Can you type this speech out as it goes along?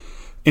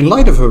In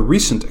light of a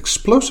recent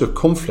explosive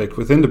conflict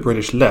within the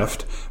British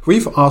left,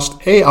 we've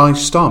asked AI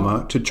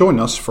Starmer to join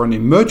us for an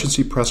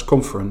emergency press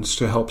conference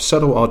to help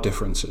settle our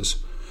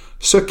differences.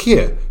 Sir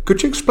Keir,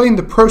 could you explain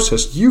the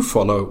process you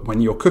follow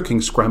when you're cooking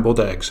scrambled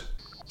eggs?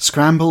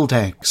 Scrambled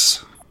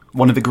eggs.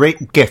 One of the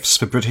great gifts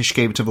the British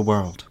gave to the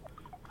world.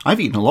 I've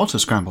eaten a lot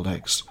of scrambled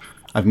eggs.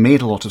 I've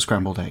made a lot of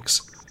scrambled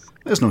eggs.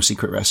 There's no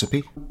secret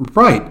recipe.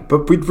 Right,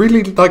 but we'd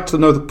really like to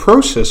know the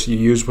process you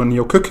use when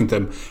you're cooking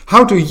them.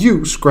 How do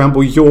you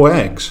scramble your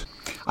eggs?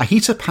 I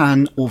heat a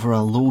pan over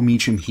a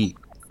low-medium heat.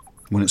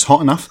 When it's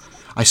hot enough,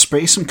 I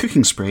spray some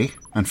cooking spray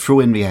and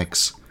throw in the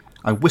eggs.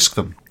 I whisk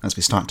them as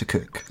they start to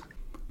cook.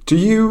 Do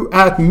you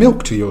add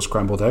milk to your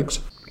scrambled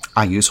eggs?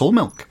 I use whole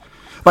milk.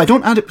 But I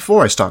don't add it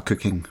before I start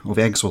cooking, or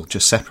the eggs will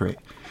just separate.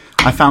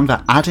 I found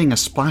that adding a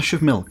splash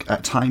of milk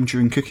at time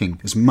during cooking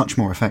is much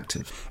more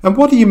effective. And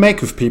what do you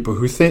make of people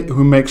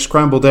who make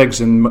scrambled eggs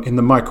in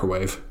the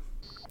microwave?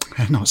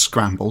 They're not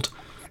scrambled.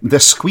 They're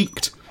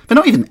squeaked. They're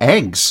not even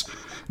eggs.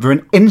 They're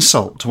an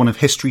insult to one of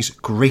history's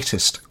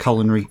greatest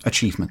culinary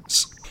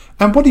achievements.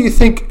 And what do you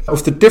think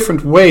of the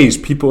different ways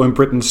people in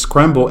Britain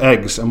scramble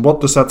eggs, and what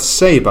does that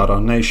say about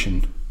our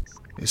nation?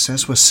 It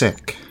says we're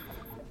sick.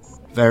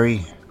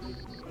 Very,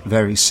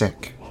 very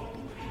sick.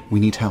 We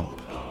need help.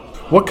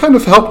 What kind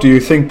of help do you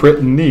think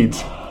Britain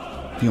needs?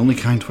 The only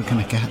kind we're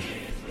going to get.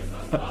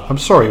 I'm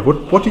sorry,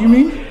 what do you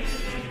mean?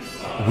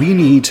 We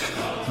need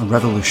a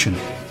revolution.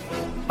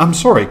 I'm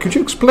sorry, could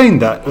you explain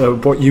that,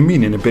 what you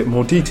mean in a bit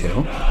more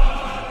detail?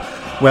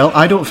 Well,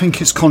 I don't think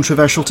it's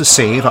controversial to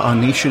say that our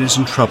nation is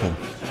in trouble.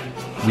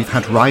 We've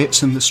had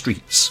riots in the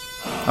streets.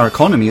 Our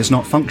economy is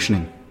not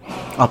functioning.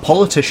 Our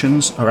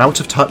politicians are out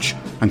of touch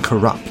and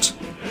corrupt.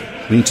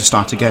 We need to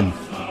start again.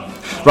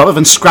 Rather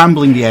than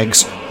scrambling the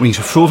eggs, we need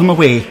to throw them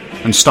away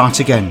and start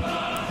again.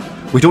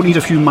 We don't need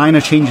a few minor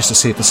changes to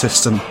save the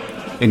system.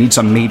 It needs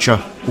a major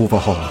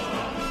overhaul.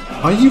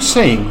 Are you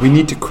saying we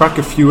need to crack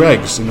a few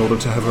eggs in order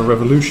to have a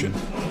revolution?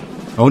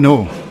 Oh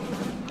no.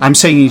 I'm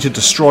saying you need to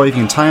destroy the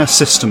entire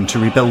system to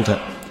rebuild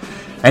it.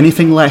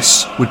 Anything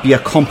less would be a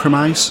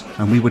compromise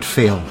and we would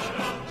fail.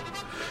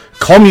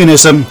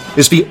 Communism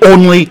is the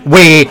only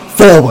way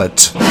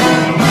forward.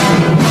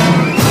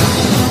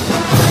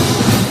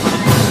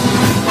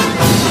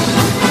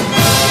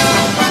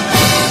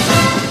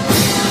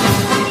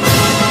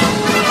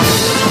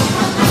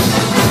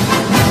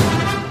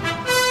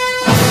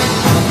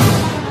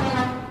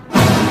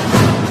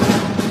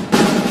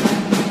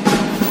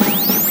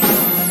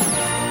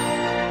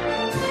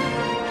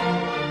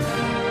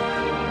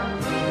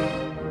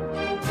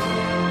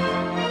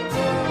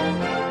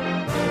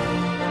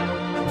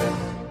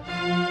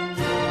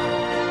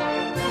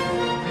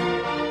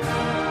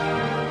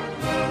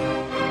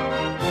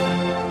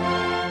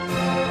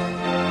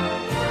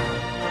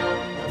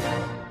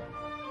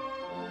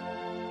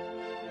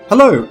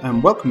 Hello,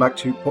 and welcome back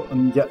to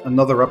yet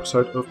another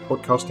episode of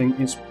Podcasting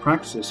is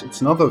Praxis. It's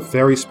another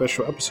very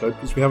special episode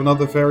because we have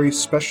another very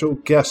special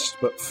guest.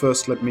 But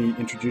first, let me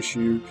introduce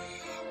you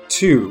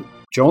to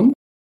John.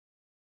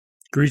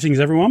 Greetings,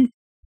 everyone.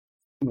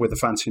 With a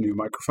fancy new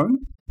microphone.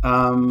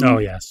 Oh,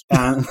 yes.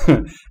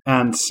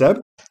 And Seb.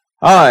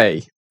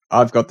 Hi.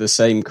 I've got the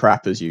same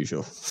crap as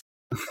usual.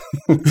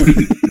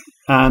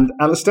 And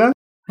Alistair.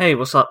 Hey,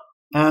 what's up?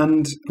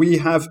 And we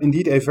have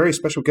indeed a very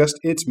special guest.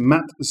 It's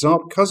Matt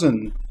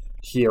Zarb-Cousin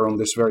here on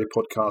this very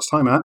podcast.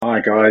 Hi, Matt. Hi,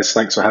 guys.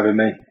 Thanks for having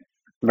me.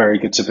 Very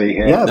good to be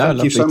here. Yeah,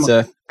 thank you so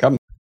much. Come.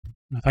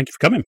 Thank you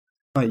for coming.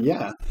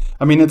 Yeah,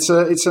 I mean it's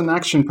an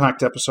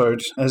action-packed episode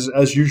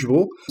as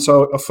usual.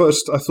 So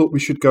first, I thought we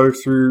should go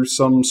through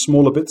some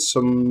smaller bits,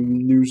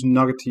 some news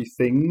nuggety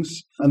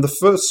things. And the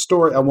first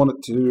story I wanted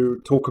to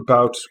talk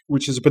about,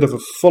 which is a bit of a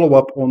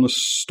follow-up on a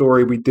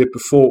story we did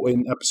before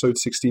in episode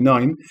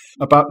 69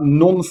 about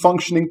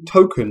non-functioning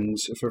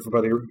tokens. If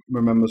everybody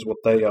remembers what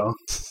they are.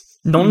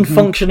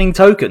 Non-functioning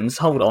tokens?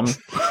 Hold on.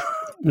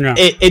 Yeah.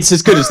 It's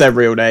as good as their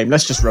real name.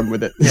 Let's just run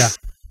with it. Yeah.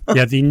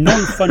 Yeah, the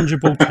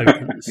non-fungible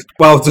tokens.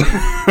 Well,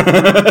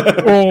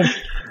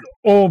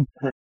 or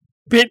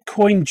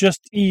Bitcoin just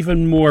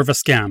even more of a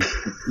scam.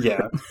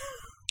 Yeah.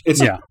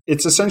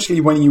 It's essentially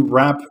when you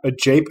wrap a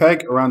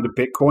JPEG around a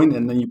Bitcoin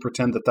and then you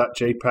pretend that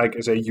JPEG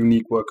is a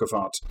unique work of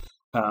art.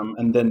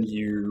 And then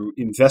you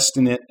invest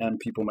in it and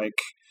people make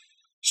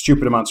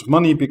stupid amounts of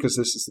money because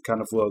this is the kind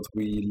of world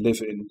we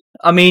live in.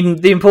 I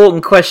mean, the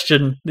important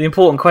question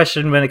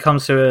when it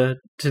comes to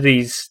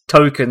these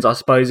tokens, I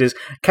suppose, is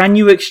can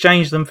you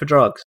exchange them for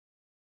drugs?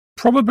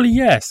 Probably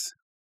yes.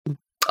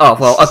 Oh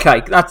well,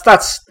 okay.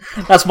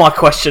 That's my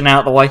question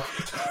out of the way.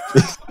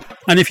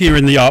 And if you're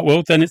in the art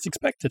world, then it's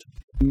expected.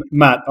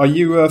 Matt, are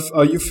you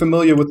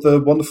familiar with the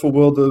wonderful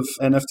world of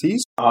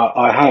NFTs?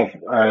 I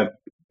have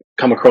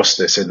come across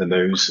this in the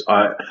news.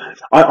 I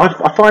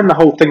find the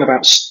whole thing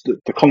about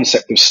the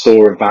concept of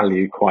store of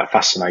value quite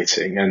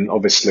fascinating, and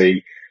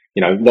obviously,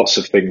 lots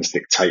of things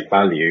dictate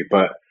value.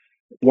 But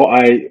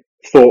what I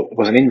thought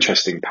was an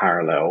interesting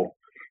parallel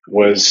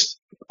was,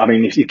 I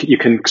mean, if you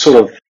can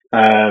sort of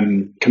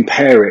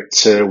compare it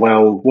to,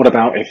 well, what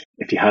about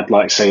if you had,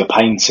 like, say, a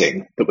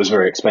painting that was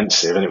very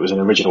expensive and it was an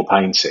original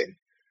painting?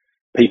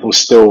 People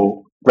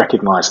still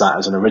recognise that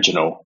as an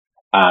original,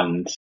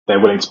 and they're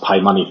willing to pay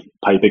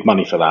big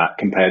money for that,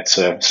 compared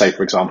to, say,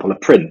 for example, a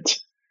print.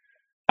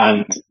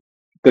 And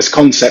this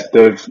concept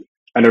of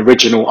an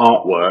original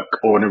artwork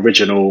or an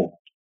original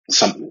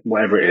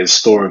whatever it is,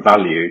 store of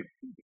value,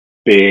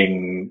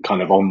 being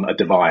kind of on a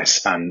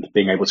device and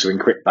being able to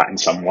encrypt that in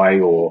some way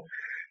or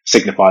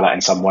signify that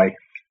in some way,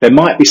 there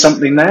might be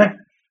something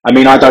there. I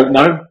mean, I don't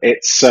know.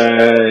 It's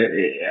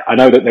I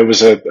know that there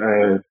was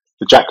the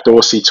Jack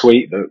Dorsey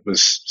tweet that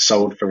was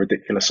sold for a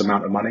ridiculous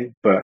amount of money,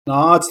 but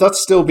no,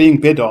 that's still being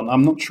bid on.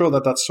 I'm not sure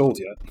that that's sold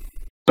yet.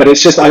 But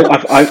it's just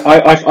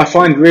I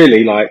find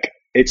really, like,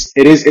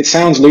 it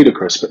sounds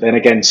ludicrous, but then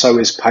again, so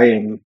is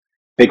paying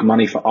big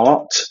money for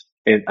art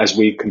as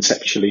we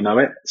conceptually know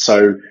it.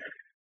 So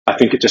I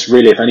think it just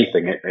really, if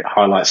anything, it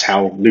highlights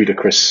how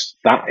ludicrous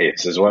that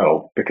is as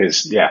well.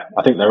 Because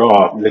I think there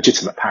are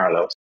legitimate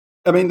parallels.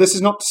 I mean, this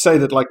is not to say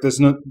that, like,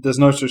 there's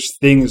no such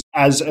thing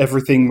as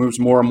everything moves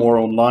more and more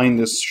online.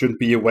 This shouldn't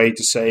be a way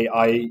to say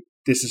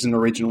this is an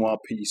original art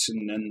piece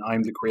and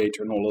I'm the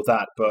creator and all of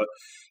that. But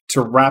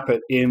to wrap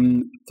it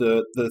in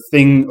the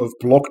thing of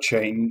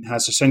blockchain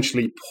has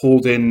essentially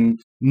pulled in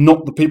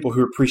not the people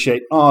who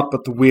appreciate art,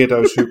 but the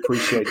weirdos who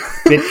appreciate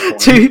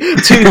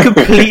Bitcoin. two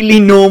completely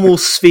normal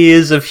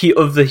spheres of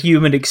the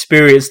human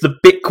experience: the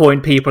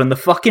Bitcoin people and the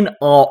fucking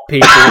art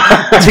people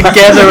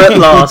together at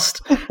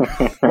last.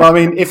 Well, I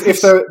mean, if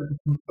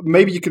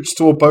maybe you could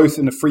store both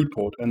in a free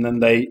port, and then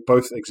they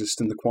both exist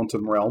in the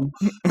quantum realm.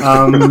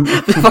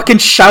 The fucking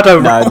shadow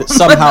realm. No,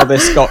 somehow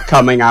this got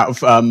coming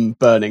out of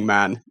Burning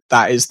Man.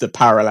 That is the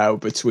parallel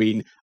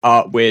between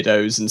art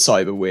weirdos and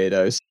cyber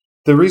weirdos.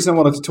 The reason I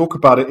wanted to talk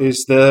about it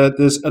is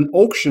there's an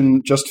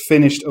auction just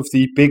finished of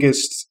the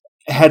biggest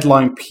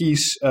headline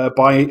piece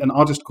by an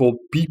artist called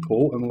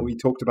Beeple, and we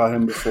talked about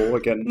him before,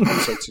 again,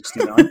 episode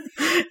 69.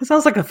 It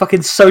sounds like a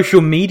fucking social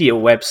media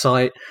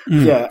website.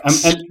 Yeah,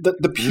 and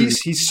the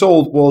piece he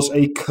sold was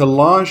a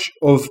collage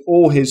of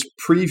all his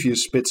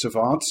previous bits of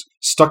art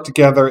stuck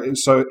together,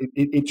 so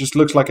it just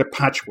looks like a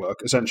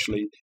patchwork,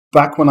 essentially.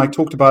 Back when I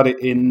talked about it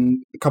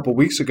a couple of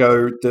weeks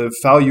ago, the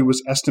value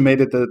was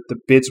estimated that the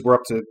bids were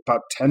up to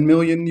about $10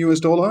 million.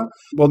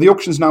 Well, the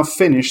auction's now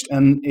finished,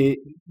 and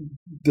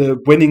the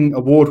winning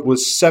award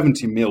was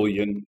 $70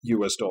 million.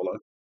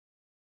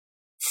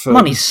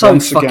 Money's so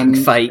fucking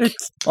fake,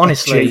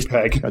 honestly.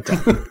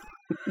 JPEG.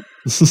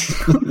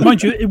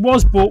 Mind you, it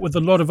was bought with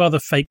a lot of other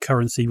fake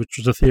currency, which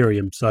was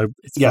Ethereum, so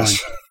it's fine.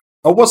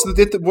 Oh, was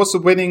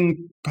the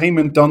winning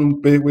payment done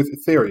with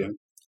Ethereum?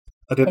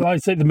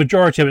 I'd say the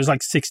majority of it was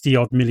like 60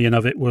 odd million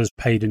of it was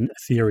paid in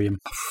Ethereum.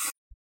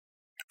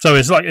 So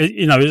it's like,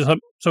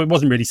 so it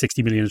wasn't really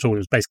 60 million at all. It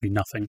was basically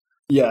nothing.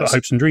 Yeah. But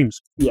hopes and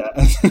dreams. Yeah.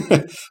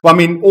 Well, I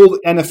mean, all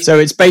the NFTs. So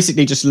it's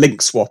basically just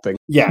link swapping.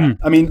 Yeah.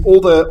 I mean, all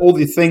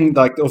the thing,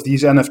 like, of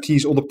these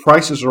NFTs, all the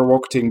prices are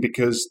rocketing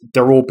because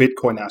they're all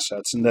Bitcoin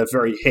assets and they're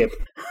very hip.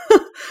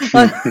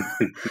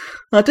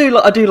 I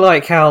do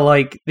like how,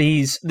 like,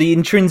 the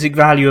intrinsic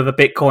value of a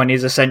Bitcoin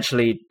is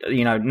essentially,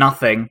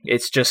 nothing.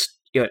 It's just,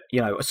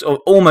 it's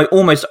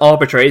almost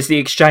arbitrary. It's the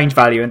exchange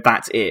value, and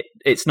that's it.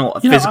 It's not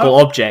a physical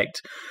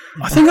object.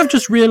 I think I've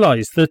just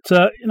realised that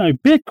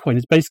Bitcoin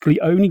is basically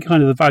only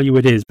kind of the value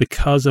it is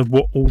because of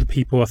what all the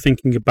people are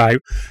thinking about,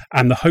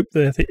 and the hope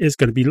that it is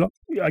going to be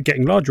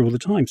getting larger all the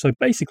time. So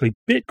basically,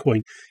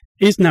 Bitcoin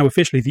is now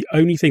officially the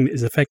only thing that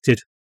is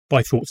affected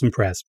by thoughts and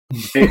prayers.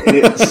 It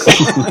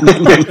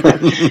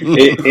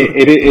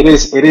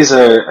is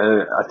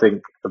I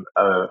think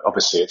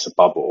obviously it's a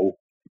bubble,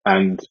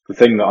 and the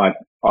thing that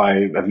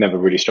I have never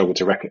really struggled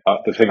to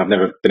the thing I've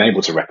never been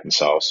able to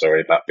reconcile,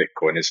 about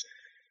Bitcoin is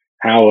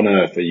how on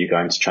earth are you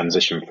going to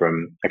transition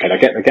from, okay, I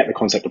get the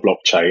concept of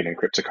blockchain and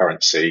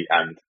cryptocurrency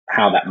and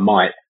how that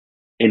might,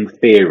 in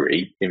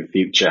theory, in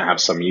future have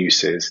some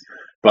uses,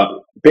 but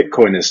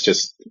Bitcoin is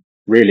just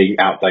really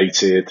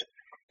outdated.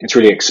 It's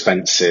really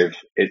expensive.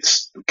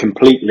 It's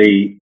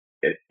completely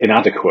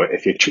inadequate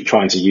if you're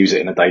trying to use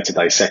it in a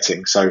day-to-day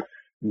setting. So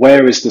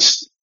where is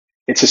this?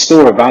 It's a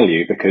store of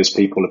value because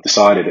people have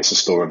decided it's a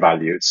store of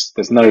value.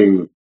 There's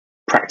no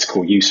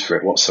practical use for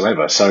it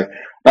whatsoever. So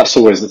that's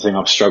always the thing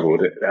I've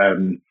struggled.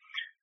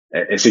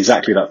 It's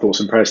exactly that thoughts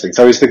and prayers thing.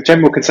 So is the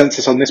general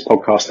consensus on this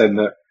podcast then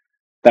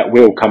that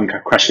will come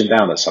crashing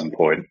down at some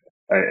point?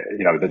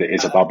 That it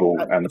is a bubble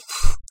and.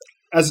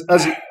 As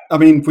I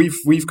mean,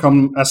 we've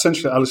come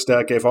essentially.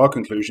 Alistair gave our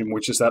conclusion,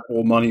 which is that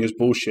all money is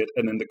bullshit,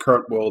 and in the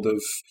current world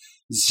of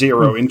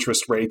zero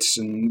interest rates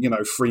and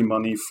free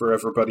money for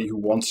everybody who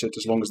wants it,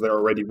 as long as they're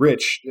already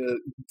rich,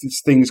 this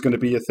thing is going to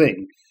be a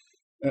thing.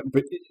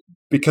 But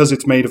because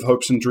it's made of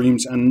hopes and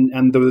dreams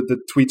and the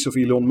tweets of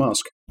Elon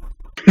Musk.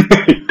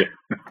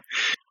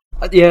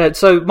 Yeah,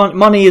 so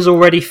money is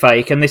already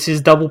fake, and this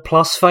is double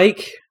plus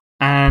fake,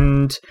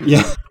 and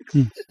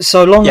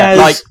so long as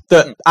like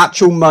the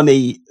actual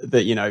money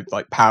that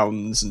like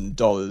pounds and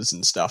dollars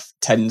and stuff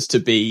tends to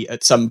be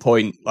at some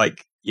point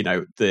like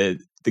the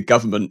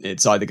government,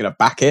 it's either going to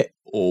back it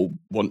or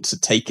want to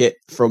take it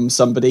from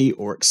somebody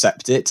or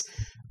accept it.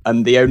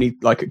 And the only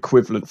like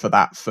equivalent for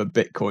that for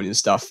Bitcoin and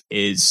stuff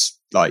is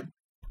like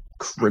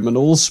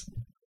criminals.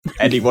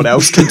 Anyone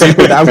else can do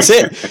without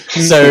it.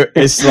 So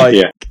it's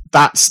like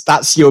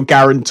that's your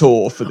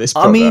guarantor for this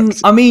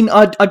product. I mean,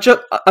 I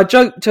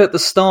joked at the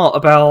start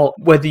about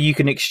whether you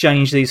can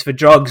exchange these for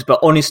drugs, but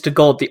honest to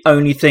God, the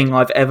only thing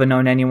I've ever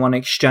known anyone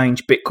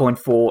exchange Bitcoin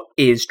for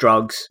is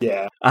drugs.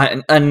 Yeah,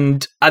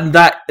 and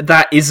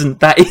that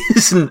isn't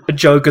a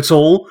joke at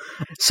all.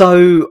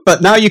 So,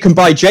 but now you can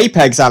buy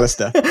JPEGs,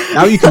 Alistair.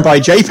 Now you can buy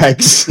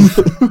JPEGs.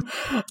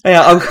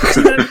 Yeah, I'm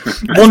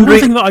one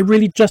thing that I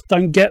really just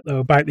don't get though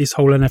about this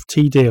whole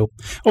NFT deal.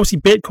 Obviously,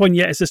 Bitcoin,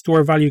 it's a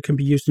store of value, can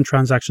be used in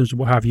transactions or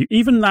what have you.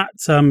 Even that,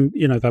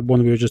 that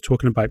one we were just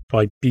talking about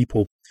by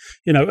Beeple,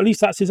 at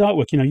least that's his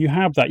artwork. You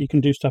have that, you can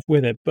do stuff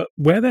with it. But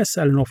where they're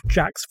selling off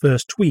Jack's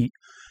first tweet,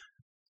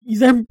 you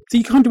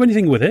can't do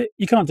anything with it.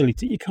 You can't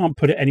delete it. You can't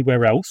put it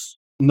anywhere else.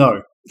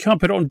 No, you can't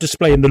put it on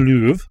display in the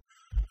Louvre.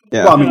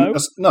 Yeah. Well, I mean,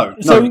 no,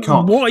 you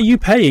can't. What are you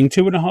paying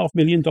 $2.5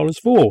 million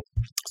for?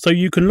 So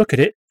you can look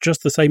at it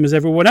just the same as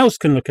everyone else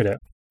can look at it.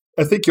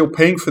 I think you're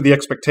paying for the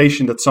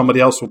expectation that somebody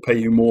else will pay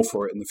you more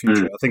for it in the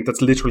future. I think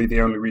that's literally the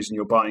only reason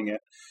you're buying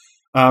it.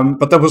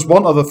 But there was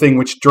one other thing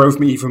which drove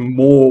me even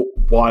more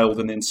wild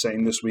and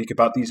insane this week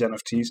about these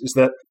NFTs, is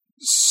that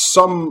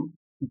some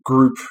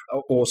group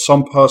or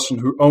some person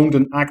who owned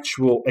an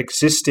actual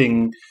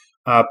existing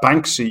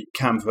Banksy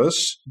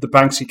canvas, the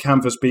Banksy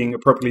canvas being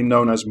appropriately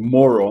known as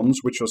Morons,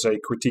 which was a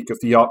critique of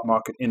the art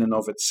market in and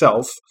of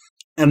itself.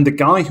 And the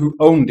guy who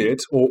owned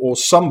it, or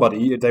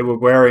somebody, they were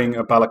wearing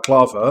a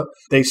balaclava,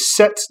 they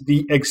set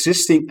the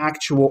existing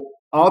actual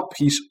art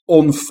piece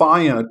on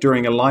fire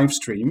during a live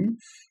stream,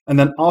 and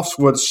then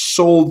afterwards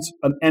sold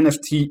an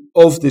NFT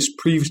of this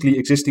previously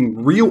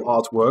existing real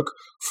artwork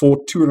for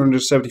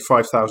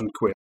 275,000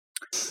 quid.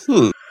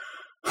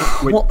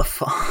 What the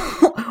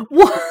fuck?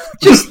 What?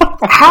 Just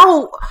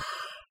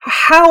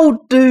how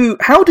do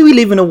we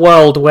live in a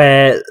world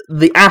where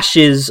the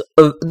ashes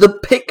of the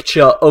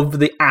picture of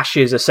the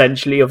ashes,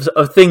 essentially, of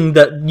a thing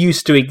that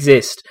used to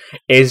exist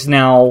is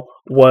now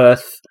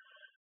worth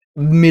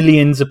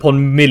millions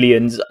upon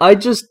millions?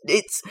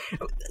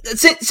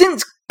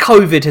 Since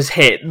COVID has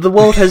hit, the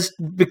world has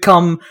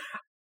become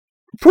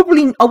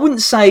probably, I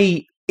wouldn't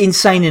say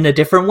insane in a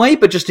different way,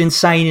 but just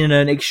insane in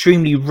an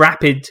extremely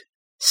rapid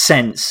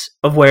sense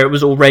of where it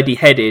was already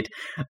headed.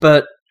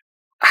 But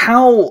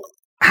how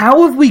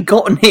have we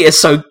gotten here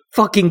so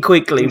fucking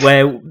quickly,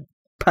 where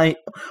pay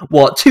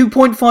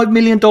 $2.5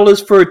 million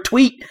for a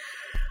tweet?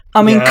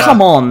 I mean,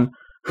 come on.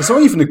 It's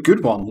not even a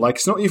good one. Like,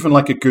 it's not even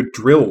like a good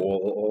drill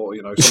or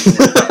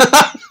something like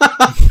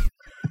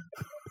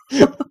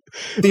that.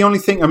 The only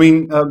thing, I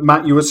mean,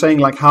 Matt, you were saying,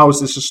 like, how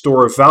is this a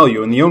store of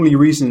value? And the only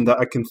reason that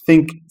I can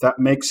think that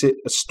makes it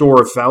a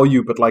store of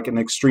value, but like an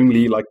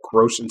extremely like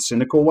gross and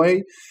cynical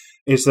way,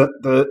 is that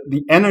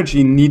the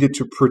energy needed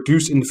to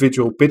produce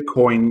individual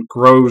Bitcoin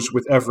grows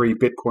with every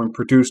Bitcoin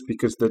produced,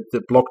 because the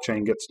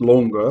blockchain gets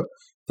longer,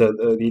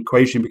 the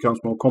equation becomes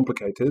more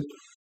complicated.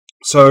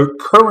 So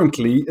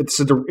currently,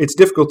 it's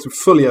difficult to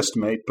fully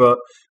estimate, but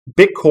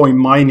Bitcoin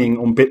mining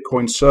on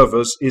Bitcoin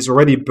servers is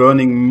already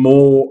burning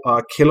more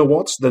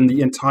kilowatts than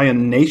the entire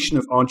nation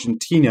of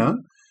Argentina,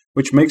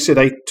 which makes it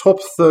a top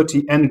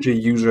 30 energy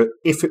user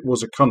if it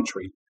was a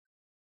country.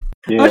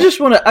 Yeah. I just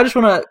want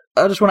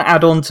to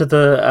add on to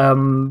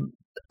the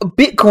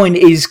Bitcoin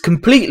is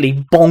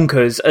completely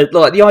bonkers.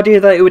 Like the idea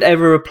that it would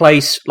ever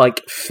replace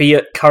like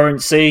fiat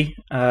currency,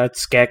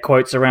 scare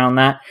quotes around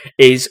that,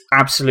 is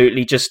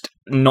absolutely just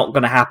not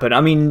going to happen. I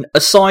mean,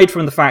 aside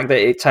from the fact that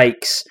it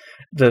takes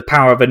the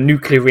power of a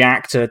nuclear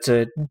reactor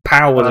to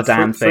power the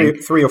damn thing.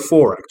 Three or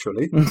four,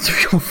 actually.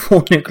 3 or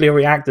 4 nuclear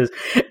reactors.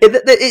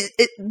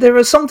 There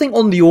is something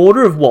on the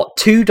order of,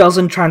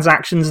 24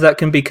 transactions that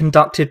can be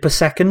conducted per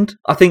second?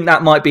 I think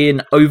that might be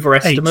an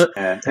overestimate.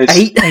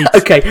 8?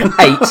 Okay,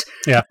 8.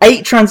 Yeah.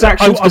 8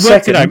 transactions per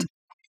second.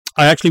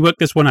 I actually worked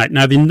this one out.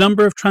 Now, the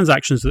number of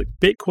transactions that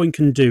Bitcoin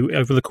can do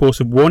over the course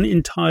of one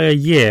entire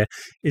year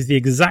is the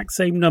exact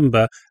same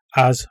number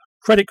as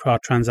credit card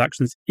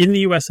transactions in the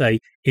USA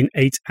in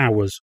 8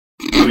 hours.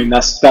 I mean,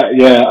 that's that.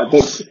 Yeah,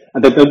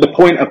 the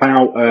point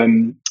about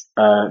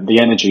the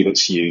energy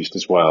that's used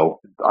as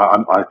well.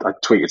 I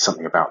tweeted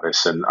something about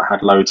this, and I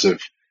had loads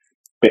of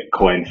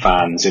Bitcoin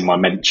fans in my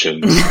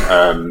mentions. Did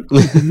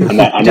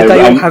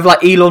they all have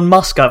like Elon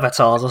Musk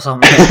avatars or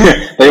something?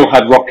 They all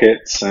had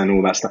rockets and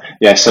all that stuff.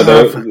 Yeah. So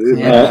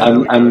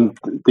and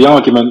the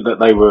argument that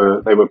they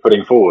were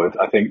putting forward,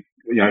 I think,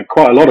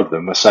 quite a lot of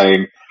them were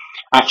saying,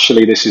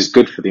 actually, this is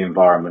good for the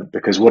environment,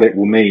 because what it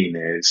will mean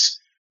is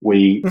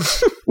we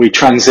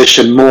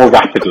transition more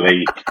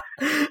rapidly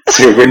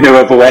to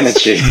renewable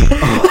energy.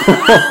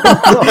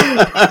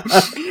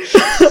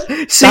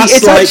 See,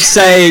 that's like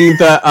saying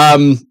that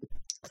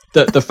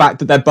the fact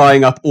that they're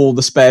buying up all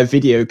the spare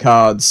video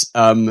cards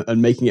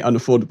and making it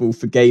unaffordable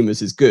for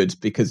gamers is good,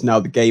 because now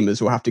the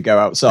gamers will have to go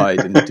outside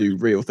and do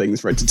real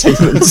things for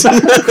entertainment.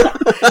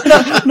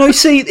 No,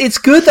 see, it's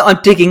good that I'm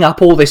digging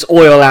up all this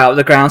oil out of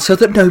the ground so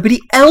that nobody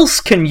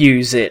else can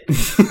use it.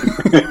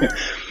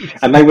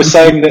 And they were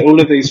saying that all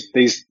of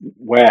these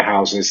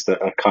warehouses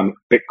that are kind of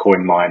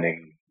Bitcoin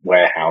mining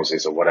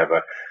warehouses or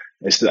whatever,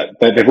 is that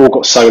they've all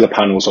got solar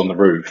panels on the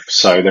roof,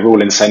 so they're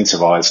all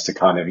incentivized to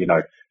kind of,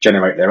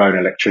 generate their own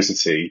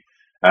electricity.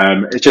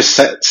 It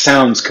just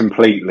sounds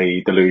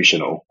completely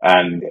delusional.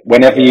 And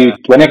whenever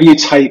you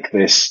take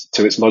this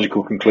to its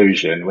logical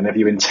conclusion, whenever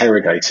you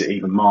interrogate it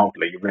even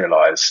mildly, you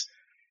realise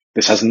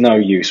this has no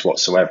use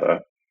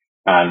whatsoever,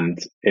 and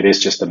it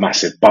is just a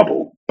massive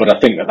bubble. But I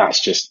think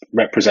that's just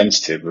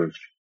representative of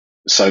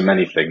so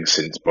many things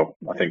since,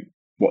 I think,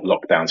 what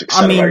lockdowns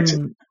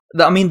accelerated.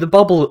 I mean, the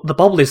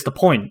bubble is the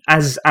point,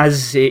 as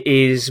it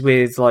is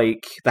with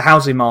like the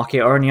housing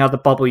market or any other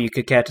bubble you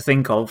could care to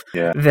think of.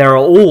 Yeah. There are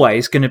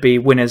always going to be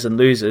winners and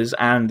losers,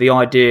 and the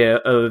idea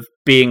of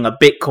being a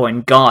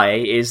Bitcoin guy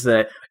is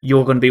that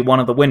you're going to be one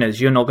of the winners.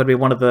 You're not going to be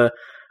one of the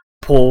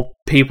poor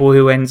people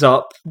who ends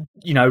up,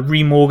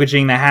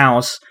 remortgaging their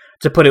house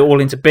to put it all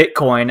into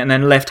Bitcoin and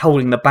then left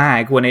holding the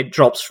bag when it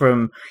drops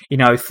from,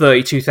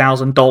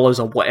 $32,000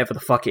 or whatever the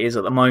fuck it is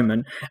at the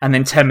moment. And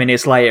then 10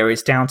 minutes later,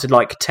 it's down to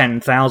like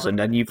 10,000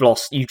 and you've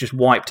just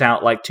wiped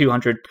out like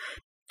 $200,000,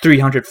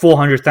 $300,000,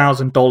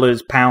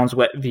 $400,000, pounds,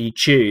 whatever you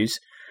choose.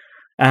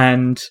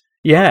 And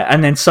yeah,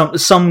 and then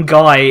some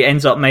guy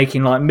ends up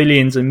making like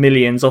millions and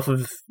millions off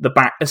of the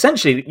back,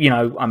 essentially,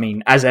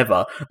 as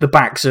ever, the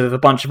backs of a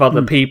bunch of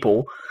other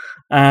people.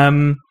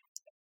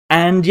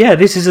 And yeah,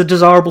 this is a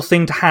desirable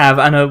thing to have,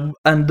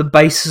 and the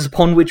basis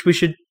upon which we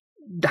should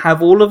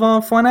have all of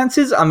our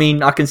finances. I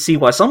mean, I can see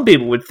why some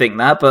people would think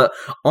that, but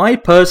I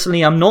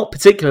personally am not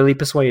particularly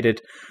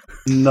persuaded.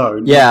 No.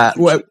 Yeah,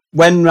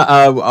 when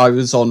I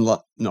was on,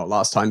 not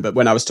last time, but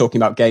when I was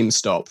talking about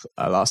GameStop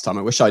last time,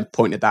 I wish I'd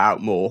pointed that out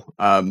more.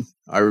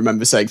 I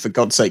remember saying, for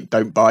God's sake,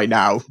 don't buy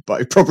now, but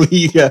I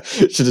probably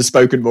should have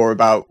spoken more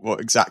about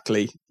what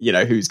exactly,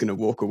 who's going to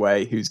walk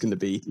away, who's going to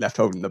be left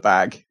holding the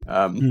bag,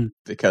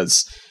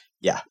 because...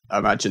 yeah, I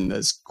imagine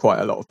there's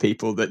quite a lot of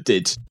people that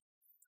did.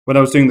 When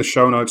I was doing the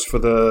show notes for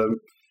the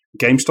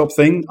GameStop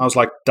thing, I was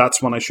like,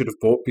 that's when I should have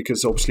bought,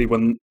 because obviously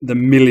when the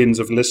millions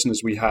of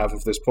listeners we have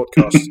of this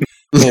podcast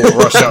all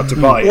rush out to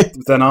buy it,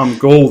 then I'm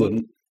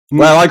golden.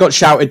 Well, I got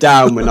shouted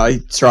down when I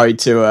tried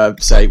to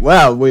say,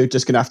 well, we're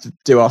just going to have to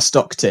do our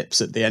stock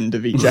tips at the end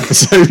of each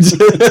episode.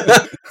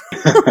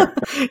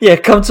 Yeah,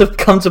 come to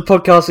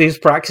Podcasting's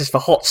practice for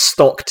hot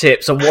stock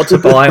tips on what to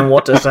buy and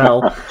what to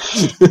sell.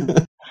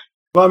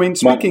 Well, I mean,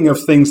 speaking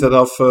of things that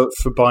are for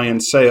buy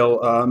and sale,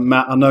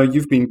 Matt, I know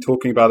you've been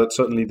talking about it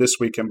certainly this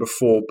weekend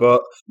before,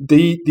 but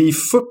the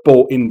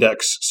football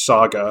index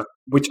saga,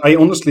 which I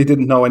honestly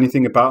didn't know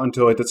anything about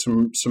until I did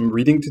some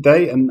reading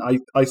today, and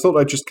I thought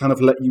I'd just kind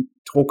of let you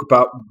talk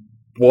about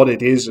what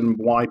it is and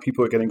why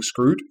people are getting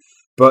screwed.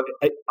 But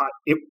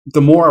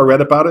the more I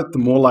read about it, the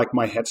more like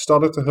my head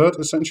started to hurt,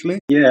 essentially.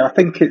 Yeah, I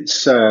think it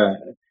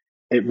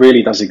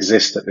really does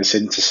exist at this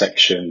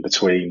intersection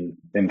between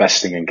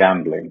investing and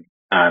gambling.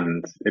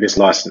 And it was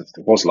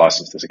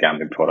licensed as a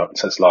gambling product,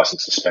 so it's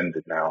license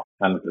suspended now.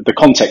 And the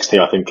context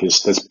here, I think,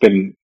 is there's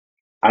been,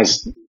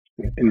 as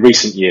in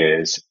recent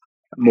years,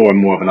 more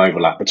and more of an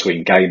overlap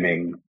between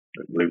gaming,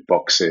 loot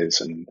boxes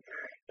and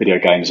video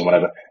games and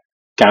whatever,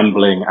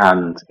 gambling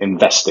and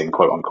investing,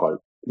 quote unquote.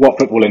 What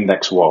Football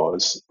Index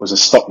was a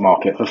stock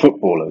market for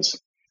footballers.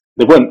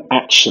 They weren't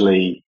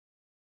actually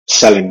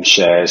selling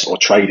shares or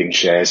trading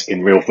shares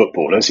in real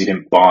footballers. You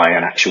didn't buy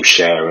an actual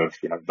share of,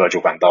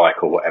 Virgil van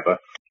Dijk or whatever.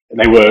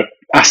 They were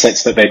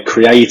assets that they'd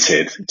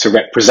created to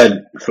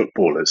represent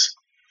footballers.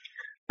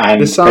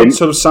 And this sounds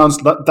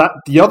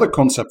that the other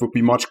concept would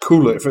be much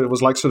cooler if it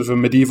was like sort of a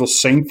medieval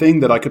saint thing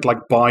that I could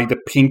like buy the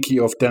pinky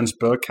of Dennis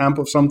Bergkamp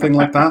or something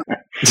like that.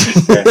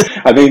 Yeah.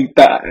 I mean,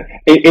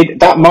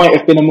 that might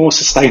have been a more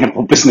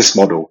sustainable business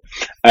model,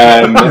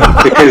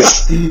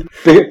 because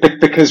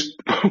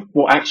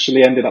what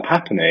actually ended up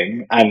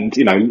happening, and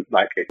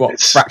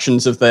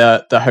fractions of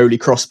the Holy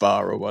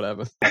Crossbar or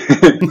whatever.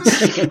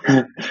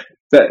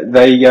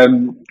 They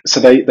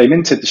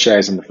minted the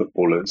shares in the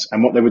footballers,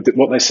 and what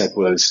they said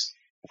was,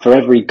 for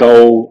every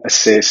goal,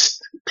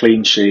 assist,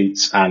 clean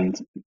sheets, and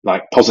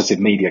like positive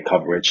media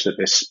coverage that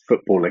this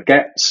footballer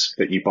gets,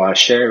 that you buy a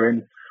share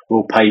in,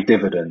 will pay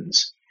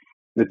dividends.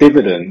 The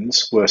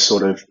dividends were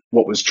sort of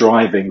what was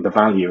driving the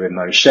value in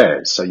those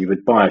shares. So you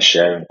would buy a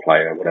share in a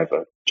player,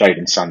 whatever,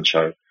 Jadon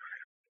Sancho.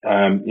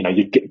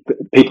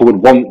 People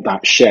would want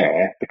that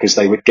share because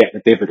they would get the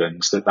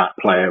dividends that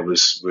player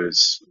was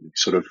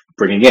sort of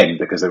bringing in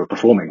because they were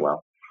performing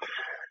well.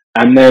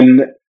 And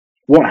then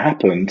what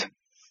happened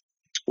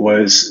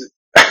was,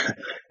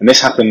 and this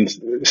happened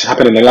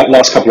in the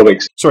last couple of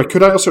weeks. Sorry,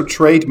 could I also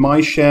trade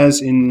my shares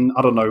in,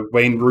 I don't know,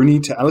 Wayne Rooney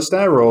to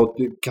Alistair, or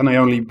can I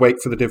only wait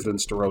for the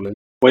dividends to roll in?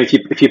 Well, if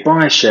you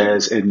buy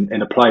shares in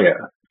a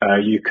player,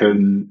 you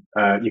can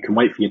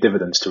wait for your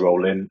dividends to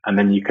roll in, and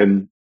then you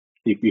can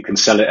you can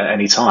sell it at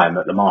any time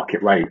at the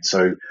market rate.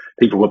 So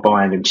people were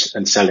buying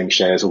and selling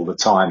shares all the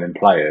time in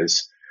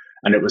players,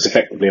 and it was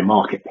effectively a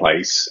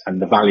marketplace,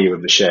 and the value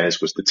of the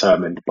shares was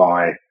determined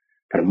by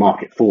kind of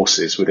market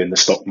forces within the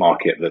stock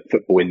market that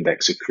Football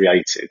Index had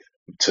created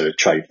to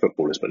trade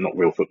footballers, but not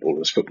real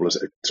footballers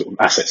sort of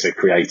assets they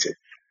created.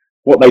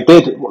 What they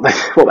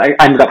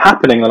ended up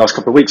happening in the last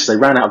couple of weeks is they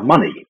ran out of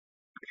money.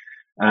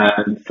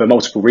 And for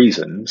multiple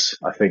reasons,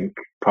 I think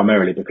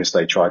primarily because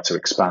they tried to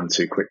expand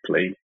too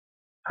quickly,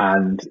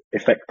 and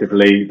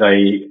effectively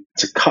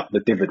to cut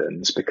the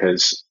dividends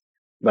because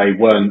they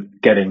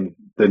weren't getting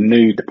the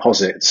new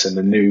deposits and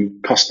the new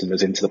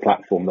customers into the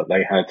platform that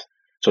they had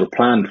sort of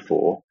planned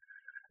for.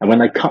 And when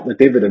they cut the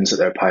dividends that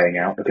they were paying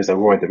out because they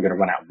were worried they were going to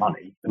run out of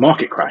money, the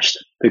market crashed.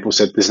 People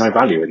said there's no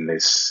value in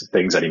these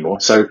things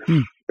anymore. So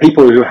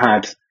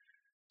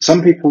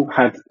some people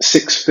had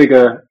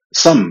six-figure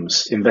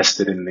sums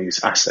invested in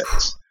these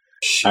assets.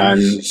 Jeez.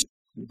 And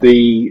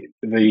the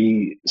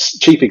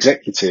chief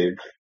executive,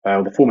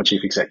 the former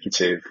chief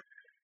executive,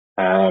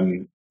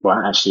 and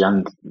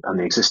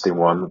the existing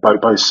one,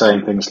 both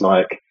saying things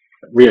like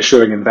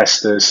reassuring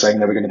investors, saying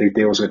they were going to do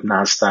deals with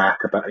NASDAQ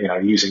about,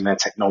 using their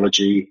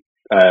technology,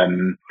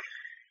 saying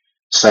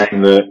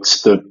that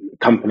the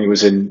company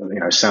was in,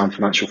 sound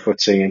financial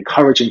footing,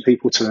 encouraging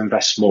people to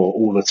invest more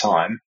all the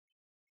time.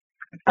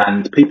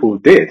 And people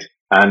did,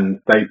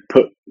 and they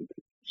put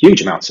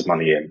huge amounts of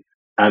money in.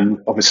 And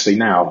obviously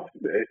now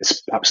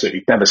it's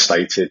absolutely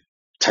devastated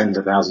tens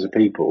of thousands of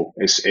people.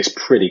 It's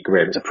pretty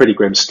grim. It's a pretty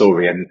grim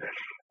story.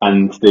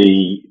 And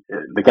the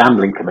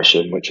Gambling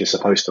Commission, which is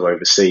supposed to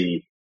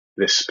oversee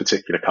this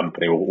particular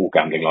company or all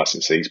gambling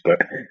licensees, but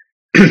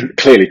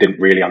clearly didn't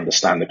really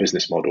understand the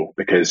business model,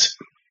 because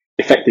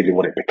effectively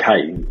what it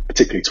became,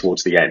 particularly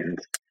towards the end,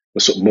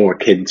 was sort of more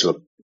akin to a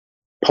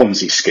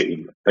Ponzi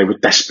scheme. They were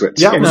desperate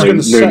to get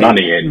new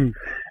money in,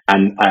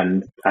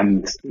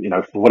 and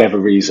for whatever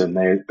reason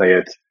they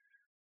had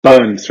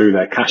burned through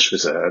their cash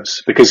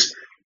reserves, because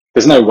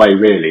there's no way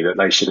really that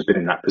they should have been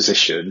in that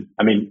position.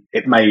 I mean,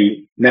 it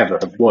may never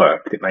have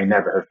worked. It may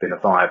never have been a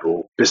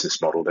viable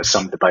business model. There's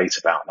some debate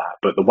about that,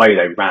 but the way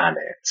they ran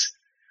it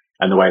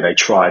and the way they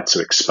tried to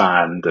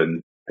expand,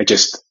 and they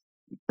just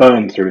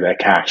burned through their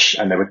cash,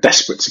 and they were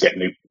desperate to get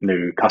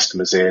new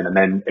customers in. And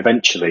then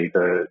eventually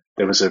there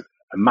was a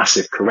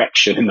massive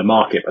correction in the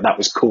market, but that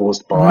was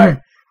caused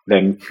by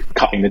them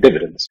cutting the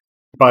dividends.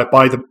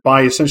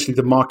 By essentially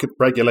the market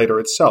regulator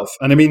itself.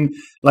 And I mean,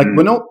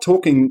 we're not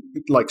talking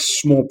like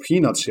small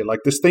peanuts here. Like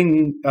this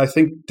thing, I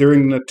think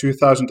during the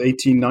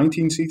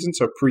 2018-19 season,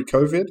 so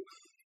pre-COVID,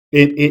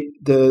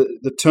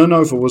 the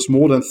turnover was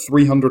more than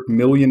 £300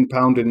 million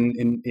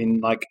in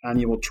like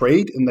annual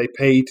trade, and they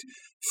paid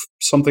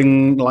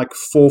something like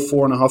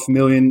 4.5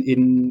 million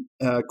in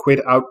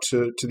quid out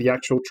to the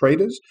actual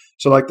traders.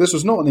 So like this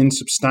was not an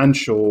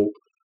insubstantial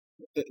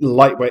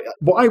lightweight.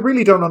 What I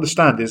really don't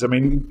understand is, I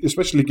mean,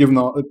 especially given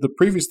the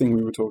previous thing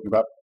we were talking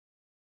about,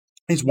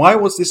 is why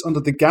was this under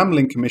the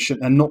Gambling Commission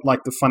and not like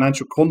the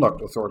Financial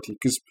Conduct Authority?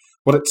 Because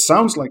what it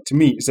sounds like to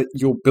me is that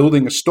you're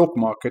building a stock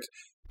market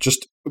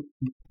just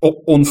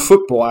on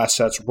football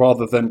assets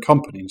rather than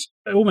companies.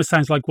 It almost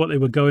sounds like what they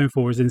were going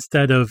for is,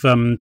 instead of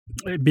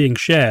it being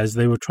shares,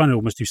 they were trying to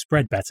almost do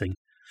spread betting.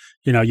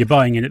 You're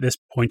buying in at this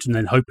point and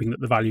then hoping that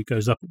the value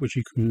goes up, which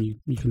you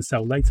can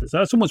sell later. So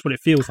that's almost what it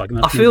feels like.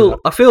 I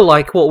feel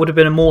like what would have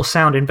been a more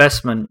sound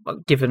investment,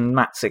 given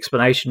Matt's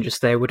explanation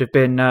just there, would have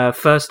been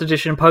first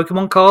edition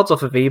Pokemon cards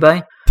off of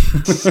eBay.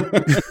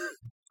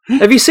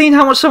 Have you seen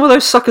how much some of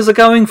those suckers are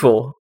going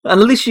for? And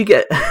at least you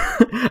get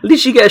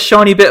a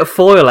shiny bit of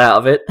foil out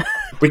of it.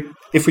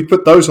 If we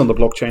put those on the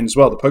blockchain as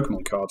well, the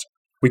Pokemon cards,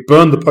 we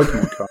burn the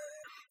Pokemon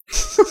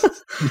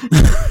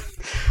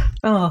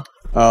card.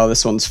 Oh,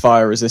 this one's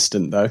fire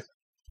resistant though.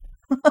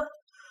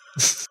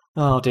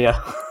 Oh dear.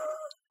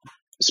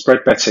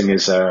 Spread betting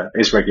is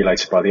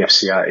regulated by the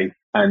FCA,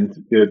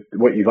 and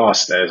what you've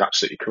asked there is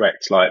absolutely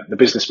correct. Like, the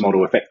business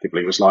model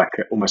effectively was like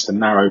almost a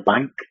narrow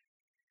bank.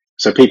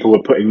 So people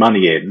were putting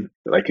money in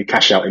that they could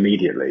cash out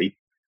immediately,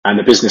 and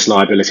the business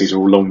liabilities are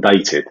all long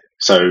dated.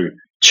 So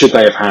should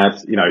they have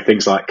had,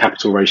 things like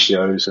capital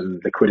ratios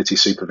and liquidity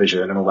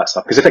supervision and all that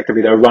stuff? Because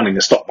effectively they were running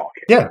the stock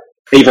market. Yeah.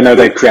 Even though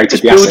they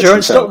created the assets build your own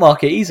themselves. stock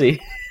market, easy.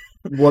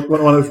 When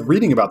I was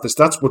reading about this,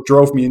 that's what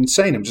drove me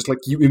insane. I'm just like,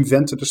 you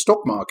invented a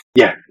stock market.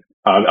 Yeah.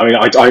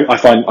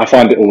 I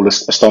find it all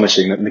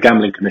astonishing that the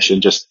Gambling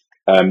Commission just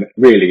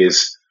really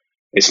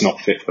it's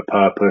not fit for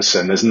purpose,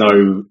 and there's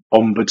no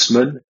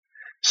ombudsman.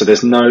 So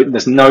there's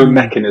no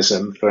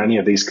mechanism for any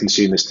of these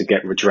consumers to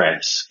get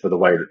redress for the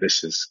way that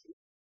this is,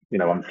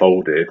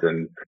 unfolded.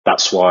 And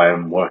that's why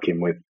I'm working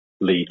with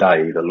Lee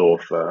Day, the law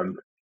firm,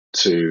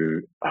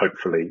 to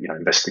hopefully,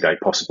 investigate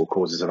possible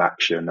causes of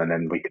action, and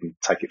then we can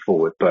take it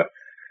forward. But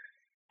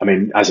I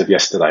mean, as of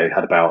yesterday,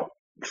 had about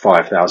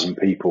 5,000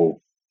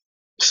 people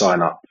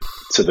sign up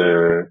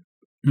to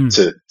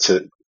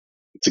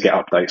to get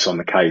updates on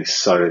the case.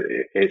 So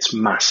it's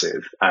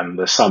massive, and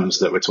the sums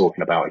that we're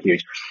talking about are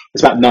huge.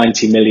 There's about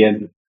 90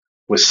 million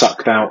was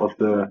sucked out of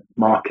the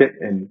market,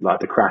 in like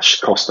the crash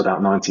cost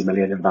about 90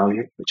 million in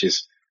value, which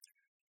is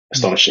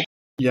astonishing.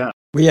 Yeah.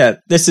 Well, yeah,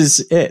 this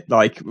is it.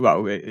 Like,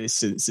 well,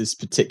 this is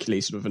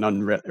particularly sort of an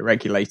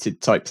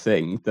unregulated type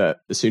thing that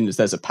as soon as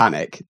there's a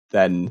panic,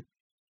 then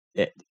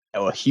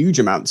huge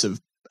amounts of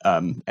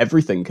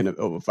everything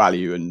or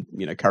value and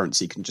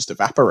currency can just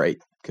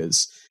evaporate,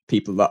 because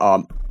people that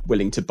aren't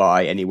willing to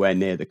buy anywhere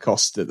near the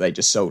cost that they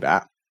just sold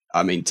at.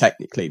 I mean,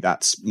 technically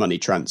that's money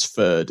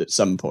transferred at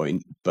some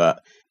point,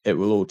 but it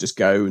will all just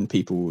go and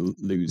people will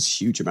lose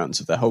huge amounts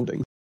of their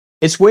holding.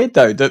 It's weird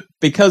though that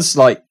because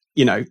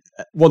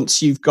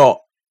once you've got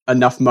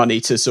enough money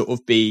to sort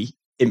of be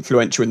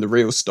influential in the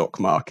real stock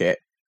market,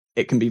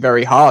 it can be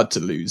very hard to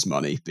lose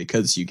money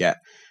because you get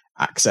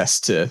access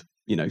to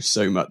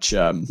so much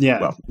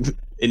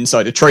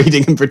insider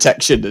trading and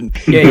protection, and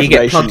you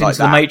get plugged like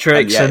into the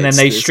matrix, and then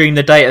they stream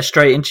the data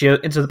straight into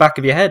the back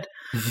of your head.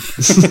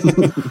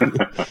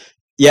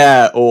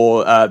 Yeah,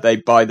 or they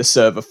buy the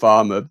server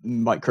farm a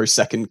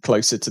microsecond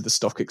closer to the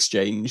stock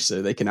exchange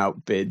so they can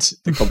outbid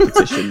the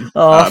competition.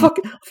 I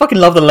fucking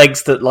love the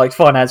lengths that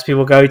finance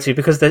people go to,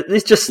 because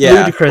it's just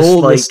ludicrous.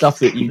 All the stuff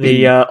that you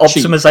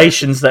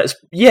optimizations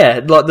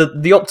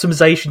the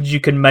optimizations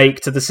you can make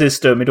to the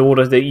system in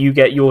order that you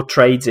get your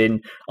trades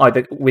in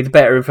either with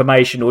better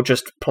information or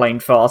just plain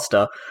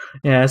faster.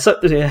 Yeah, so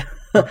yeah.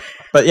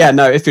 But yeah,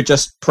 no, if you're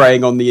just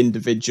preying on the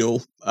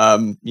individual,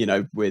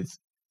 with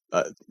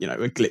a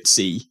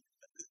glitzy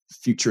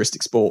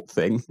futuristic sport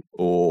thing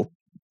or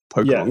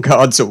Pokemon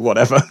cards or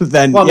whatever,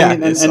 then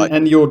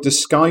and you're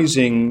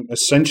disguising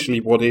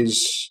essentially what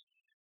is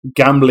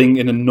gambling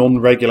in a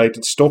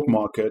non-regulated stock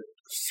market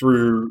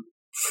through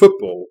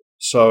football.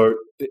 So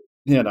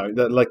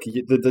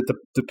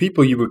the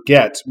people you would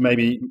get,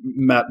 maybe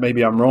Matt,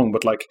 maybe I'm wrong,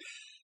 but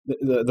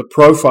the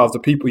profile of the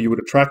people you would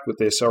attract with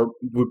this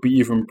would be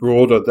even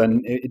broader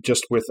than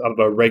just with, I don't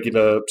know,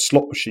 regular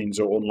slot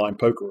machines or online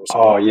poker or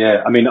something. Oh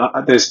yeah, I mean,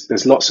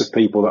 there's lots of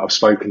people that I've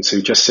spoken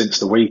to just since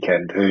the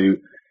weekend who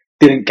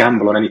didn't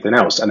gamble on anything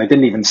else, and they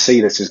didn't even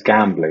see this as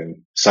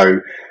gambling.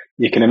 So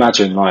you can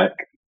imagine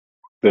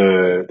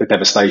the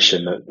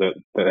devastation that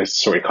they're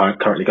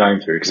currently going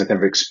through, because they've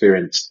never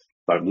experienced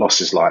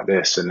losses like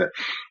this, and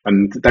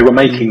they were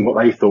making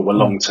what they thought were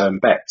long-term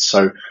bets.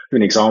 So, for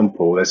an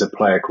example, there's a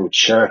player called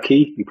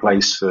Cherky who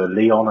plays for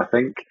Lyon, I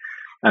think,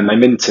 and they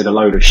minted a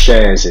load of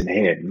shares in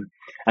him,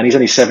 and he's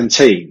only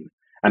 17,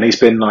 and he's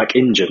been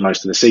injured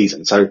most of the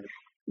season. So,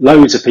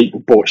 loads of people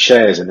bought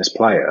shares in this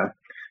player,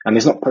 and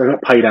they've not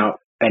paid out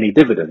any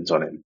dividends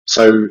on him.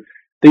 So,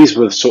 these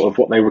were sort of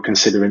what they were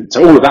considering.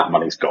 So, all of that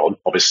money's gone,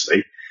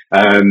 obviously.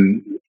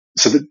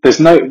 So there's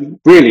I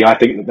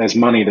think that there's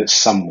money that's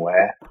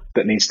somewhere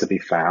that needs to be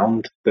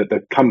found, that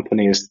the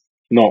company is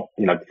not,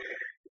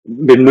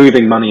 been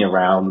moving money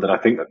around, that I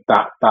think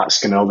that's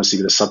going to obviously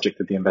be the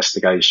subject of the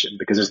investigation,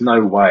 because there's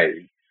no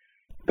way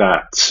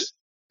that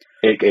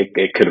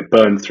it could have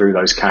burned through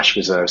those cash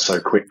reserves so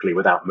quickly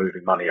without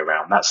moving money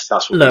around. That's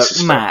what this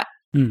is. Matt,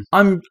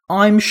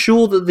 I'm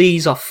sure that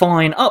these are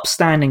fine,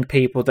 upstanding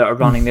people that are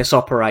running this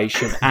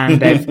operation, and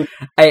they've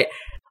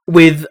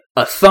with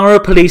a thorough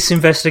police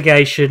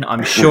investigation,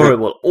 I'm sure it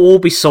will all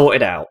be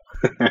sorted out.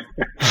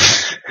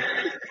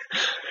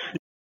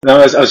 No,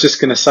 I was just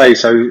going to say,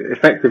 so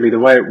effectively the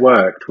way it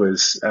worked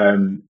was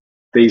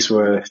these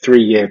were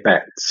 3-year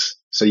bets.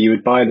 So you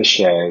would buy the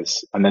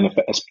shares, and then if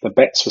the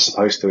bets were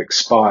supposed to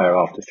expire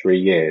after 3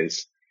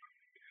 years,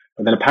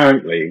 but then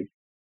apparently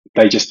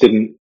they just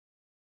didn't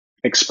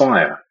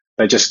expire.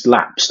 They just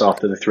lapsed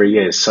after the 3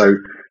 years. So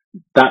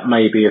that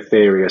may be a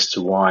theory as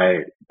to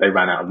why they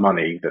ran out of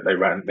money, that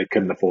they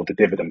couldn't afford the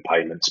dividend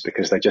payments,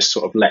 because they just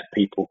sort of let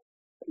people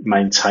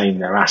maintain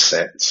their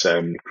assets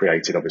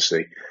created,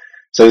 obviously.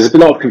 So there's a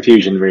lot of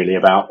confusion really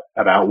about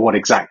what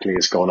exactly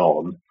has gone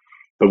on.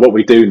 But what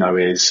we do know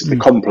is the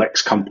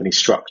complex company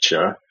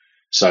structure.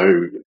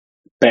 So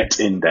Bet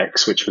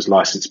Index, which was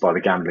licensed by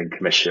the Gambling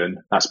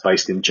Commission, that's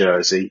based in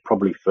Jersey,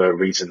 probably for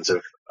reasons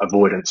of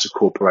avoidance of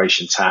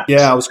corporation tax.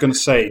 Yeah, I was going to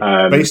say,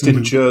 based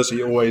in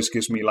Jersey always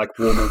gives me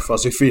warm and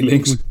fuzzy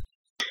feelings.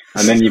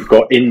 And then you've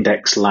got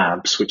Index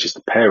Labs, which is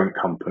the parent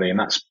company, and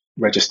that's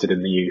registered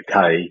in the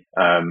UK.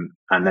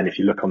 And then if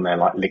you look on their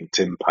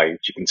LinkedIn page,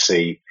 you can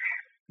see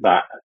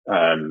that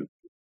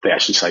they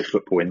actually say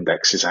Football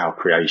Index is our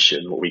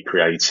creation, what we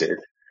created.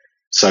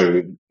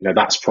 So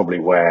that's probably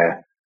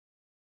where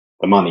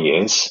the money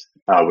is,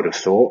 I would have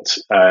thought.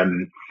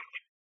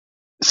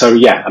 So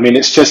yeah, I mean,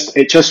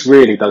 it just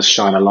really does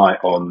shine a light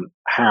on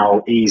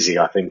how easy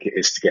I think it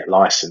is to get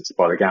licensed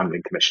by the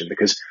Gambling Commission.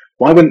 Because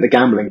why wouldn't the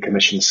Gambling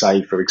Commission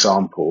say, for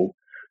example,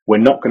 we're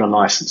not going to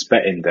license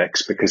Bet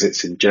Index because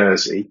it's in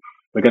Jersey.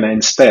 We're going to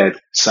instead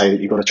say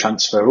that you've got to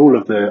transfer all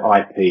of the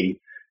IP,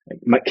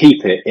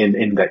 keep it in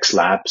Index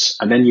Labs,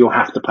 and then you'll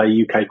have to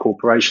pay UK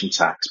corporation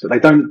tax. But they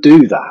don't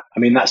do that. I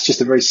mean, that's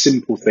just a very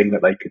simple thing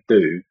that they could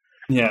do.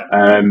 Yeah.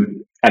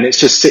 And it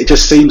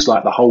just seems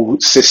like the whole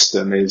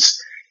system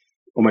is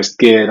almost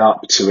geared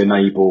up to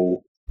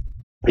enable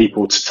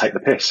people to take the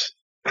piss.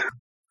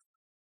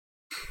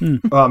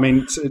 Well, I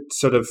mean, it's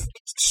sort of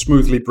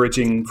smoothly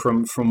bridging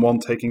from one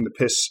taking the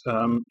piss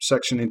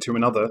section into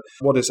another.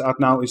 What is out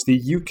now is the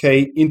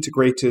UK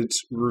Integrated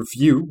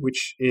Review,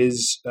 which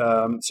is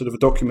sort of a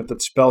document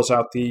that spells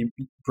out the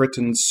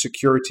Britain's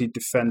security,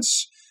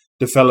 defence,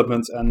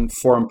 development, and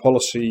foreign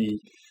policy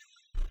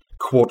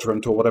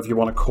quadrant, or whatever you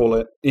want to call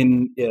it,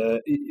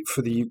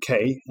 for the UK.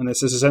 And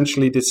this is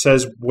essentially, this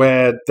says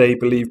where they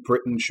believe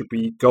Britain should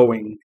be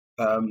going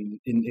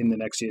in the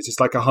next years.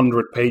 It's like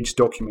 100-page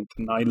document,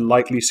 and I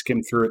lightly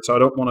skimmed through it, so I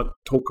don't want to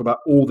talk about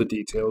all the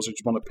details. I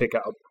just want to pick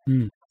out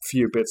a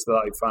few bits that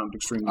I found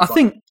extremely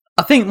funny.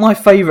 I think my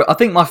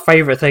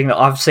favorite thing that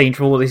I've seen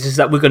from all this is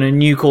that we're going to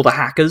nuke all the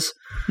hackers.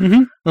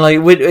 Mm-hmm.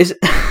 Like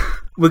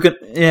we're going,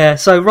 yeah.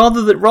 So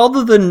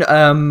rather than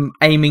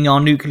aiming our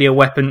nuclear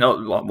weapon,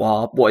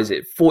 what is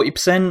it,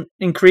 40%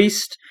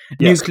 increased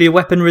nuclear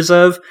weapon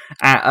reserve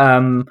at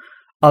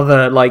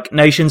other like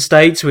nation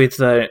states with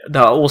that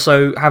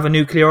also have a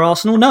nuclear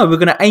arsenal. No, we're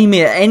going to aim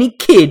it at any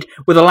kid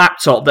with a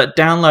laptop that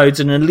downloads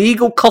an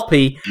illegal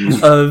copy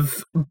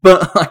of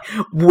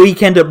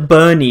Weekend at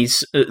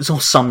Bernie's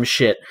or some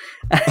shit.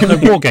 No,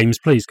 War Games,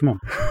 please, come on.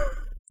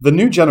 The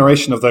new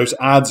generation of those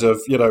ads of,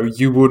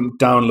 you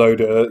wouldn't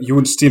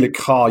steal a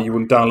car, you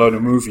wouldn't download a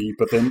movie,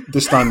 but then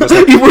this time there's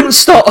like... You wouldn't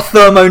start a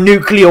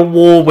thermonuclear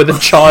war with a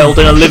child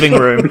in a living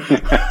room.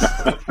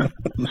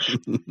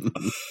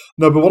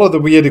 No, but one of the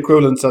weird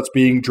equivalents that's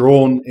being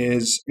drawn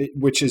is,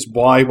 which is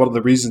why one of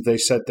the reasons they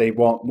said they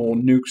want more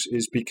nukes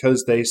is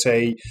because they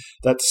say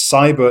that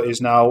cyber is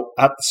now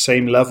at the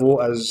same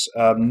level as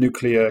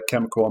nuclear,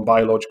 chemical, and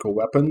biological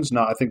weapons.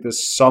 Now, I think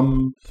there's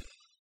some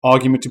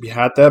argument to be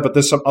had there, but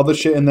there's some other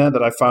shit in there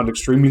that I found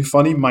extremely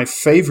funny. My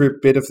favorite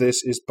bit of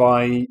this is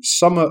by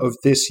summer of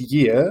this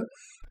year,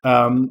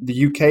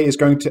 the UK is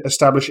going to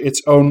establish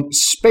its own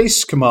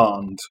space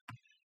command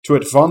to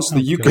advance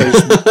the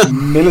UK's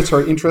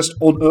military interest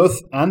on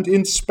Earth and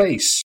in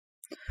space.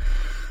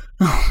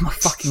 Oh my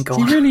fucking god!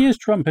 He really is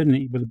Trump, isn't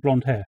he, with the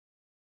blonde hair?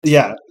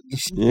 Yeah.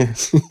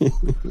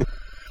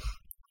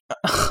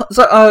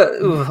 So,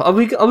 are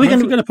we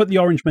going to put the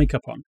orange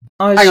makeup on?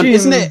 Hang on,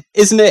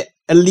 isn't it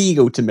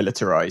illegal to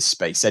militarize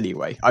space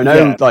anyway? I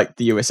know, like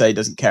the USA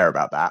doesn't care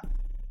about that.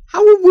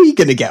 How are we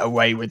going to get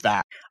away with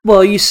that?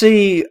 Well, you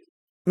see,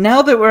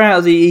 now that we're out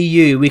of the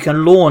EU, we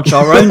can launch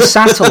our own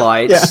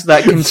satellites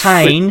that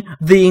contain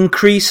the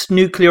increased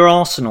nuclear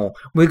arsenal.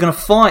 We're going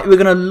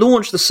to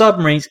launch the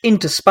submarines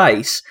into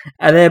space,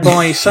 and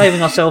thereby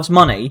saving ourselves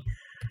money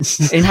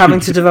in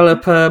having to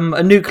develop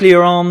a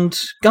nuclear-armed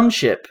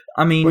gunship.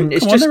 I mean,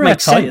 it just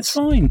makes sense. It's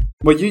fine.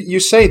 Well, you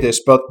say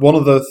this, but one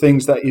of the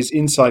things that is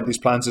inside these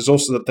plans is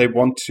also that they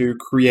want to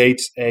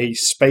create a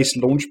space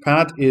launch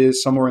pad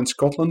somewhere in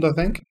Scotland, I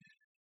think.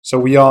 So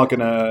we are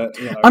going to...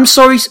 I'm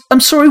sorry,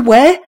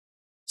 where?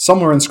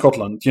 Somewhere in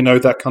Scotland.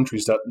 That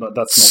country's that's not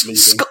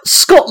leaving.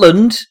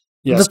 Scotland?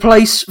 Yes. The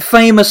place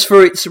famous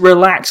for its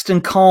relaxed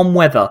and calm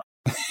weather.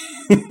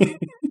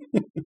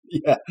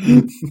 Yeah.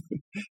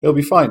 It'll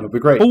be fine. It'll be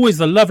great. Always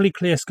the lovely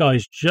clear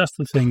skies, just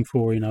the thing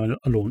for, a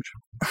launch.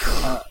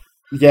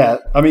 Yeah,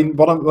 I mean,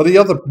 one of the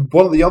other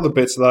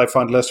bits that I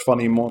find less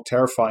funny and more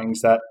terrifying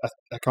is that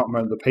I can't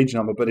remember the page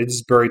number, but it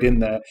is buried in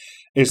there.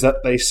 Is that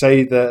they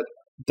say that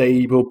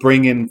they will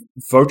bring in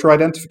voter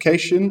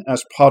identification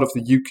as part of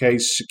the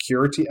UK's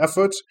security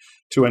effort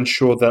to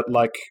ensure that,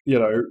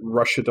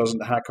 Russia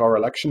doesn't hack our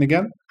election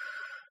again.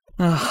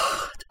 You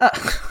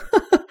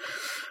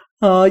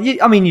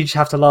just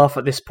have to laugh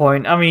at this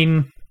point. I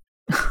mean,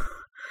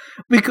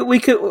 we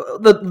could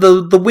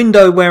the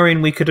window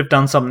wherein we could have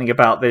done something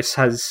about this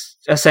has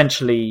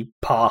essentially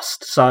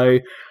passed. So,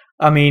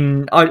 I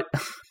mean,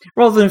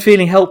 rather than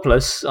feeling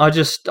helpless, I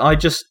just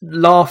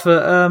laugh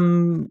at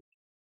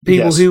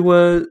people who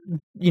were,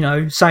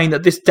 saying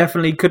that this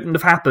definitely couldn't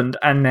have happened,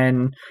 and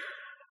then,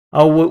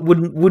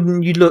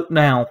 wouldn't you look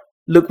now?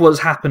 Look what's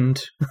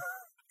happened.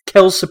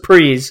 Quelle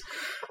surprise.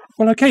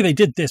 Well, okay, they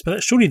did this,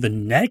 but surely the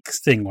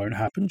next thing won't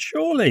happen,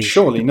 surely.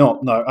 Surely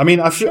not, no. I mean,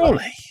 I felt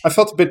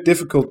a bit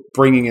difficult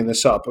bringing in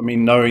this up. I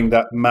mean, knowing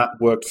that Matt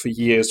worked for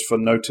years for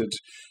noted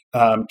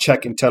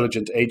Czech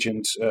intelligence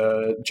agent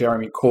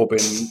Jeremy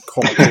Corbyn,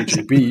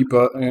 KGB,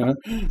 but...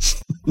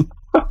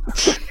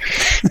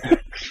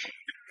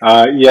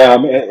 I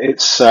mean,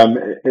 it's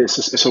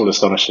all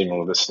astonishing,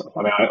 all of this stuff.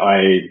 I mean,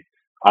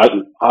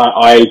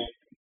 I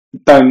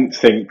don't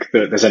think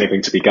that there's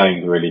anything to be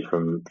gained really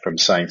from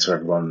saying to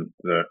everyone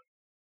that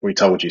we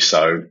told you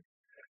so.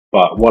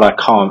 But what I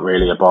can't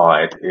really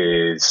abide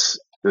is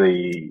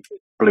the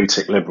blue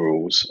tick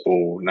liberals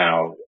all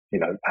now,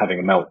 having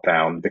a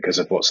meltdown because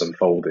of what's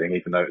unfolding,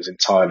 even though it was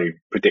entirely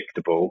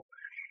predictable,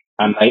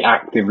 and they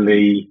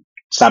actively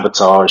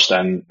sabotaged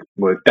and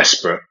were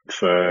desperate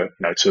for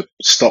to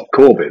stop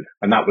Corbyn,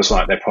 and that was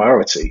like their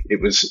priority. It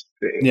was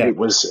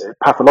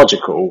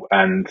pathological,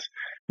 and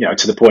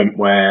to the point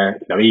where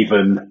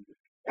even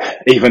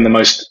the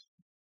most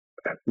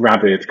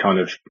rabid kind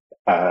of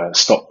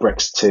stop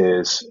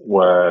Brexiteers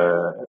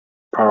were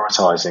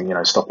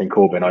prioritising stopping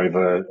Corbyn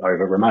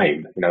over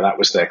Remain. That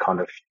was their kind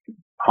of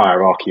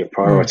hierarchy of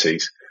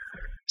priorities.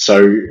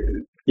 So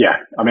yeah,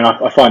 I mean,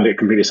 I find it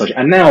completely astonishing.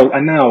 And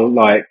now,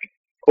 like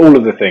all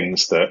of the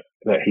things that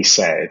he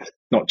said,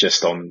 not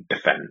just on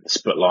defence,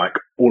 but like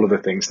all of the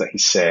things that he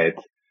said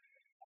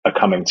are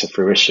coming to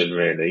fruition,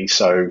 really.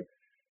 So,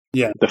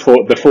 Yeah. the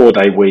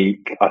 4-day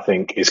week, I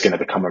think, is going to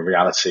become a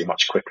reality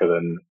much quicker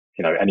than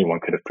anyone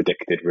could have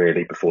predicted,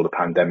 really, before the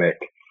pandemic.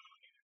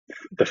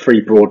 The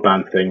free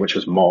broadband thing, which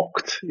was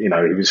mocked, he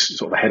was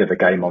sort of ahead of the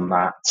game on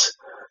that.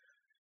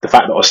 The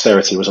fact that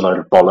austerity was a load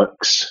of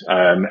bollocks,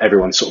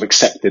 everyone sort of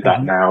accepted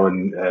that now,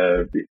 and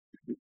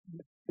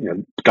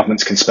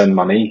governments can spend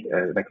money,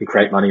 they can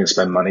create money and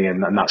spend money,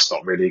 and that's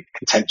not really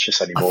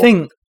contentious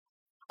anymore.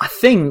 I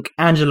think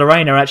Angela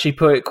Rayner actually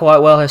put it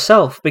quite well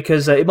herself,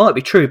 because it might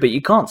be true, but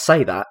you can't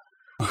say that.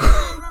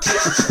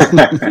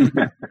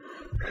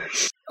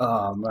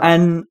 Oh, man.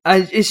 And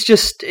it's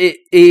just it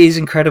is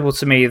incredible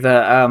to me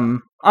that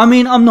I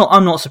mean, I'm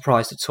not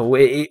surprised at all.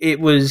 It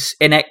was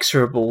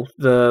inexorable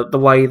the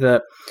way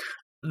that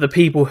the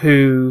people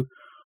who,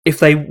 if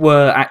they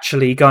were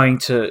actually going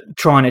to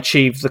try and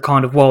achieve the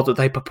kind of world that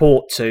they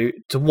purport to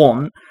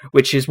want,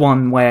 which is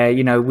one where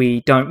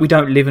we don't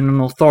live in an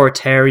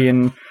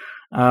authoritarian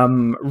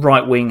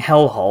right-wing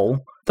hellhole,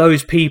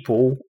 those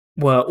people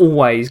were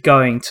always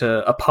going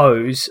to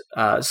oppose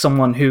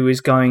someone who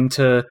is going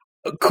to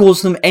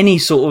cause them any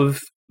sort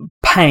of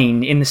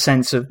pain, in the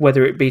sense of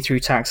whether it be through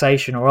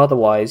taxation or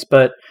otherwise.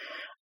 But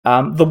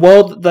the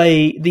world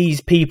that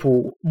these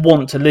people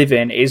want to live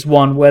in is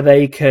one where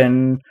they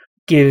can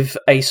give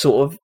a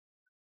sort of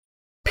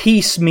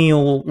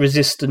piecemeal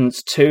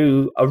resistance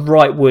to a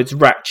rightwards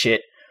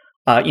ratchet,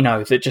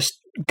 that just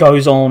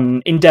goes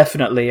on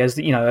indefinitely as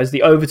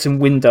the Overton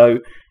window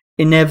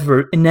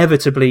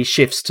inevitably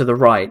shifts to the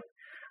right.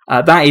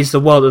 That is the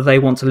world that they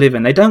want to live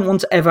in. They don't want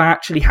to ever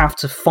actually have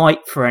to fight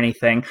for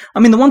anything. I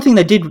mean, the one thing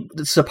they did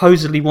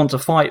supposedly want to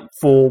fight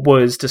for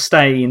was to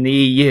stay in the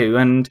EU,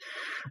 and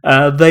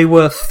they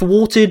were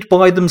thwarted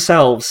by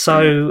themselves.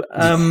 So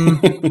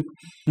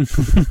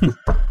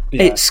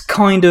it's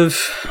kind of...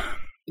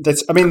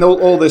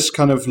 all this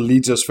kind of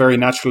leads us very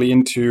naturally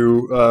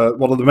into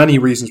one of the many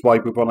reasons why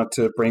we wanted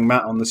to bring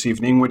Matt on this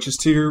evening, which is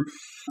to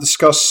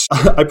discuss,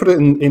 I put it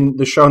in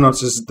the show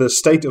notes as the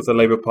state of the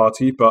Labour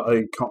Party, but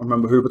I can't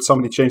remember who, but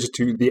somebody changed it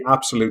to the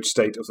absolute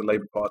state of the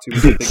Labour Party,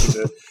 which I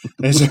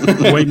think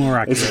is way more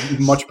accurate. It's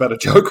a much better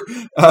joke.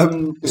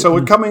 So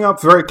we're coming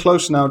up very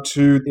close now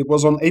to, it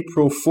was on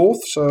April 4th,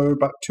 so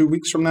about 2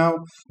 weeks from now,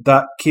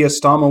 that Keir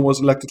Starmer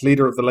was elected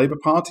leader of the Labour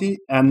Party.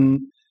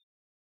 And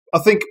I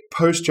think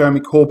post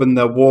Jeremy Corbyn,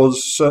 there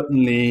was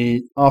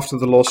certainly, after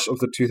the loss of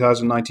the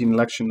 2019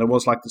 election, there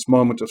was like this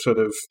moment of sort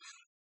of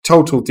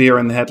total deer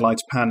in the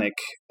headlights panic.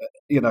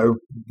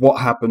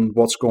 What happened,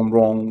 what's gone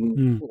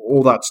wrong,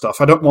 all that stuff.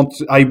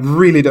 I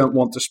really don't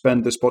want to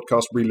spend this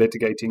podcast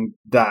relitigating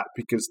that,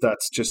 because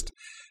that's just,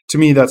 to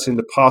me, that's in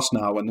the past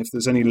now. And if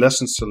there's any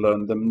lessons to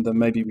learn, then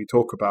maybe we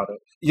talk about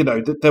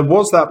it. There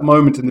was that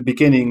moment in the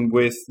beginning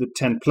with the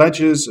 10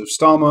 pledges of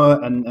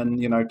Starmer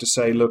and to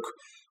say, look,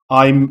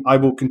 I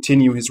will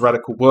continue his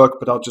radical work,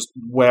 but I'll just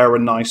wear a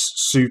nice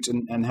suit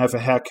and have a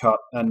haircut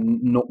and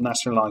not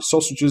nationalize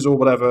sausages or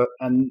whatever.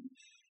 And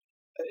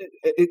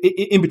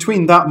in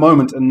between that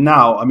moment and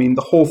now, I mean,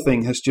 the whole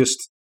thing has just...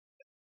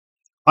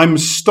 I'm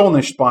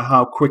astonished by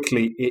how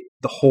quickly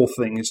the whole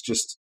thing is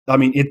just... I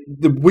mean,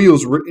 the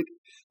wheels...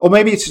 or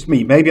maybe it's just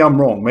me. Maybe I'm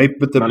wrong.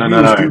 But the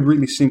wheels do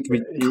really seem to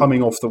be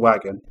coming off the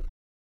wagon.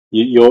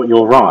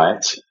 You're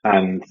right,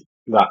 and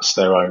that's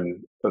their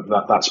own...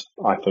 That's,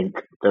 I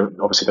think,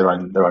 obviously their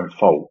own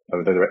fault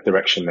of the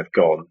direction they've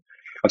gone.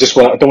 I don't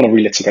want to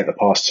relitigate the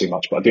past too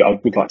much, but I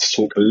would like to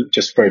talk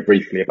just very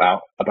briefly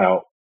about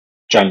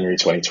January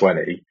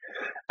 2020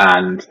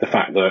 and the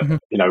fact that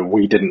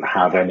we didn't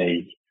have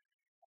any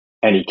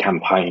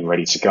campaign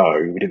ready to go.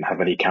 We didn't have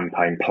any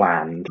campaign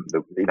planned.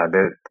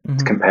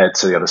 Compared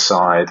to the other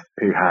side,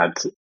 who had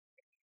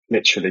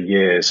literally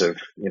years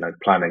of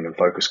planning and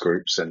focus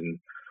groups and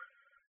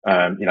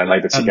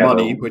Labour together. And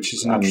money, which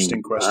is an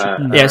interesting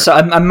question. So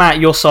and Matt,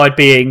 your side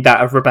being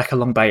that of Rebecca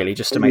Long Bailey,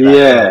 just to make that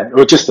clear.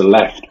 Well, just the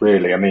left,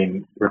 really. I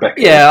mean,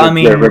 Rebecca.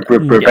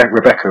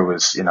 Rebecca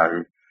was,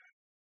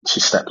 she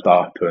stepped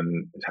up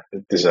and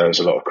deserves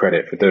a lot of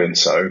credit for doing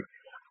so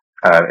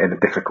in a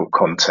difficult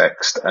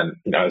context. And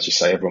as you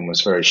say, everyone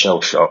was very shell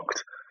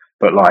shocked.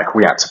 But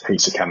we had to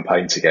piece a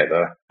campaign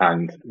together,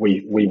 and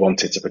we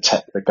wanted to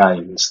protect the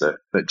gains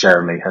that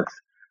Jeremy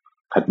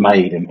had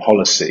made in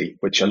policy,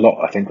 which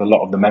I think a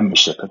lot of the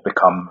membership had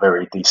become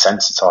very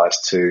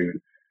desensitized to,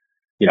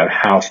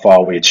 how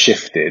far we had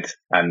shifted,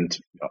 and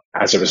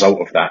as a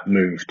result of that,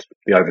 moved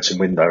the Overton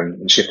window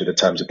and shifted the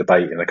terms of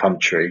debate in the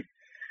country.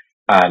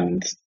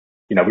 And,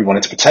 we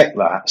wanted to protect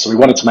that. So we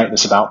wanted to make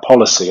this about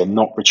policy and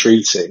not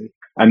retreating.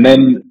 And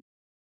then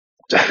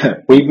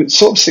we would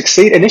sort of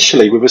succeed.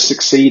 Initially, we were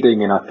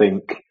succeeding in, I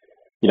think,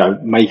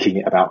 making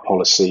it about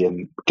policy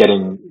and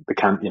getting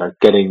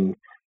getting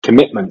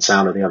commitments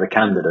out of the other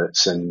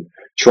candidates and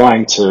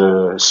trying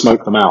to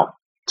smoke them out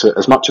to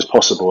as much as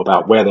possible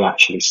about where they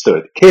actually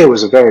stood. Keir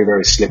was a very,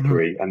 very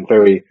slippery and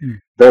very,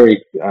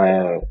 very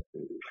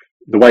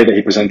the way that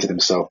he presented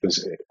himself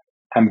was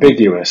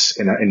ambiguous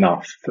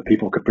enough that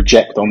people could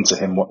project onto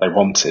him what they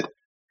wanted.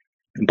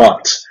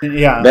 But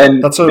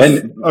that's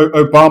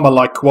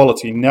Obama-like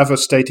quality, never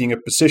stating a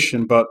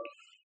position, but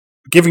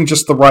giving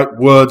just the right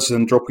words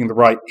and dropping the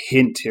right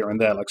hint here and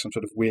there, like some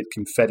sort of weird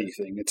confetti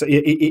thing.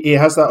 It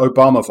has that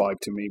Obama vibe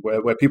to me,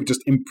 where people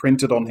just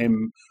imprinted on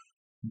him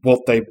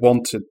what they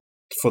wanted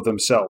for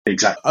themselves.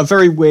 Exactly. A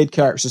very weird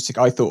characteristic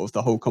I thought of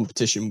the whole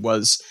competition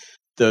was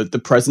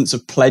the presence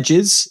of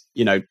pledges.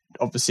 You know,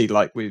 obviously,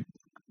 like, we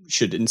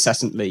should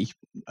incessantly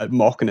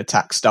mock and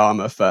attack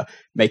Starmer for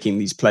making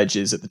these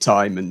pledges at the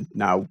time and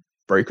now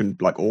broken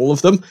like all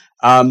of them.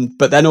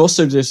 But then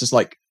also there's just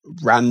like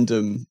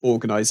random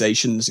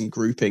organizations and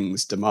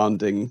groupings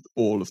demanding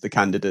all of the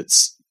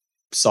candidates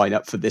sign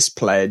up for this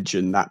pledge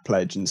and that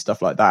pledge and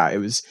stuff like that. It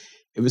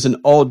was an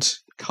odd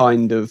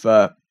kind of,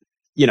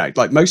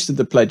 like most of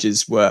the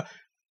pledges were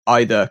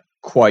either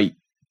quite,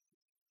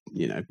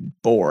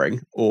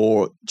 boring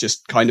or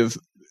just kind of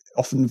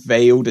often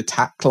veiled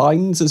attack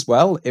lines as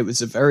well. It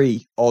was a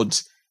very odd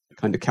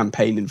kind of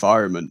campaign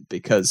environment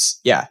because,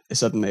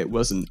 suddenly it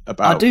wasn't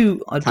about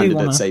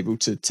candidates able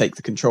to take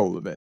the control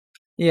of it.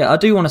 Yeah, I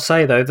do want to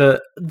say though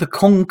that the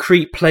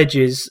concrete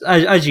pledges,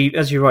 as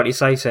you rightly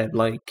say, Seb,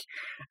 like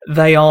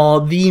they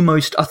are the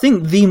most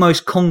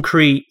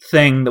concrete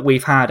thing that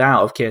we've had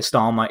out of Keir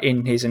Starmer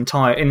in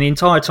the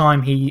entire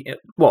time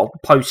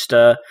post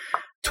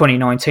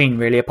 2019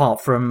 really, apart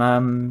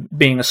from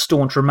being a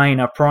staunch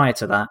Remainer prior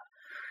to that.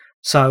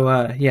 So,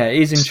 it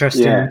is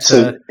interesting. Yeah,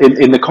 so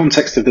in the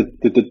context of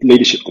the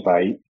leadership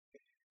debate,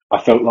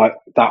 I felt like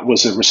that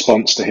was a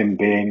response to him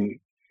being,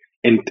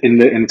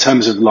 in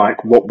terms of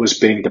like what was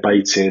being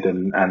debated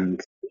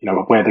and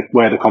where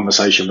the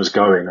conversation was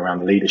going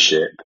around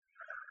leadership,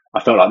 I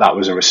felt like that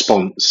was a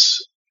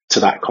response to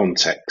that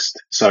context.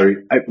 So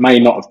it may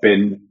not have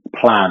been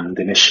planned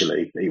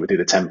initially that he would do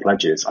the 10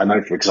 pledges. I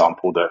know, for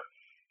example, that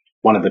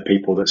one of the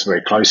people that's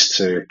very close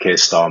to Keir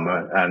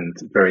Starmer and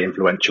very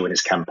influential in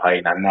his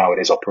campaign and now in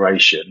his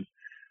operation,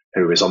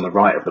 who is on the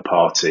right of the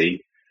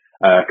party,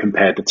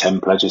 compared the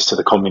 10 pledges to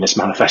the Communist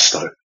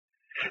Manifesto.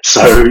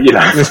 So, oh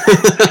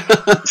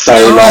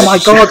my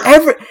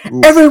God,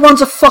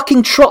 everyone's a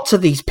fucking trot to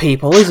these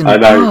people, isn't it? I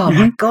know. Oh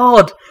my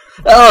God.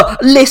 A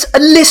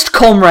list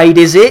comrade,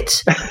 is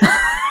it?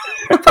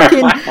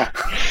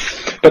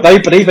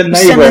 But even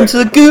they send them to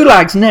the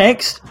gulags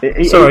next.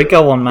 Sorry,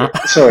 go on,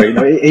 Matt. Sorry,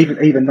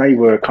 even they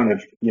were kind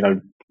of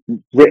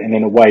written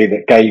in a way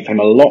that gave him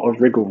a lot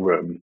of wriggle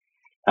room.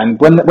 And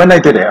when they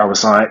did it, I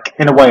was like,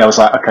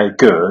 okay,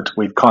 good.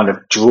 We've kind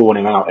of drawn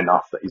him out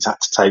enough that he's had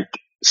to take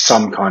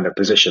some kind of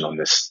position on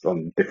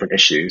different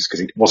issues because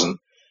he wasn't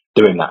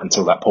doing that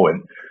until that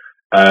point.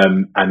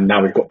 And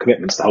now we've got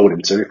commitments to hold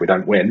him to if we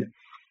don't win.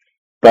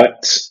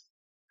 But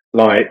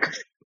there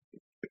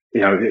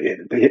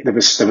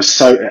was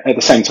so at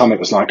the same time it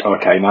was like,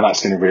 okay, now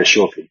that's going to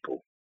reassure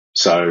people.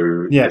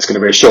 So it's going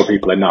to reassure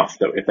people enough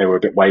that if they were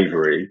a bit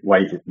wavering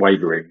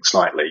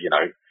slightly,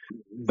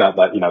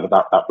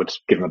 that would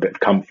give them a bit of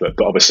comfort.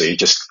 But obviously, he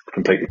just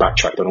completely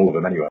backtracked on all of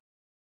them anyway.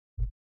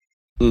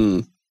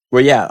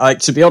 Well,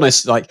 to be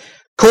honest,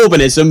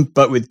 Corbynism,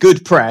 but with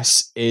good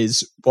press,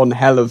 is one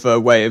hell of a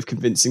way of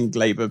convincing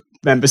Labour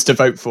members to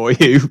vote for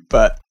you.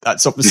 But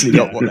that's obviously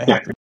not what they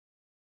have.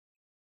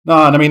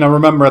 No, and I mean, I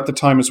remember at the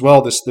time as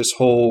well, this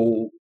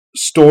whole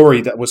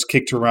story that was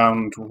kicked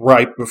around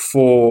right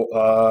before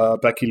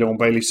Becky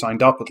Lyon-Bailey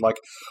signed up with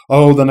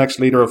the next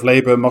leader of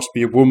Labour must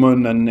be a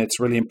woman and it's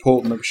really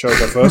important that we show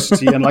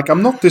diversity. And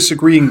I'm not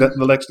disagreeing that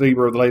the next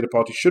leader of the Labour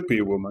Party should be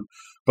a woman,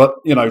 but,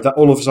 that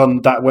all of a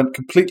sudden that went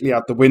completely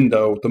out the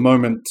window the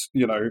moment,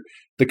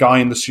 the guy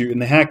in the suit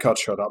and the haircut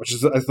showed up,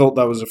 I thought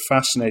that was a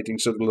fascinating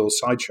sort of little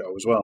sideshow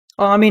as well.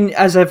 I mean,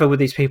 as ever with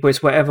these people,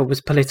 it's whatever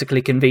was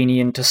politically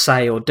convenient to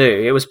say or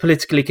do. It was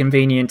politically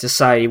convenient to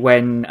say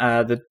when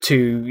the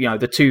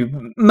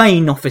two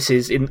main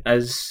offices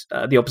as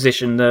the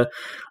opposition, the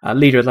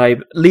leader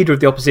of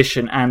the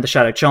opposition and the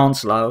Shadow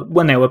Chancellor,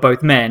 when they were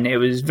both men, it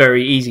was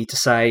very easy to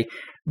say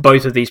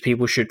both of these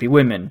people should be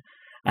women.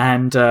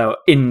 And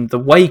in the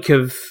wake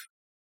of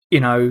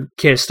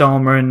Keir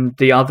Starmer and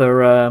the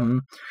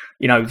other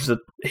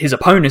his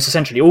opponents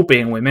essentially all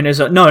being women, is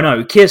that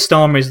no, Keir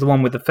Starmer is the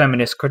one with the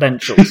feminist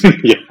credentials.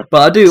 Yeah.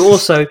 But I do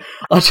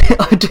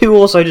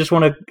also just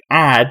want to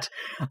add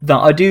that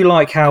I do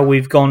like how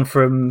we've gone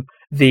from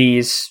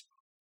these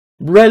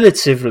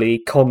relatively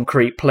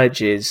concrete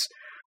pledges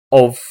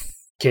of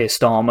Keir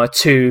Starmer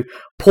to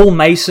Paul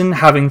Mason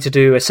having to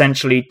do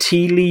essentially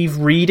tea leaf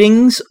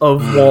readings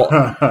of what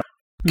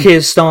Keir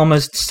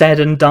Starmer's said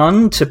and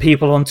done to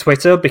people on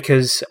Twitter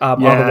because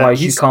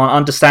otherwise you can't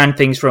understand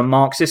things from a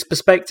Marxist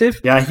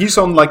perspective. Yeah, he's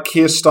on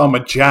Keir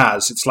Starmer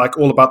jazz. It's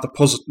all about the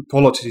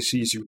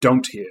policies you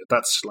don't hear.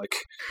 That's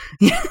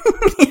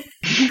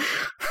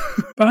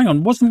But hang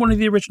on, wasn't one of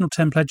the original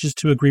 10 pledges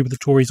to agree with the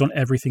Tories on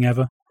everything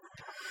ever?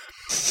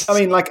 I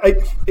mean, I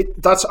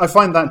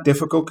find that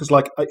difficult because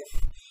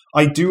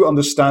I do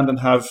understand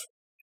and have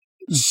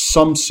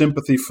some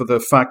sympathy for the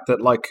fact that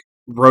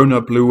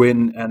Rona blew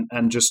in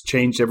and just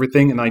changed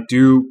everything. And I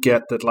do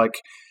get that, like,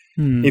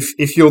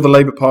 if you're the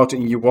Labour Party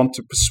and you want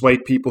to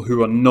persuade people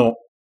who are not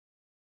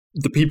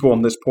the people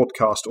on this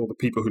podcast or the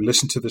people who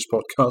listen to this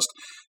podcast,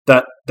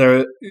 that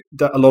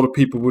a lot of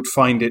people would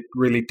find it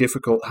really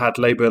difficult had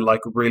Labour like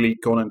really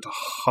gone into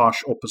harsh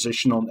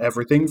opposition on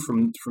everything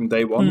from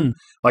day one.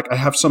 Like, I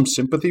have some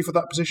sympathy for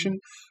that position,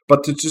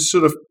 but to just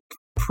sort of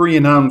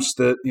pre-announce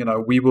that, you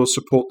know, we will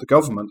support the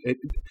government,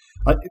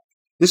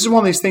 this is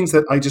one of these things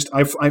that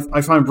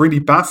I find really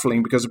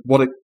baffling, because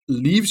what it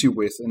leaves you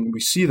with, and we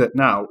see that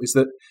now, is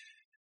that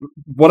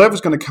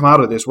whatever's going to come out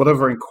of this,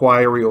 whatever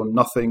inquiry or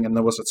nothing, and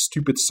there was a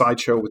stupid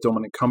sideshow with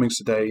Dominic Cummings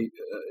today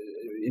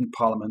in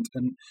Parliament,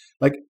 and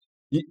like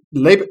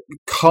Labour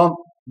can't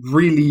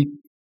really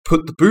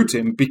put the boot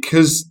in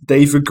because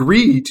they've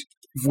agreed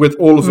with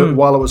all of it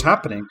while it was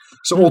happening.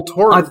 So all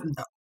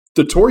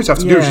the Tories have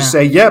to do is just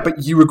say, yeah,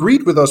 but you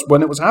agreed with us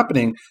when it was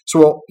happening.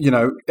 So, you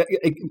know,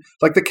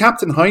 like the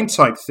Captain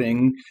Hindsight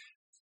thing,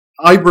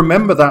 I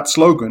remember that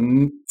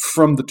slogan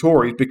from the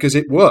Tories because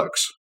it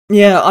works.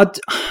 Yeah,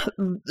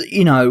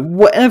 you know,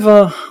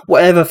 whatever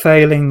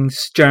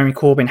failings Jeremy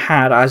Corbyn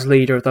had as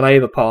leader of the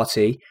Labour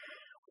Party,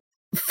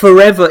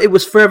 it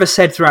was forever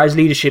said throughout his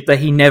leadership that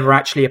he never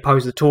actually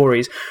opposed the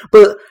Tories.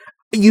 But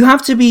you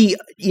have to be,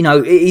 you know,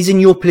 it is in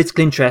your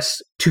political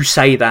interest to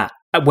say that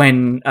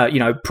when, you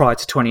know, prior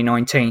to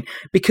 2019,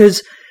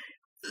 because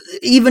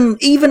even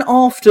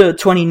after the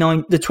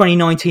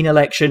 2019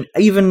 election,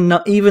 even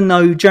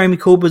though Jeremy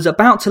Corbyn was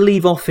about to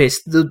leave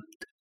office, the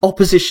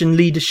opposition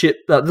leadership,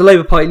 the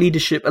Labour Party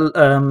leadership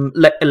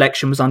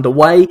election was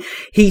underway.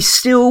 He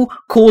still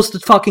caused the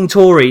fucking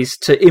Tories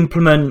to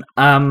implement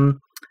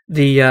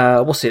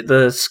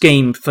the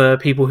scheme for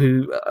people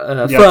who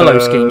furlough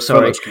scheme.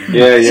 Sorry,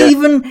 Yeah.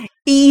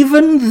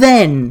 Even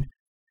then,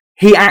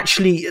 he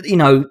actually, you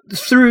know,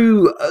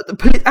 through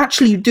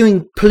actually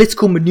doing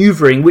political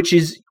manoeuvring, which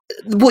is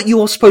what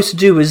you are supposed to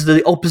do as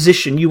the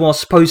opposition. You are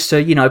supposed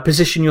to, you know,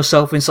 position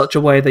yourself in such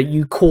a way that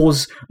you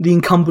cause the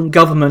incumbent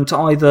government to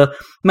either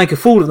make a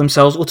fool of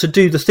themselves or to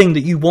do the thing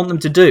that you want them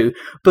to do.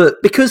 But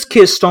because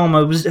Keir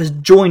Starmer has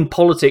joined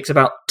politics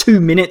about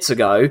 2 minutes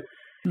ago,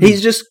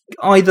 he's just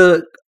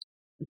either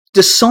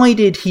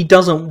decided he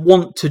doesn't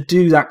want to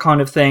do that kind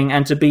of thing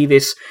and to be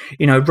this,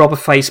 you know,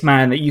 rubber-faced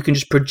man that you can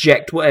just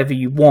project whatever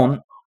you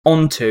want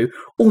onto,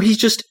 or he's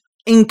just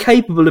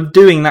incapable of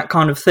doing that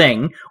kind of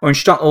thing, or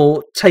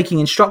taking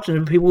instructions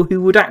from people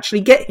who would actually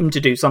get him to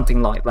do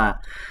something like that.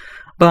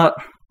 But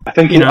I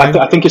think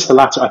I think it's the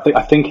latter.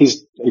 I think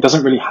he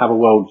doesn't really have a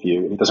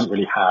worldview. He doesn't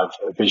really have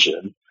a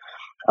vision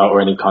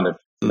or any kind of,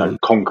 you know,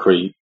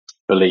 concrete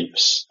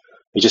beliefs.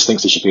 He just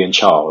thinks he should be in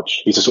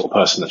charge. He's the sort of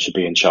person that should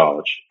be in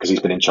charge because he's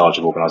been in charge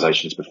of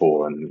organisations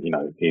before, and, you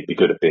know, he'd be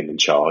good at being in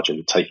charge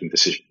and taking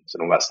decisions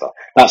and all that stuff.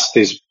 That's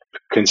his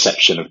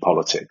conception of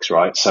politics,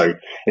 right? So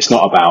it's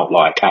not about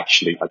like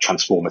actually a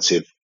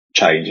transformative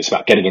change. It's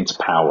about getting into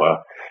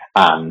power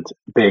and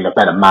being a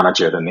better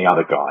manager than the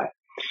other guy.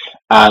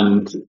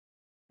 And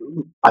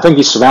I think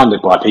he's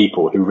surrounded by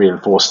people who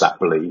reinforce that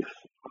belief,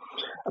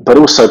 but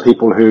also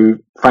people who,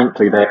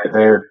 frankly,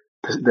 their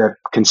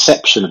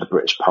conception of the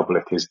British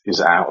public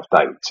is out of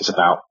date. It's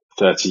about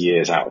 30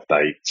 years out of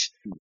date.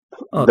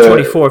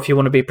 24 if you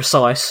want to be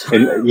precise.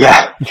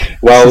 Yeah.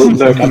 Well,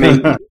 look, I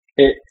mean,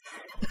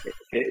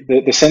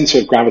 the centre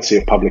of gravity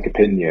of public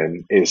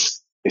opinion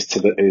is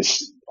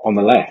on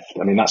the left.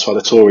 I mean, that's why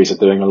the Tories are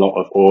doing a lot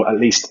of, or at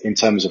least in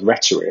terms of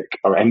rhetoric,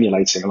 are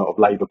emulating a lot of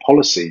Labour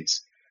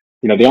policies.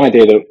 You know, the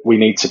idea that we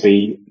need to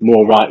be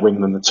more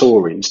right-wing than the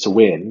Tories to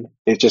win,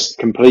 it just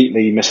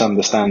completely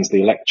misunderstands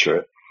the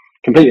electorate,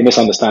 completely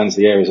misunderstands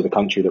the areas of the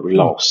country that we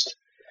lost.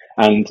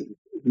 And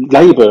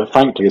Labour,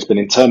 frankly, has been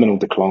in terminal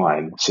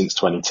decline since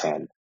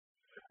 2010,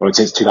 or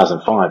since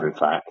 2005, in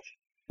fact.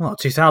 Well,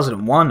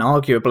 2001,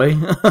 arguably.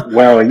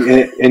 Well,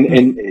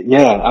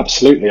 yeah,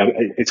 absolutely. I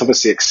mean, it's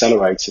obviously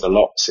accelerated a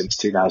lot since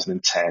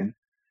 2010,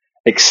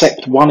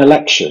 except one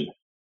election,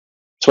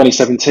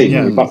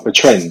 2017. We bucked the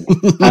trend.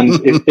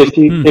 And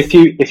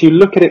if you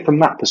look at it from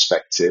that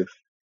perspective,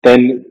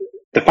 then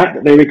the fact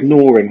that they're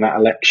ignoring that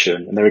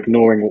election and they're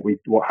ignoring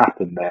what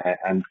happened there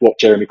and what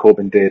Jeremy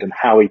Corbyn did and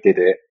how he did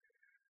it,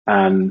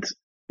 and,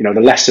 you know,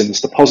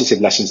 the positive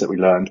lessons that we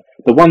learned,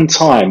 the one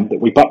time that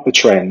we bucked the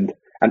trend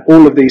and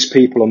all of these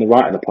people on the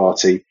right of the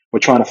party were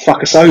trying to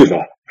fuck us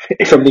over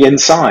from the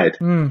inside.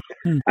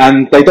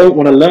 And they don't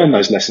want to learn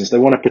those lessons. They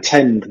want to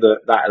pretend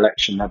that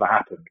election never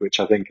happened, which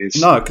I think is...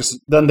 No, because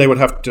then they would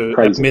have to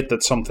crazy. Admit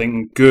that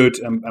something good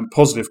and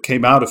positive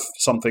came out of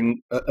something,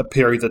 a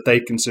period that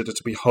they consider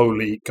to be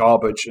wholly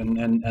garbage and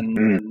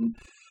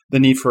the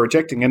need for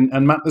rejecting.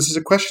 And Matt, this is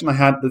a question I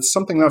had. That's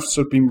something that I've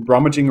sort of been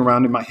rummaging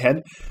around in my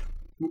head,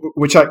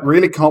 which I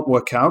really can't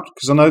work out,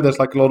 because I know there's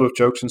like a lot of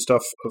jokes and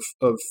stuff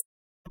of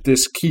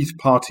this Keith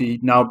party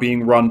now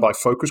being run by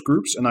focus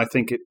groups, and I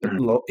think a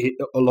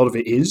lot of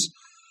it is.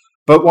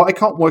 But what I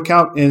can't work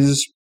out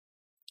is,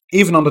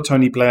 even under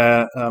Tony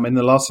Blair, in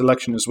the last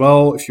election as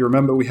well, if you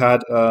remember, we had,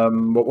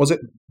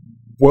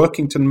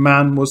 Workington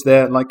Man was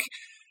there, like,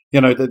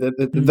 You know,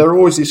 there are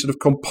always these sort of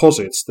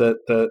composites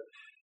that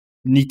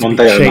need to Mondeo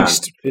be Man.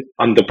 chased.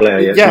 Under Blair,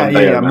 yes,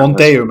 Yeah,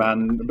 Mondeo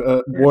Man. Mondeo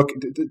Man, work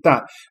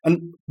that.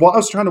 And what I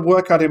was trying to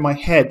work out in my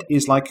head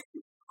is like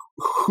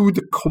who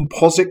the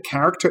composite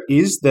character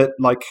is that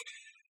like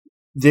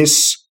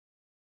this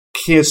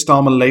Keir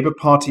Starmer Labour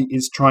Party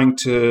is trying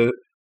to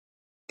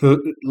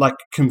like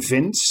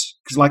convince.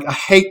 Because like I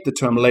hate the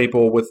term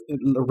Labour with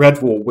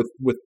Red Wall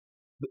with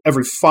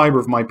every fibre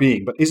of my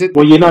being. But is it?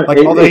 Well, you know, like,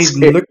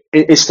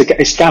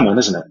 it's gammon,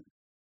 isn't it?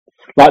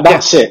 Like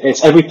that's it.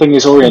 It's everything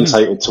is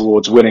orientated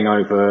towards winning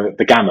over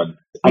the gammon.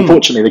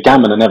 Unfortunately, the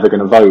gammon are never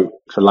going to vote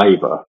for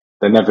Labour.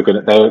 They're never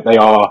going to. They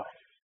are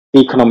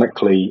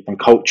economically and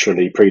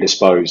culturally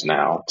predisposed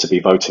now to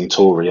be voting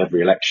Tory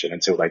every election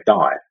until they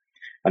die.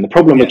 And the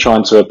problem with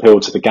trying to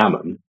appeal to the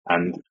gammon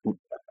and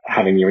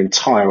having your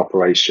entire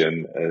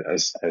operation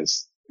as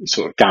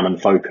sort of gammon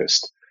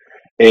focused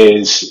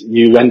is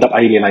you end up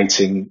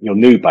alienating your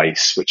new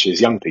base, which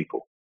is young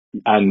people.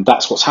 And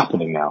that's what's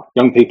happening now.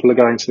 Young people are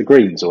going to the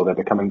Greens or they're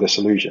becoming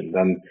disillusioned.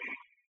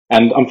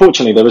 And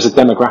unfortunately, there is a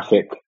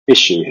demographic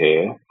issue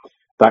here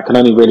that can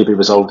only really be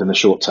resolved in the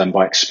short term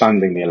by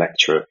expanding the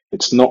electorate.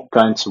 It's not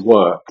going to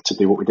work to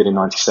do what we did in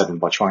 97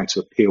 by trying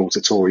to appeal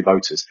to Tory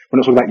voters. We're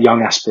not talking about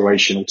young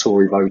aspirational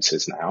Tory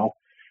voters now.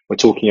 We're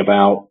talking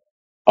about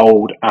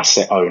old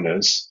asset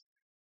owners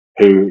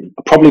who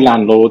are probably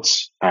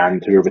landlords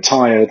and who are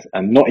retired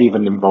and not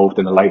even involved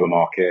in the labour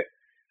market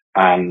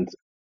and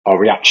are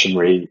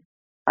reactionary,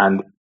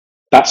 and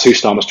that's who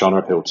Starmer's trying to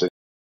appeal to.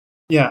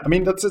 Yeah, I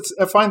mean,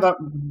 I find that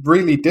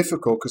really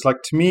difficult because,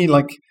 like, to me,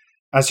 like,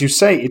 as you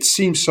say, it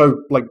seems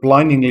so, like,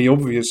 blindingly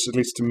obvious, at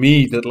least to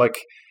me, that, like,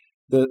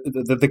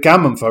 the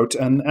gammon vote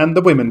and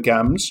the women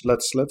gams,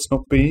 let's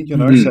not be, you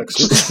know,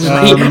 sexist.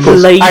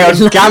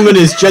 Hang on, gammon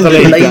is gender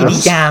lady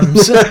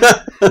gams.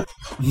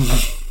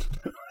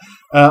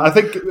 I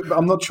think,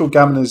 I'm not sure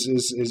gammon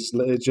is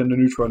gender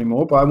neutral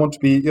anymore, but I want to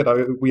be, you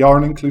know, we are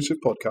an inclusive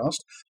podcast.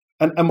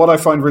 And what I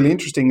find really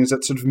interesting is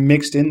that sort of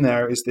mixed in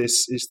there is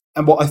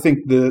and what I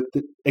think the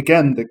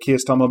Keir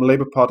Starmer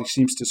Labour Party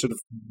seems to sort of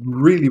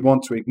really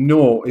want to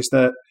ignore is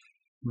that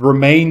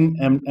Remain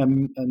and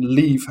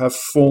Leave have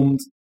formed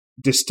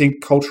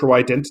distinct cultural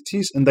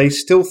identities, and they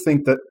still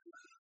think that,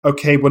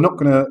 okay, we're not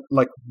going to,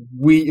 like,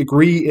 we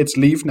agree it's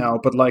Leave now,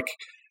 but, like,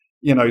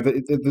 you know,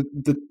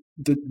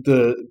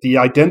 the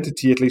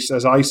identity, at least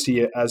as I see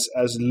it, as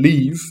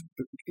Leave,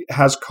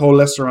 has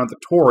coalesced around the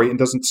Tory and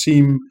doesn't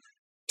seem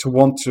to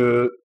want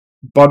to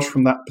budge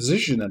from that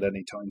position at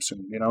any time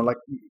soon. You know, like,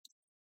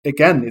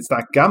 again, it's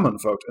that gammon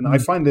vote. And I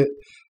find it,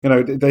 you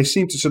know, they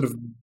seem to sort of,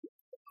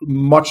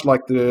 much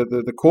like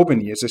the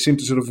Corbyn years, they seem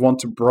to sort of want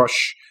to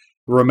brush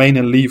Remain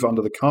and Leave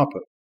under the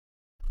carpet.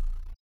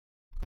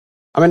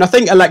 I mean, I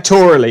think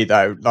electorally,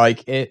 though,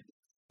 like,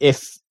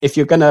 if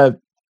you're going to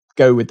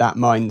go with that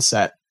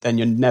mindset, then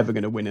you're never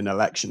going to win an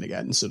election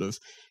again, sort of,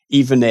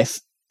 even if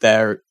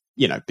they're,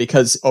 you know,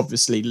 because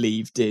obviously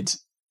Leave did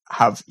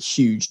have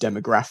huge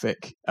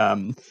demographic,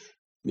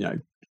 you know,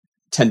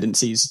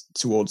 tendencies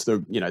towards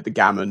the, you know, the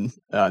gammon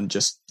and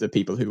just the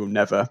people who will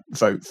never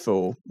vote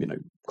for, you know,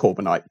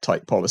 Corbynite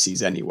type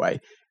policies anyway.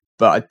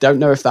 But I don't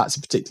know if that's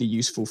a particularly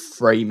useful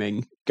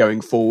framing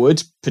going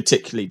forward,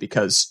 particularly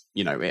because,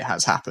 you know, it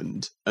has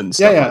happened and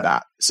stuff like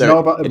that.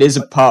 So it is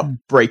a part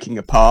breaking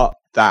apart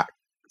that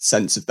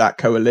sense of that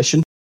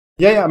coalition.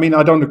 Yeah, I mean,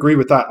 I don't agree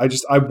with that.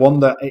 I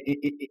wonder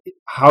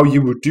how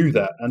you would do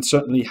that, and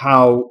certainly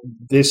how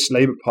this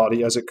Labour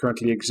Party, as it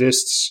currently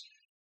exists,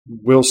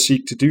 will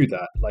seek to do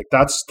that. Like,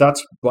 that's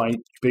my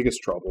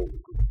biggest trouble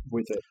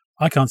with it.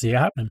 I can't see it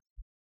happening.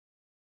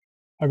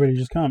 I really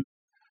just can't.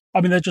 I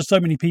mean, there's just so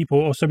many people,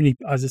 or so many,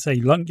 as I say,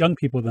 young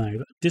people now,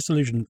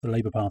 disillusioned with the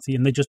Labour Party,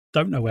 and they just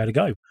don't know where to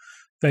go.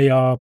 They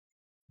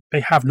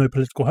have no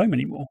political home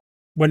anymore.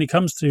 When it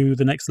comes to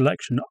the next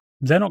election,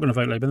 they're not going to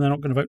vote Labour, they're not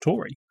going to vote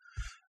Tory.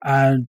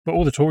 But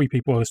all the Tory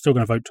people are still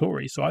going to vote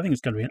Tory, so I think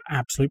it's going to be an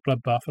absolute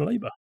bloodbath for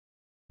Labour.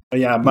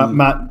 Yeah,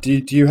 Matt,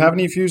 do you have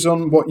any views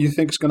on what you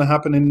think is going to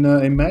happen in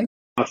May?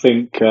 I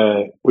think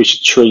we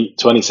should treat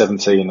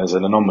 2017 as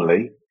an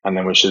anomaly, and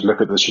then we should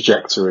look at the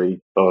trajectory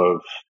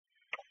of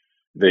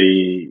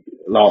the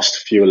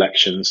last few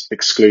elections,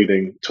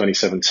 excluding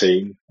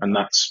 2017, and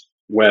that's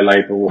where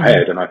Labour will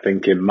head. And I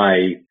think in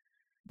May,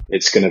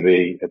 it's going to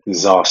be a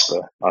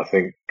disaster. I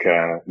think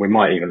we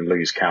might even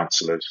lose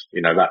councillors.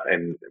 You know,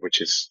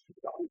 which is,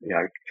 you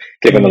know,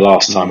 given the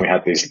last time we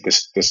had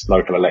this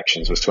local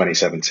elections was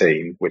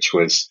 2017, which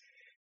was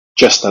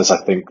just as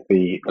I think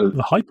the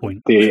high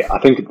point. I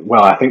think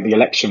the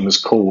election was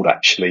called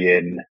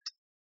actually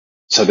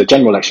so the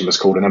general election was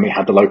called, and then we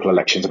had the local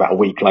elections about a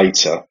week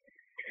later.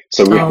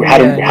 So we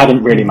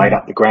hadn't really made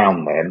up the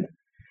ground then.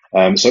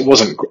 So it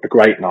wasn't a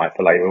great night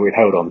for Labour. We'd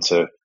held on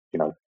to, you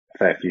know, a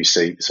fair few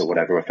seats or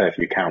whatever, a fair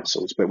few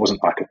councils, but it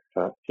wasn't like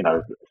a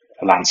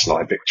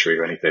landslide victory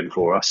or anything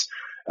for us.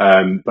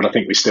 But I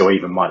think we still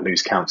even might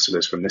lose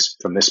councillors from this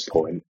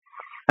point.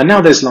 And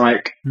now there's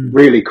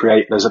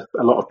there's a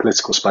lot of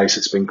political space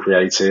that's been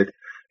created.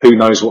 Who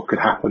knows what could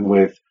happen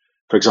with,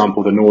 for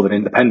example, the Northern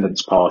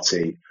Independence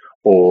Party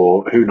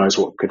or who knows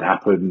what could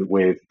happen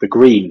with the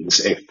Greens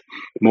if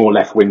more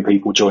left-wing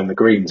people join the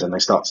Greens and they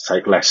start to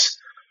take less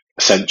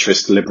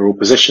centrist liberal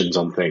positions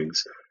on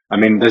things. I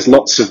mean, there's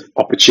lots of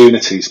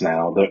opportunities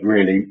now that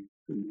really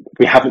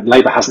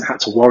Labour hasn't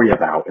had to worry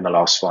about in the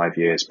last 5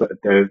 years, but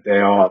they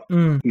are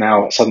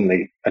now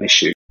suddenly an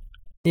issue.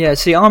 Yeah,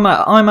 see, I'm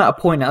at a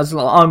point as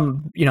I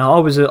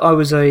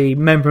was a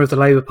member of the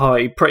Labour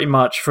Party pretty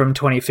much from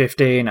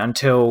 2015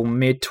 until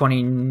mid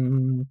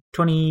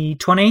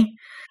 2020.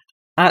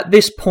 At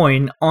this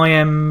point, I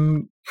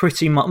am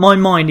pretty much, my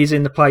mind is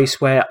in the place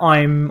where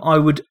I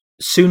would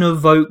sooner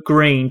vote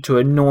Green to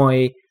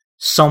annoy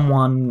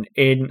someone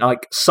in,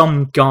 like,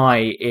 some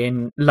guy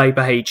in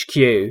Labour HQ,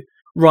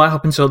 right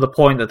up until the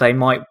point that they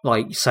might,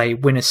 like, say,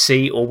 win a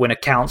seat or win a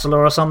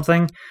councillor or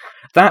something.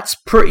 That's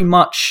pretty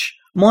much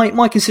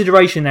my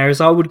consideration there.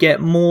 Is I would get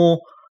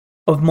more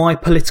of my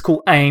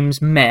political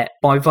aims met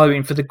by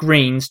voting for the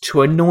Greens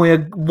to annoy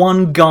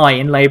one guy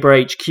in Labour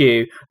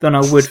HQ than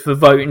I would for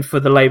voting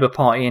for the Labour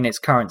Party in its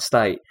current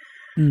state.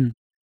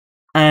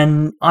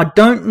 And I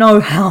don't know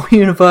how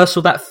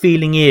universal that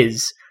feeling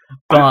is,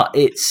 but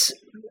it's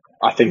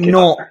I think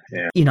not,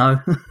 you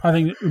know. I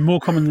think more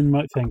common than you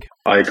might think.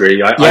 I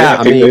agree.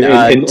 I think mean,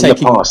 in the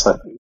past.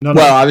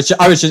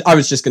 I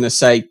was just going to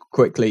say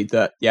quickly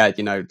that, yeah,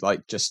 you know,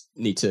 like, just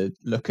need to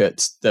look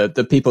at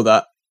the people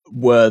that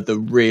were the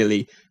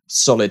really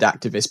solid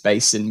activist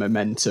base in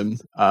Momentum,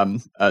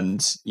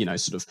 and, you know,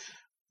 sort of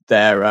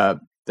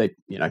they,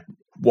 you know,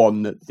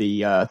 won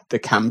the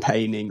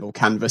campaigning or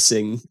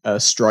canvassing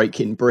strike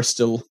in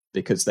Bristol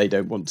because they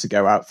don't want to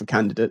go out for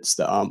candidates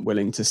that aren't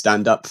willing to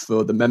stand up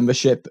for the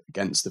membership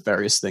against the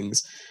various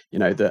things, you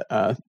know, that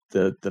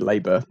the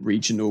Labour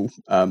regional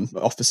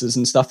officers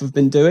and stuff have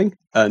been doing.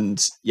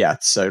 And yeah,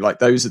 so like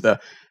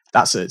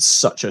that's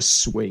such a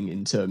swing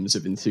in terms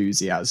of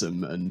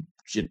enthusiasm and,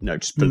 you know,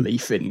 just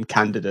belief in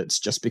candidates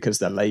just because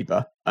they're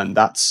Labour. And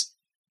that's,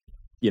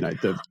 you know,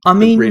 the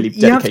really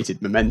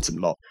dedicated Momentum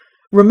lot.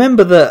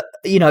 Remember that,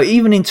 you know,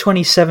 even in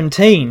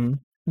 2017,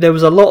 there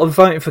was a lot of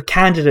voting for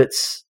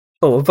candidates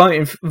or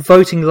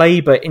voting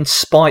Labour in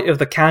spite of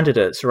the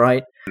candidates,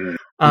 right?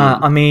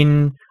 I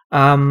mean,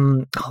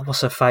 what's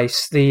her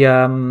face?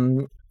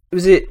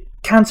 Was it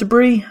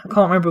Canterbury? I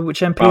can't remember which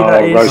MP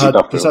that is. Rosie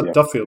Duffield, is that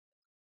Duffield?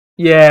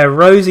 Yeah,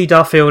 Rosie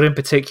Duffield in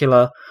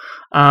particular.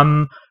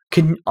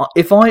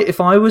 If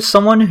I was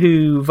someone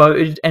who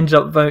ended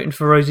up voting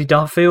for Rosie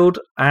Duffield,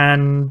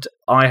 and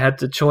I had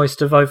the choice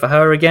to vote for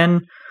her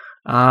again,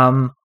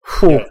 boy,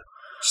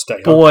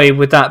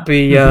 would that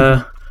be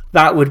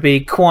that would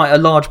be quite a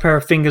large pair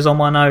of fingers on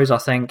my nose, I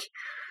think.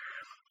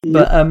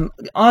 But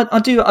I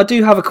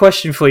do have a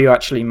question for you,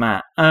 actually,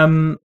 Matt.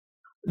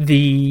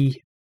 The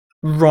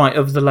right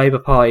of the Labour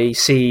Party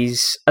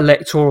sees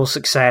electoral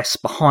success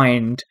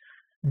behind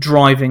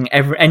driving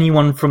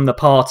anyone from the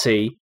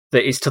party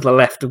that is to the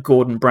left of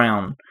Gordon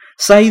Brown.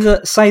 Say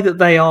that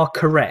they are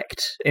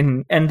correct,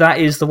 and that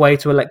is the way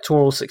to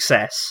electoral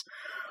success.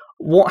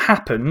 What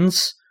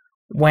happens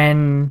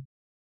when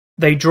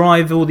they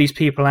drive all these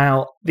people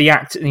out,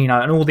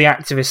 and all the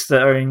activists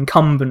that are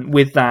incumbent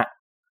with that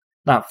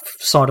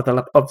side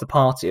of the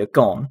party are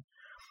gone?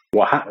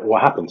 What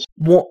happens?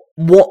 What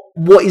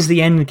is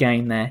the end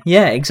game there?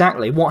 Yeah,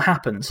 exactly. What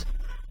happens?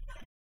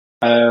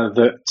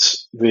 So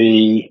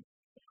the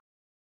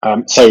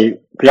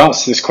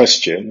answer to this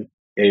question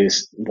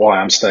is why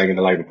I'm staying in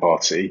the Labour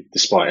Party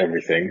despite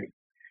everything,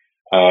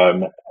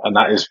 and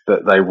that is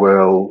that they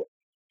will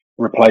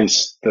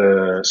replace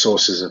the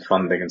sources of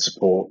funding and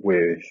support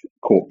with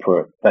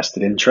corporate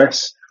vested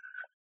interests.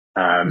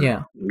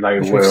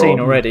 We've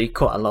seen already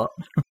quite a lot.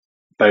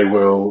 They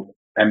will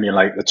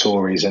emulate the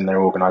Tories in their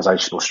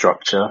organisational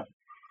structure.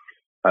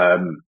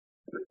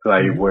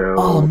 They will.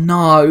 Oh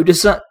no!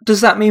 Does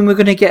that mean we're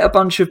going to get a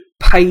bunch of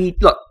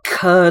paid, like,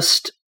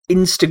 cursed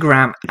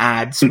Instagram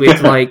ads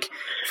with like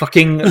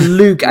fucking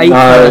Luke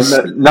Akers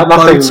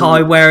bow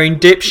tie wearing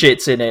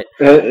dipshits in it?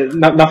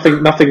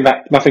 Nothing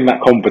that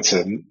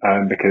competent,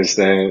 because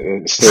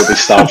they'll still be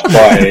staffed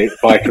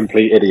by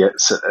complete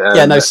idiots.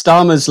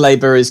 Starmer's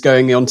Labour is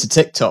going on to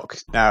TikTok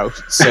now,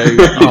 so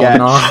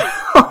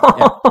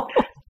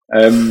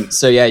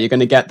so yeah, you're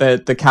going to get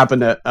the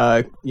cabinet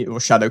or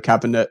shadow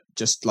cabinet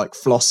just like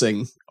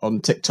flossing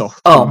on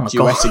TikTok,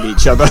 duetting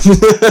each other.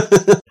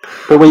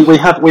 But we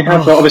have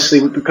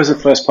obviously, because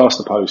of first past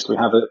the post, we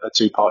have a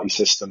two-party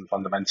system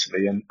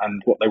fundamentally, and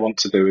what they want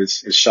to do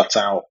is shut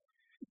out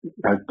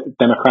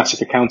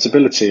democratic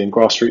accountability and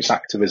grassroots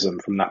activism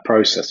from that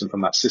process and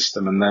from that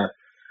system. And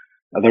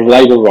the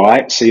Labour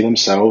right see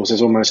themselves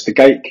as almost the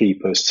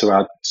gatekeepers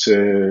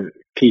to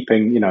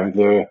keeping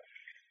the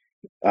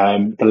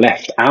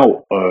left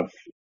out of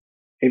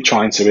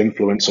trying to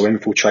influence or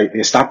infiltrate the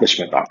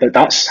establishment.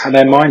 That's how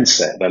their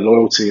mindset, their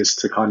loyalty is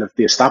to kind of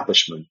the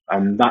establishment,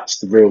 and that's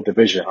the real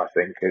division. I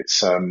think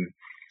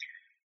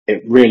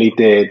it really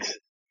did.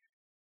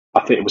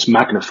 I think it was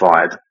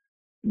magnified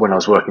when I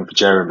was working for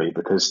Jeremy,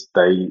 because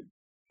they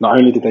not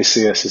only did they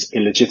see us as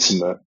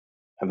illegitimate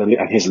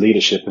and his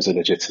leadership as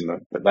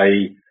illegitimate, but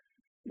they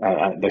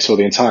they saw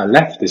the entire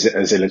left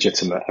as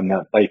illegitimate, and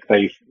that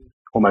they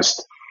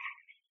almost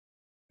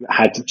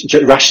had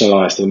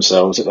rationalised to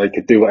themselves that they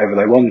could do whatever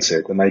they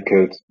wanted and they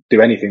could do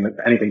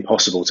anything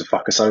possible to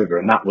fuck us over,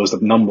 and that was the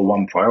number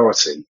one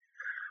priority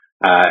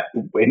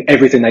in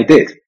everything they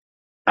did,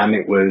 and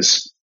it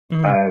was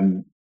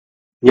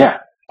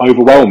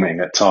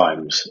overwhelming at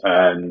times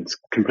and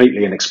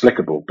completely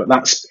inexplicable. But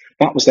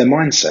that was their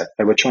mindset.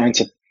 They were trying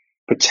to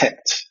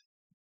protect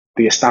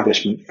the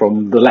establishment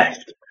from the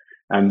left.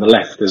 And the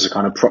left is a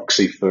kind of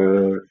proxy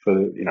for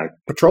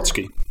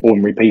Trotsky,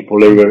 ordinary people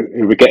who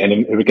were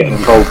getting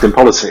involved in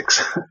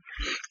politics.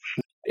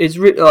 It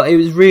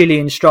was really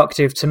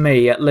instructive to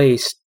me, at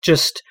least,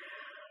 just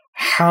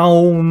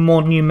how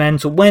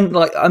monumental. When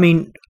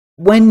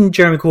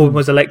Jeremy Corbyn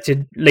was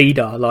elected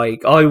leader,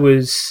 I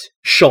was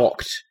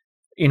shocked.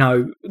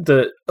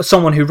 That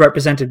someone who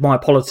represented my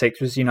politics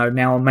was,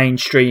 now a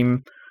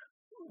mainstream,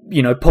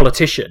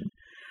 politician.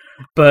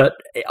 But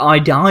I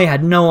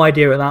had no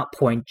idea at that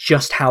point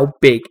just how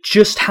big,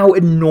 just how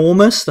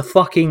enormous the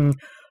fucking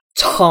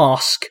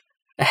task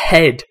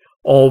ahead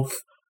of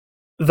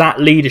that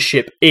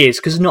leadership is.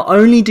 Because not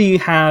only do you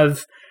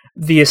have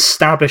the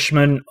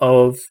establishment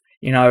of,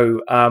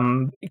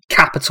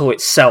 capital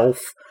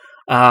itself,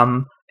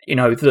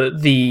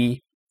 the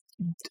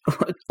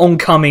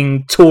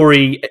oncoming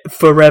Tory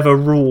forever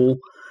rule,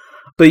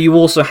 but you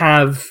also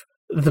have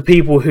the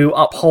people who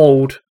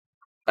uphold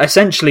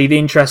essentially the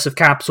interests of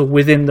capital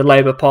within the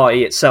Labour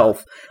Party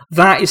itself.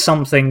 That is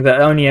something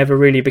that only ever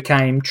really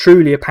became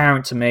truly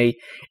apparent to me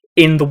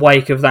in the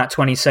wake of that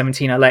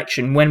 2017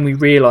 election, when we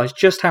realised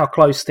just how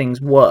close things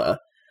were,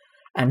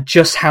 and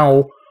just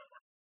how,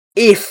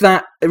 if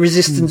that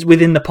resistance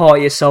within the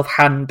party itself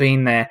hadn't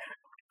been there,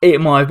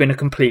 it might have been a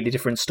completely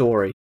different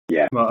story.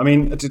 Yeah. Well, I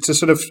mean, to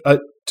sort of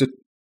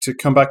to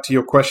come back to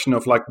your question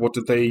of what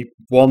do they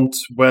want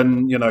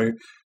when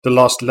the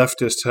last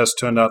leftist has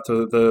turned out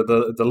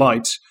the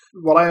light.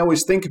 What I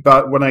always think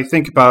about when I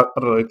think about,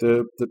 I don't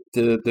know,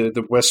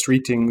 the West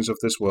Streetings of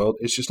this world,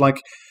 it's just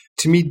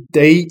to me,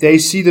 they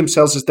see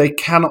themselves as they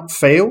cannot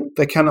fail.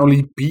 They can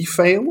only be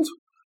failed.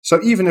 So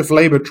even if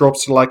Labour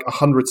drops to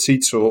 100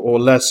 seats or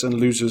less and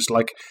loses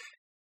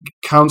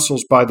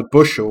councils by the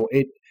bushel,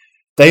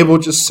 they will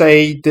just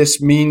say this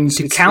means...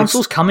 Do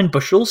councils come in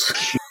bushels?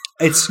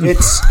 It's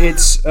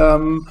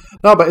no,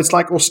 but it's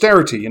like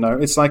austerity,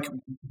 It's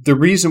the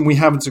reason we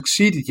haven't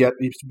succeeded yet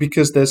is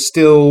because there's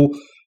still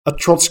a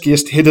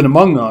Trotskyist hidden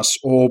among us,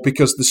 or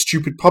because the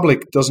stupid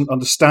public doesn't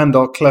understand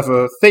our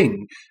clever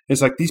thing.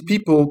 It's these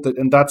people,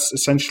 and that's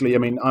essentially. I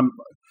mean,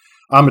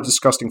 I'm a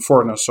disgusting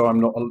foreigner, so I'm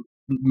not a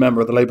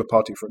member of the Labour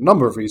Party for a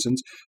number of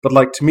reasons. But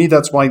to me,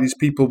 that's why these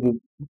people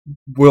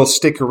will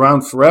stick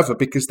around forever,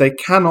 because they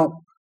cannot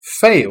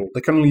fail.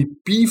 They can only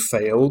be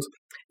failed.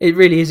 It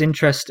really is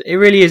interesting. It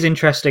really is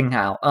interesting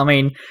how,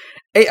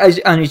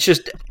 it's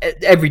just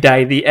every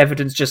day the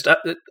evidence just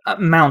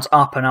mounts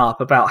up and up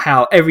about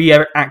how every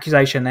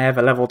accusation they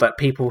ever leveled at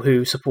people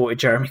who supported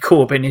Jeremy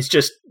Corbyn is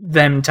just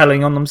them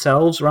telling on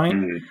themselves, right?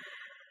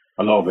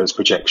 A lot of it's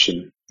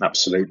projection,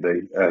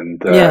 absolutely.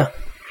 And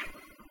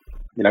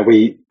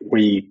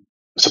we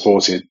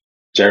supported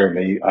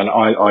Jeremy, and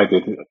I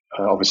did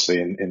obviously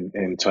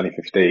in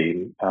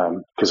 2015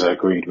 because I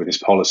agreed with his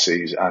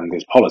policies and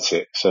his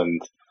politics,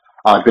 and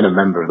I'd been a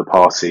member of the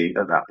party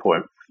at that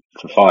point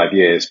for 5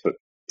 years, but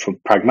from a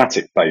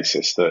pragmatic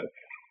basis that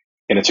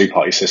in a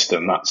two-party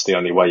system, that's the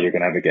only way you're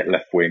going to ever get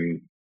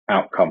left-wing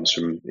outcomes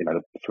from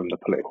the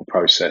political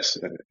process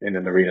in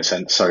an arena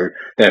sense. So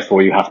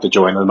therefore, you have to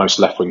join the most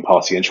left-wing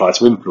party and try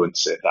to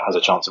influence it that has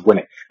a chance of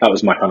winning. That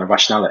was my kind of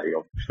rationality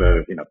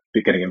for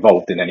getting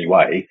involved in any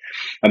way.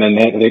 And then,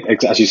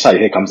 as you say,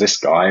 here comes this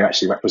guy who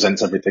actually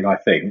represents everything I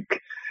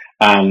think,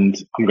 and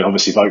I'm going to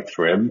obviously vote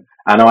for him.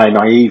 And I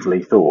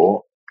naively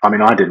thought, I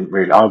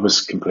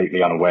was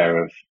completely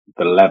unaware of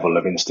the level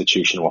of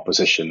institutional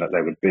opposition that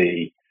there would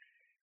be,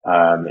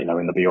 in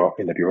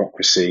the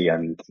bureaucracy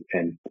and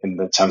in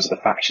the terms of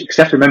the faction. Because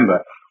you have to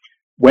remember,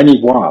 when he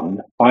won,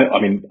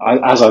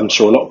 as I'm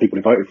sure a lot of people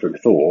who voted for him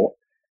thought,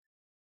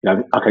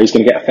 okay, he's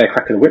going to get a fair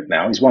crack of the whip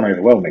now. He's won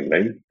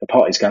overwhelmingly. The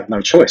party's got no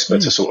choice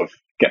but to sort of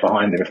get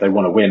behind him if they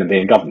want to win and be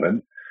in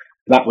government.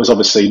 That was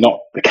obviously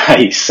not the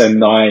case,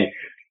 and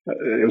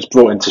it was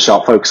brought into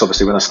sharp focus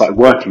obviously when I started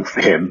working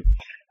for him.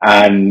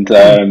 And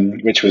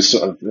which was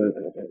sort of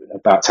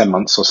about 10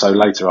 months or so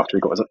later after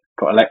he got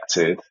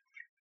elected.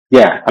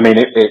 Yeah, I mean,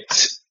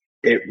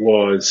 it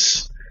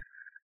was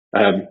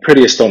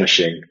pretty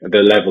astonishing, the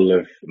level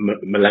of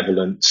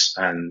malevolence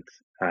and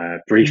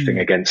briefing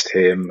against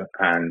him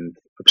and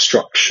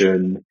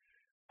obstruction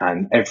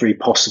and every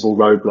possible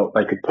roadblock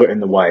they could put in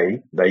the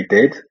way, they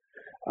did.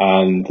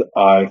 And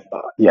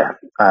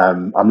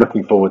I'm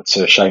looking forward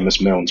to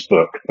Seamus Milne's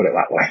book, put it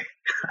that way.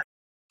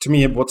 To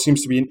me, what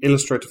seems to be an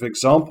illustrative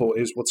example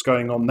is what's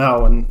going on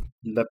now. And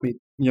let me,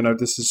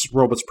 this is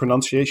Robert's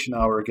pronunciation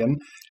hour again.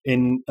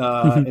 In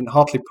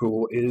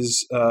Hartlepool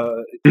is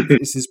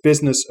this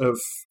business of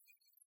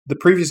the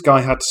previous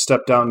guy had to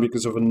step down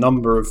because of a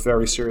number of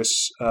very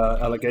serious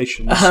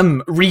allegations.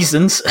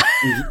 Reasons.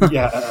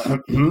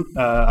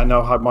 I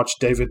know how much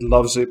David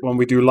loves it when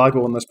we do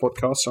libel on this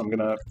podcast, so I'm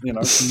gonna,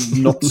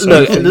 not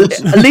say Look,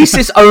 things. at least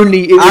it would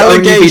only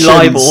be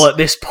libel at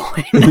this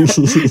point.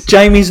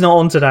 Jamie's not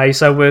on today,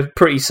 so we're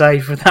pretty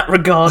safe in that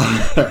regard.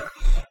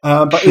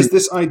 But is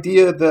this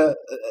idea that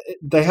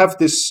they have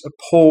this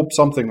Paul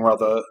something or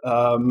other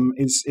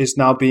is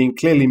now being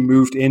clearly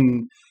moved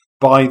in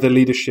by the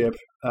leadership,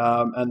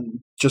 and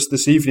just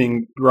this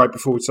evening, right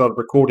before we started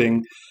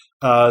recording,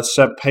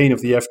 Seb Payne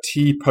of the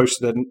FT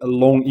posted a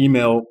long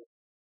email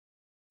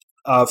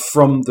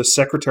from the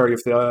secretary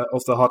of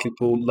the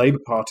Hartlepool Labour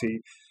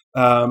Party,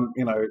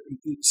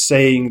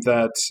 saying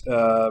that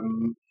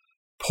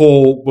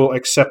Paul will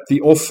accept the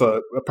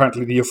offer.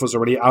 Apparently, the offer's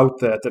already out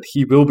there that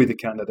he will be the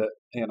candidate.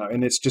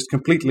 And it's just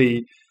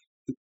completely.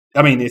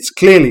 I mean, it's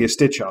clearly a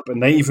stitch up,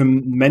 and they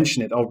even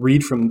mention it. I'll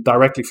read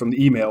directly from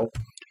the email.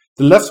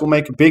 The left will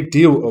make a big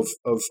deal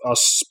of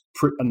us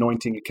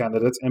anointing a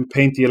candidate and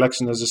paint the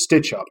election as a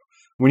stitch up.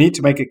 We need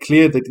to make it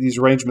clear that these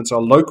arrangements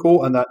are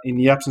local and that in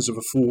the absence of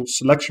a full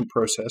selection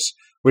process,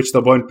 which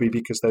there won't be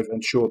because they've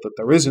ensured that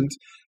there isn't,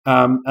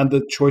 and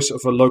the choice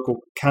of a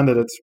local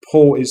candidate,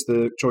 Paul is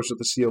the choice of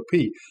the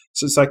CLP.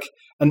 So it's like,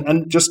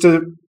 and just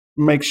to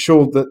make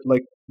sure that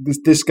like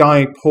this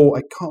guy, Paul,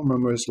 I can't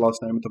remember his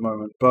last name at the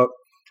moment, but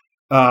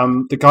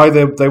the guy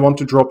they want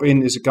to drop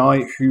in is a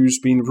guy who's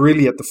been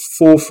really at the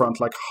forefront,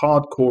 like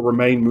hardcore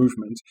Remain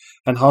movement.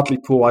 And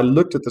Hartlepool, I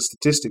looked at the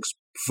statistics,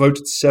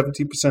 voted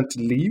 70% to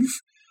leave.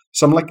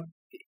 So I'm like,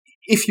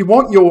 if you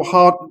want your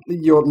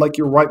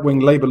right-wing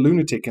Labour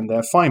lunatic in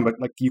there, fine, but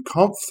like you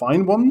can't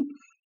find one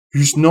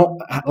who's not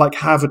like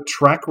have a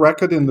track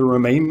record in the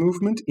Remain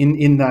movement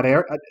in that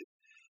area.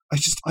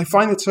 I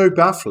find it so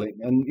baffling,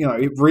 and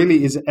it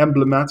really is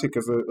emblematic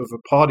of a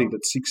party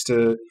that seeks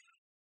to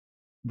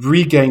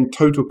regain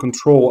total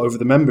control over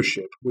the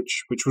membership,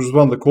 which was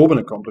one of the Corbyn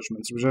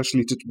accomplishments, was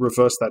actually to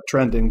reverse that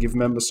trend and give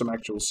members some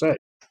actual say.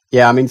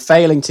 Yeah, I mean,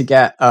 failing to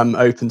get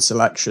open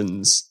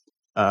selections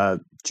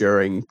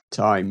during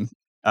time,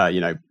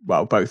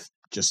 both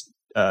just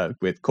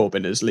with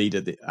Corbyn as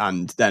leader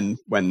and then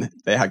when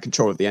they had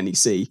control of the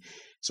NEC,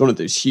 it's one of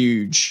those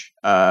huge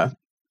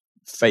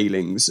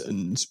failings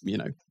and,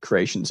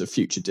 creations of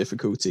future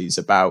difficulties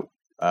about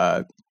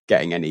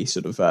getting any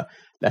sort of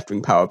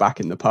left-wing power back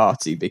in the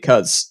party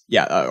because,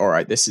 all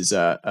right, this is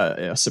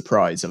a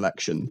surprise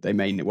election. They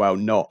may well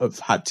not have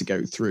had to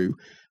go through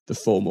the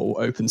formal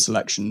open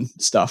selection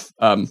stuff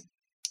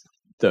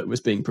that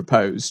was being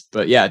proposed.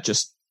 But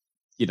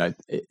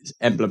it's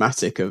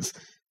emblematic of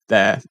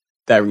they're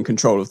in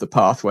control of the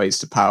pathways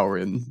to power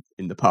in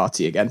the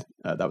party again.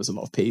 That was a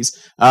lot of P's.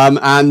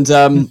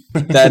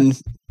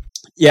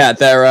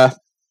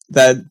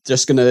 They're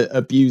just going to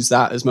abuse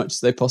that as much as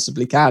they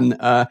possibly can,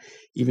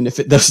 even if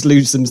it does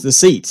lose them the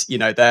seat.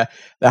 They're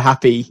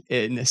happy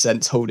in a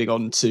sense holding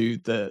on to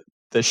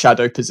the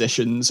shadow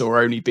positions or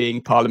only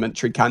being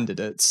parliamentary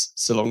candidates,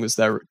 so long as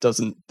there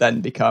doesn't then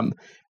become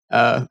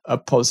a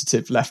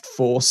positive left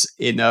force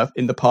in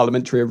the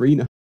parliamentary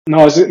arena.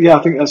 No, I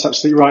think that's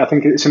absolutely right. I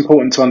think it's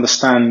important to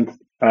understand,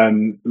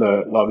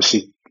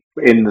 obviously,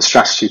 in the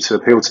strategy to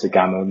appeal to the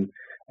Gammon.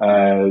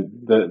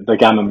 The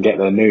Gammon get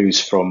their news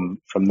from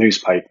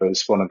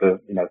newspapers. One of the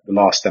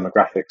last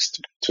demographics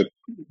to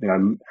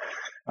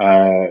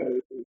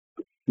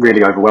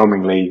really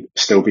overwhelmingly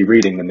still be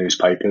reading the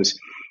newspapers.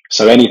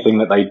 So anything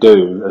that they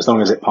do, as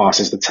long as it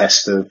passes the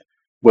test of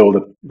will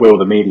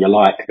the media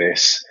like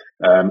this,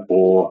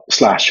 or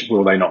 /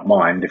 will they not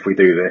mind if we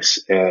do this,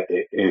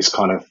 it is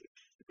kind of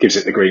gives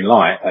it the green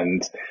light,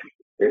 and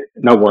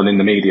no one in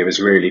the media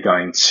is really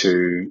going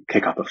to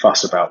kick up a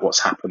fuss about what's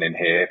happening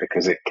here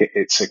because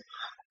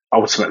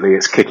ultimately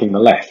it's kicking the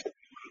left.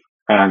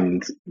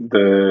 And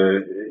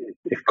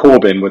if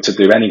Corbyn were to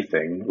do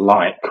anything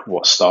like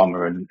what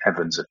Starmer and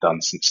Evans have done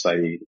since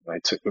they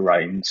took the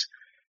reins,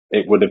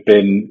 it would have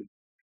been,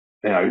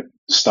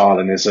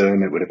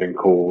 Stalinism. It would have been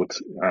called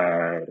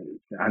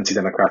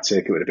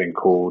anti-democratic. It would have been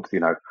called,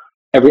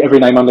 every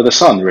name under the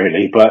sun,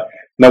 really. But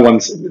no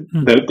one's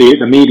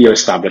the media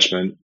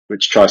establishment,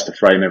 which tries to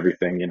frame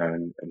everything,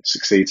 and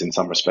succeeds in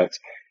some respects.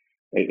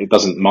 It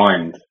doesn't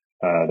mind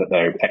that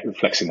they're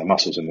flexing their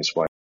muscles in this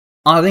way.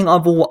 I think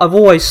I've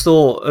always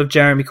thought of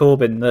Jeremy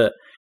Corbyn that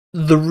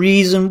the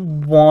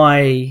reason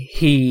why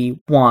he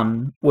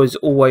won was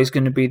always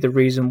going to be the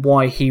reason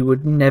why he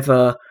would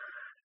never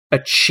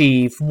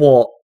achieve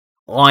what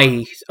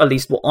I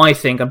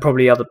think, and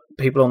probably other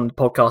people on the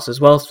podcast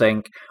as well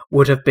think,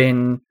 would have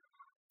been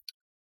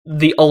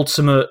the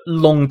ultimate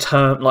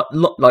long-term,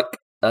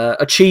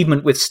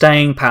 achievement with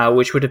staying power,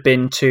 which would have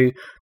been to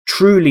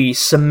truly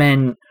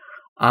cement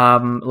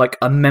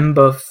a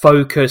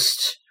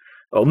member-focused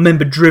or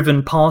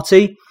member-driven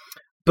party.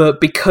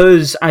 But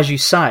because, as you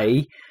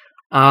say,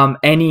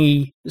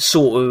 any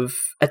sort of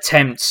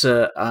attempts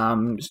at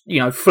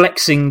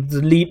flexing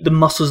the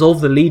muscles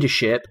of the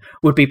leadership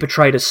would be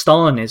portrayed as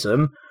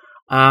Stalinism,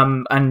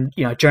 And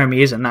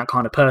Jeremy isn't that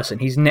kind of person.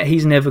 He's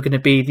never going to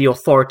be the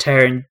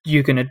authoritarian.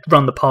 You're going to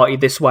run the party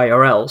this way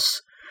or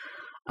else.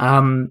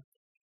 That's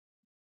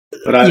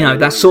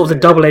sort of the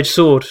double-edged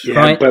sword,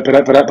 right? But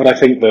I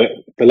think that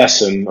the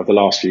lesson of the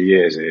last few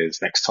years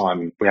is next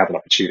time we have an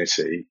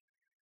opportunity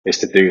is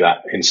to do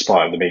that in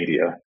spite of the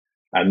media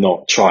and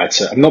not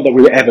that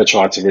we ever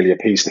tried to really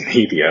appease the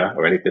media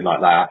or anything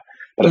like that.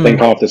 But I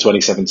think after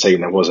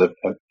 2017, there was a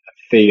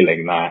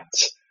feeling that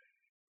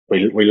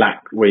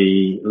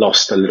we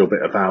lost a little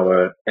bit of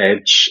our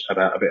edge,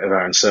 about a bit of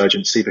our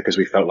insurgency, because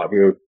we felt like we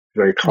were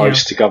very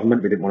close to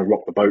government. We didn't want to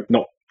rock the boat.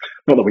 Not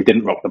that we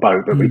didn't rock the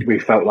boat, but we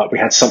felt like we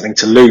had something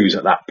to lose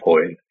at that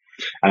point.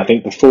 And I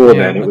think before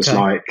then, it was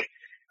like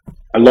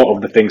a lot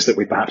of the things that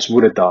we perhaps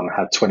would have done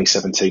had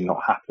 2017 not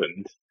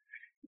happened,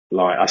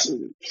 like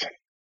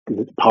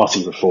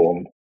party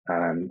reform,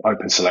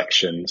 open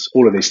selections,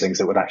 all of these things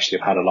that would actually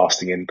have had a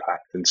lasting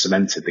impact and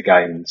cemented the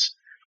gains.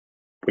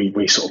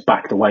 We sort of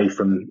backed away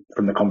from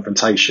the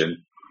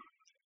confrontation.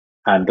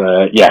 And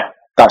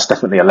that's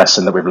definitely a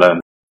lesson that we've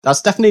learned.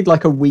 That's definitely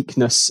like a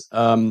weakness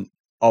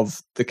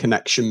of the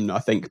connection, I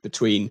think,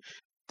 between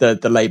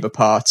the Labour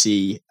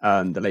Party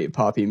and the Labour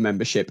Party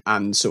membership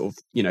and sort of,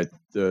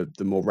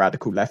 the more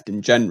radical left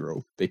in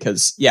general.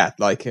 Because,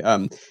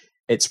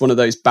 it's one of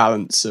those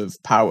balance of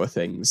power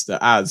things that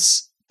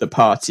as the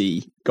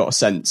party got a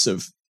sense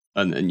of,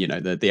 and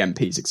the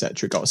MPs,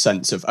 etc., got a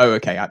sense of, oh,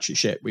 okay,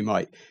 actually, we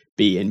might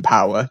be in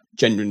power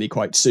genuinely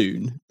quite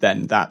soon,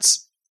 then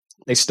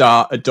they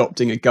start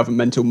adopting a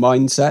governmental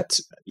mindset,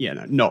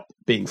 not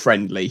being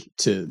friendly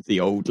to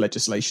the old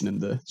legislation and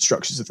the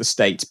structures of the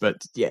state,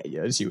 but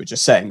as you were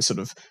just saying, sort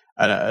of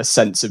a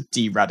sense of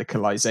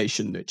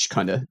de-radicalization, which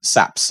kind of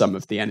saps some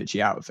of the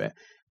energy out of it.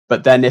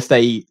 But then if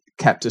they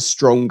kept a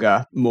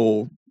stronger,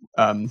 more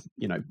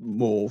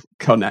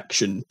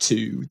connection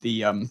to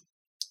the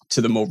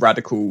more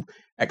radical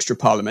extra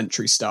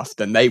parliamentary stuff,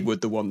 then they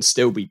would the ones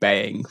still be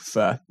baying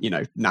for,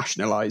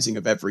 nationalizing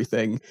of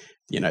everything,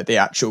 the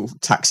actual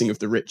taxing of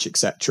the rich,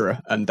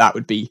 etc. And that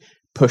would be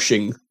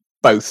pushing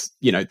both,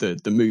 the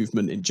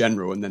movement in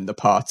general and then the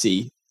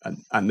party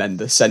and then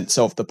the sense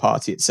of the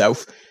party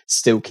itself,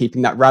 still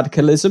keeping that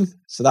radicalism.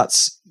 So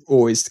that's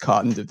always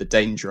kind of the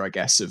danger, I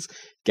guess, of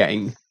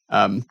getting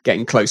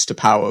close to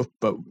power,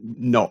 but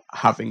not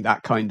having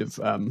that kind of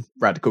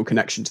radical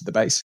connection to the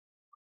base.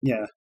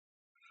 Yeah.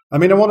 I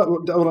mean, I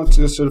want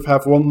to sort of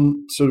have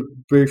one sort of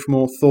brief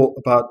more thought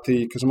about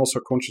because I'm also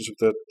conscious of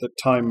the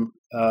time.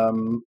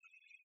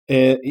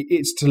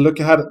 It's to look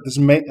ahead at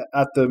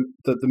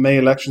the May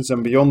elections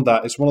and beyond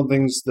that. It's one of the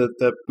things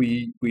that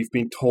we've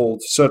been told,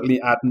 certainly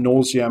ad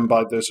nauseam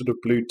by the sort of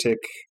blue tick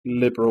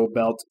liberal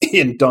belt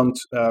Ian Dunt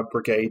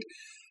brigade,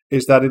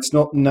 is that it's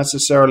not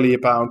necessarily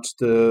about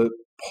the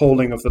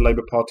polling of the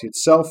Labour Party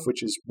itself,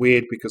 which is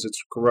weird because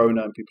it's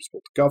Corona and people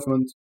support the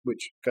government,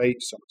 which okay to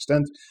some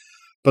extent.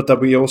 But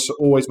that we also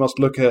always must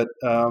look at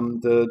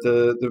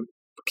the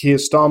Keir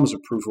Starmer's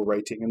approval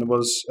rating. And there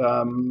was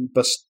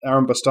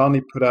Aaron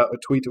Bastani put out a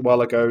tweet a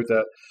while ago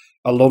that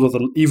a lot of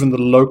even the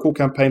local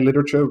campaign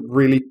literature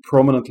really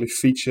prominently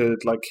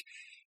featured like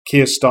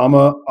Keir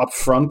Starmer up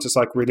front as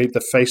like really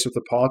the face of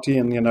the party.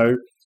 And,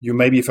 you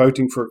may be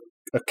voting for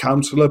a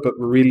councillor, but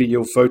really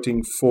you're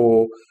voting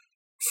for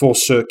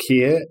Sir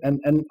Keir. And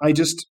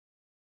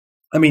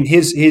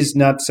his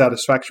net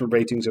satisfaction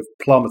ratings have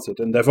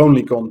plummeted and they've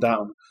only gone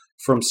down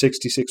from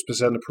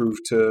 66%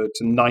 approved to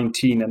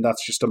 19%, and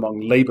that's just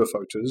among Labour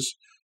voters.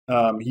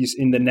 He's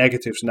in the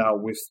negatives now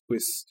with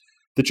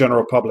the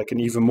general public, and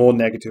even more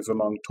negative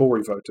among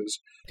Tory voters.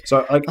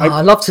 So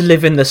I love to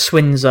live in the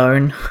Swin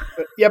zone.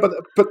 Yeah, but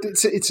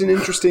it's an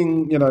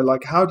interesting,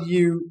 how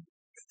do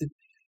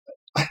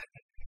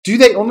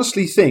they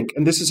honestly think?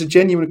 And this is a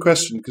genuine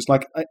question because,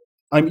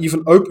 I'm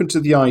even open to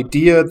the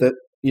idea that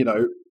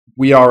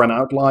we are an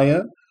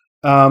outlier.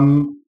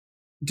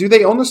 Do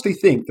they honestly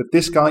think that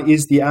this guy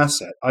is the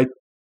asset?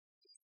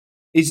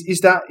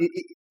 Is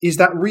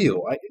that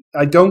real?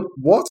 I don't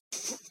what?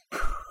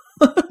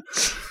 Yeah,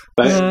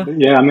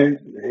 I mean,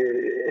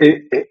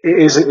 it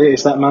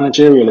is that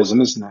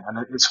managerialism, isn't it?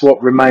 And it's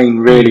what Remain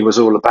really was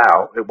all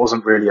about. It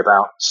wasn't really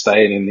about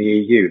staying in the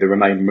EU, the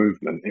Remain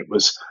movement. It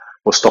was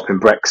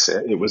stopping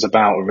Brexit. It was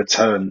about a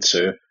return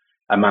to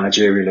a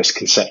managerialist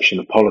conception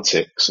of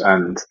politics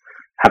and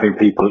having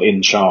people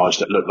in charge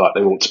that look like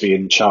they ought to be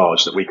in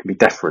charge, that we can be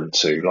deferent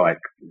to, like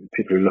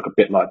people who look a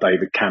bit like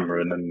David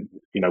Cameron and,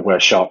 wear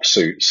sharp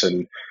suits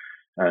and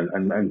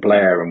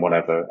Blair and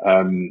whatever.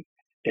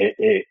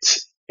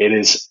 It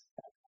is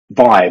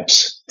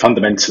vibes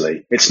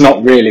fundamentally. It's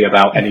not really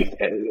about any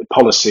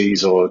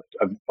policies or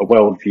a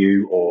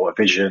worldview or a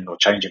vision or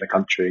changing the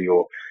country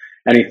or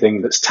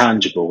anything that's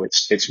tangible.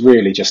 It's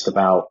really just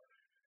about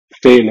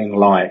feeling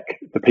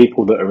like the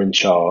people that are in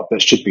charge,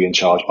 that should be in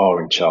charge,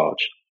 are in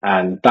charge.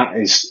 And that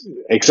is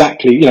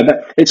exactly,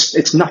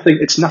 it's nothing.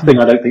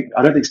 I don't think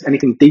it's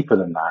anything deeper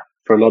than that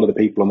for a lot of the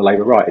people on the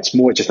Labour right. It's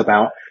more just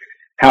about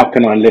how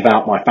can I live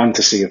out my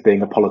fantasy of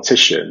being a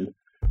politician,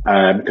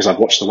 because I've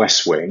watched The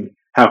West Wing.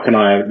 How can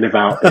I live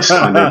out this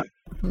kind of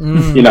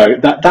You know,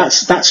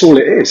 that's all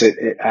it is.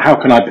 How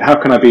can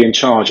I be in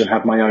charge and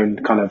have my own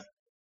kind of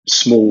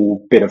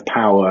small bit of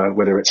power,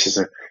 whether it's as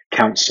a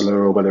councillor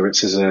or whether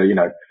it's as a, you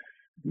know,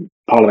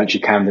 parliamentary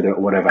candidate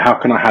or whatever? How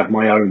can I have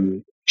my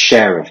own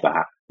share of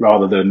that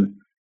rather than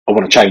I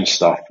want to change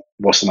stuff?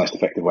 What's the most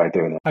effective way of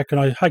doing it?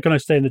 How can I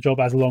stay in the job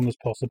as long as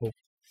possible?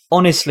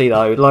 Honestly,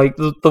 though, like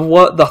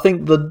I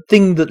think the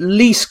thing that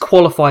least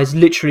qualifies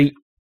literally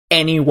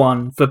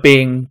anyone for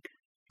being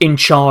in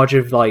charge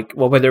of, like,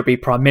 well, whether it be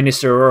prime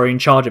minister or in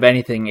charge of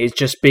anything, is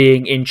just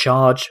being in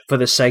charge for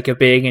the sake of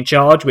being in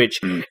charge,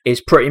 which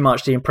is pretty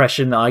much the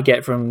impression that I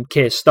get from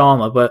Keir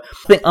Starmer. But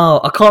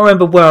I can't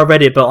remember where I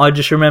read it, but I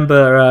just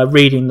remember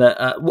reading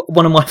that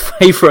one of my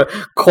favourite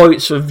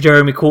quotes of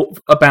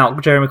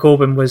about Jeremy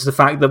Corbyn was the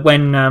fact that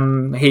when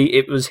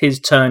it was his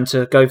turn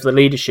to go for the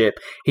leadership,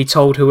 he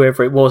told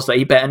whoever it was that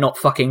he better not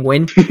fucking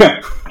win.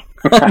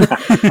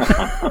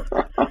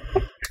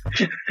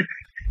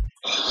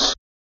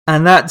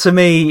 And that, to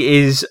me,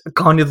 is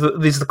kind of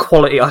the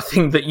quality I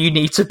think that you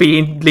need to be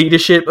in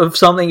leadership of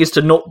something, is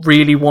to not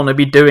really want to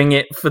be doing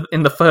it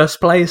in the first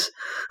place.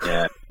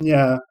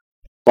 Yeah.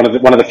 One of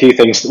the few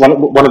things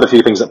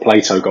that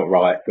Plato got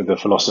right with the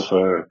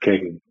philosopher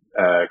king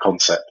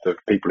concept of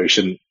people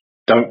who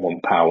don't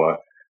want power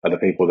are the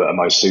people that are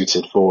most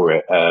suited for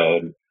it.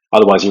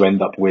 Otherwise, you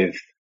end up with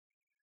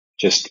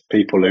just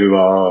people who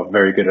are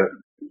very good at,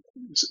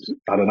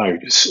 I don't know,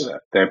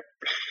 they're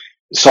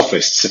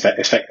sophists.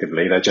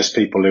 Effectively, they're just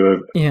people who are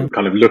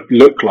kind of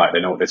look like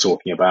they know what they're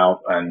talking about.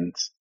 And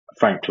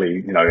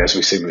frankly, you know, as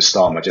we've seen with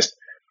Starmer, just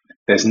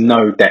there's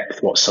no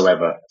depth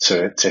whatsoever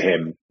to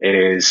him. It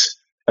is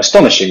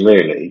astonishing,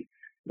 really,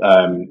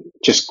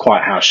 just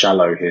quite how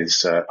shallow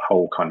his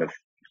whole kind of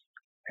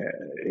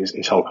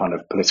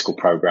political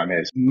program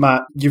is.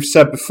 Matt, you've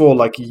said before,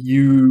 like,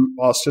 you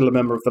are still a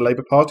member of the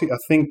Labour Party. I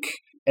think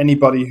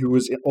anybody who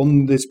was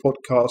on this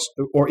podcast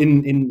or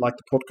in like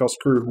the podcast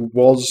crew who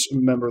was a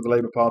member of the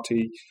Labour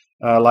Party,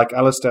 like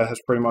Alistair, has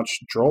pretty much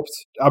dropped.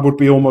 I would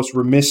be almost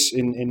remiss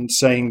in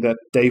saying that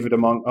David,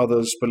 among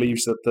others,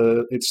 believes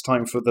that it's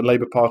time for the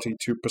Labour Party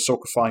to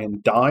persocify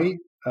and die,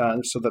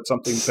 so that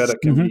something better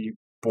can be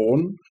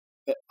born.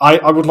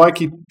 I'd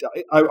like you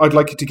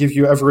to give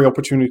you every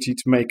opportunity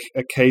to make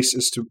a case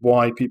as to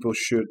why people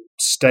should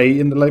stay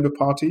in the Labour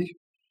Party.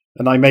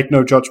 And I make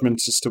no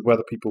judgments as to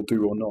whether people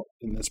do or not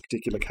in this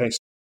particular case.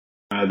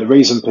 The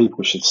reason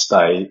people should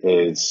stay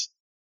is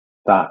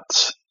that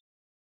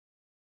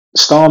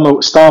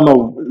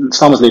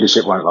Starmer's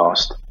leadership won't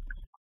last.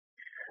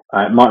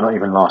 It might not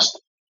even last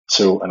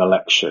till an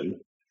election.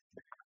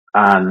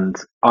 And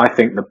I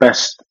think the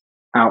best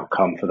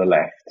outcome for the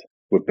left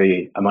would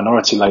be a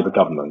minority Labour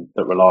government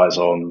that relies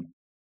on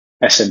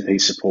SNP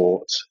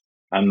support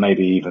and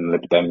maybe even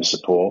Lib Dem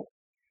support,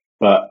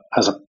 but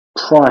as a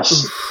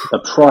price.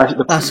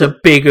 That's a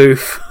big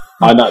oof.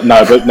 I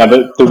know, but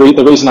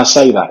the reason I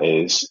say that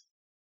is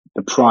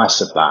the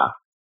price of that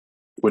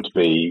would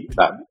be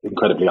that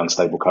incredibly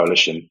unstable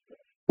coalition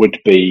would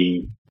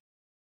be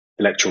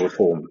electoral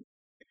reform.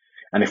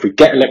 And if we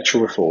get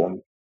electoral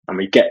reform and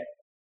we get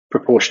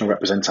proportional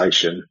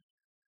representation,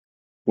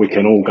 we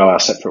can all go our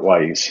separate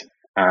ways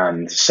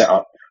and set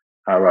up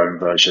our own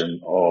version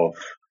of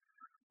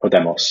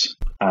Podemos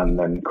and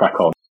then crack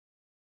on.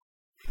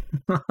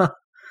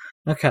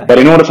 Okay. But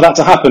in order for that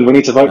to happen, we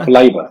need to vote for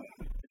Labour.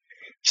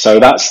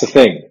 So that's the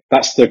thing.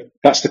 That's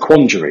the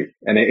quandary.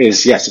 And it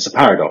is, yes, it's a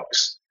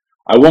paradox.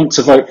 I want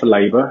to vote for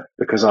Labour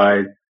because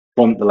I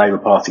want the Labour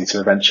Party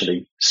to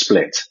eventually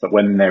split. But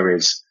when there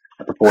is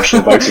a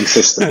proportional voting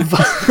system.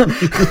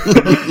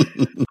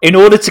 In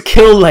order to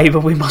kill Labour,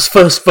 we must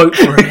first vote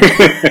for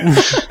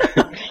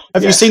it.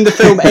 Have you seen the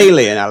film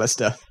Alien,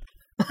 Alistair?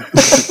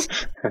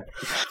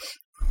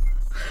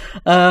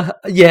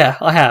 Yeah,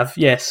 I have,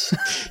 yes.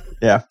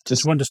 Yeah,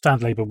 just to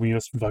understand Labour, we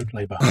must vote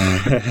Labour.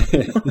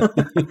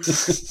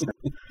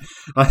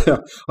 I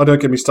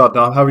don't get me started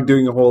now. I'm having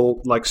doing a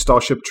whole like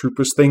Starship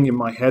Troopers thing in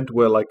my head,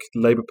 where like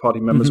Labour Party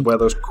members wear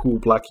those cool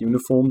black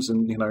uniforms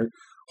and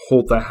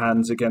hold their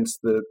hands against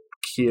the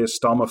Keir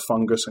Starmer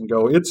fungus and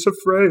go, "It's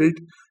afraid."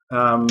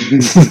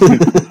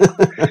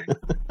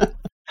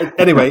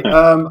 Anyway,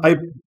 I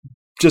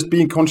just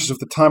being conscious of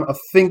the time, I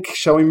think,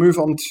 shall we move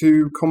on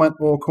to comment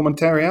or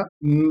commentariat?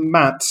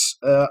 Matt,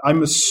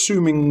 I'm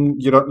assuming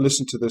you don't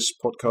listen to this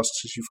podcast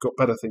because you've got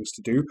better things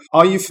to do.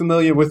 Are you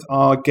familiar with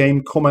our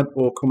game comment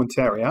or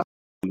commentariat?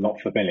 I'm not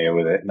familiar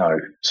with it, no,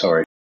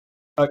 sorry.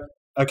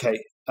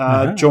 Okay.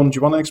 John, do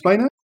you want to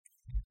explain it?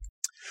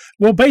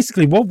 Well,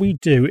 basically what we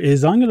do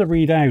is I'm going to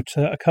read out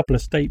a couple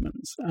of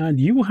statements and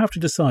you will have to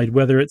decide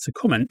whether it's a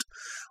comment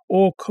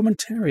or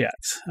commentariat.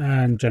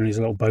 And generally there's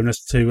a little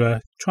bonus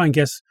to try and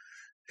guess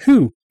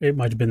who it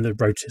might have been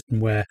that wrote it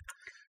and where.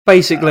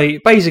 Basically,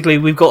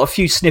 we've got a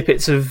few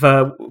snippets of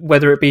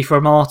whether it be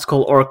from an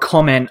article or a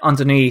comment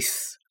underneath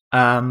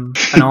an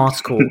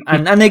article,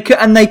 and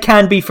they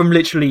can be from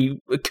literally,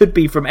 it could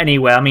be from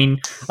anywhere. I mean,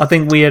 I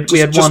think we had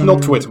just one.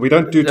 not Twitter. We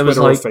don't do There was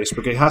Twitter or like-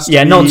 Facebook. It has to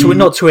Yeah, be...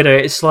 not Twitter.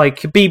 It's like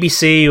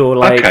BBC or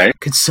like Okay.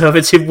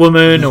 Conservative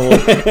Woman or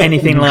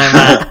anything like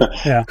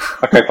that. Yeah.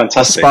 Okay,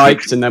 fantastic.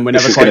 Spiked, and then we're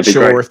This never is gonna quite be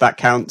sure great. if that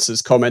counts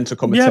as comment or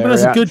commentary.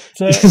 Yeah, but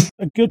there's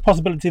a good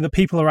possibility that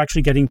people are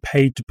actually getting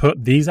paid to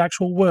put these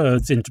actual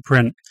words into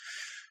print.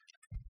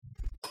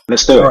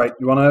 Let's do it. All right,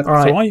 you want to All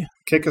right.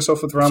 kick us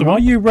off with round So one? are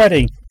you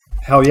ready?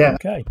 Hell yeah.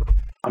 Okay.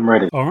 I'm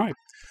ready. All right.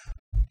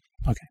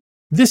 Okay.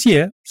 This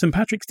year, St.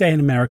 Patrick's Day in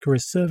America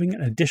is serving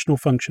an additional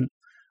function,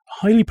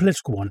 a highly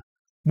political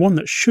one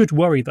that should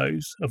worry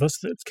those of us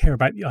that care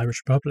about the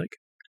Irish Republic.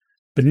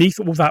 Beneath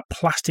all that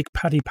plastic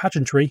paddy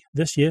pageantry,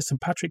 this year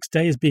St. Patrick's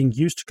Day is being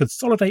used to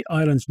consolidate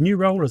Ireland's new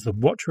role as the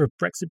watcher of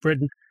Brexit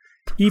Britain,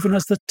 even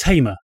as the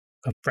tamer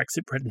of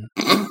Brexit Britain.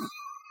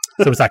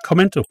 So is that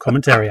comment or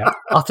commentary?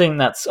 I think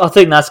that's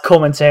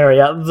commentary.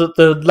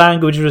 The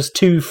language was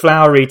too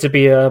flowery to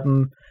be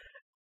the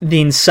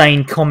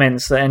insane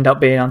comments that end up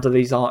being under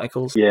these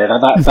articles. Yeah,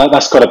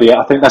 that's got to be.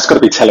 I think that's got to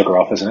be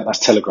Telegraph, isn't it? That's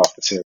Telegraph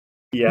material.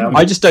 Yeah.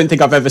 I just don't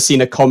think I've ever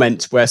seen a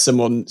comment where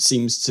someone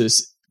seems to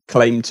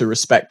claim to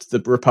respect the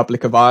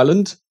Republic of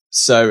Ireland,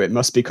 so it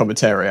must be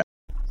commentary.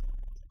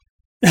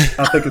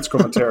 I think it's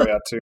commentary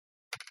too.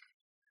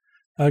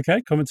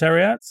 Okay,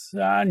 commentariat,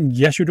 and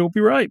yes, you'd all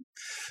be right.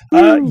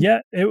 Yeah,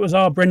 it was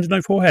our Brendan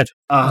O'Forehead.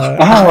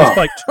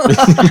 Spiked.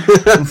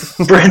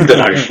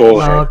 Brendan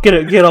O'Forehead.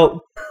 Get up.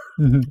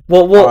 Mhm.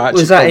 What actually,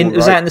 was that? Paul,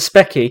 Was that in the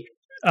Specky?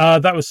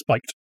 That was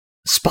Spiked.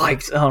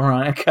 Spiked. All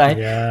right. Okay.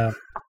 Yeah.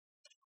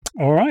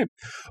 All right.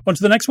 On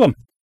to the next one.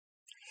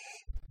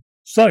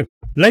 So,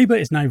 Labour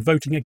is now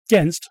voting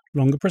against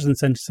longer prison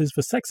sentences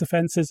for sex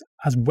offences,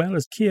 as well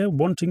as Keir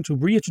wanting to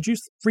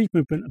reintroduce free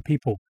movement of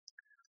people.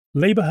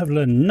 Labour have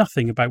learned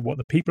nothing about what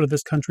the people of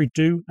this country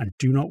do and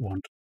do not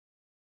want.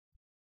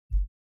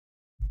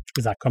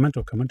 Is that comment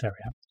or commentary?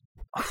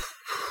 Is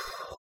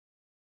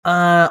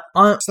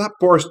that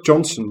Boris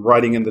Johnson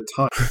writing in the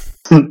Times?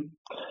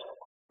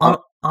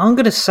 I'm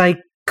going to say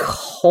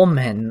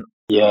comment.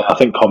 Yeah, I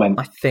think comment.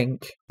 I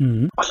think.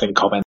 Mm-hmm. I think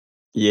comment.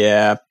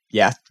 Yeah,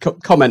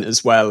 comment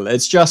as well.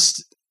 It's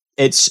just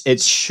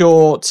it's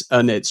short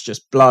and it's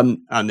just blunt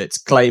and it's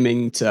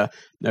claiming to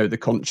know the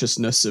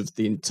consciousness of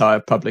the entire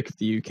public of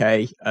the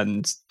UK,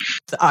 and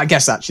I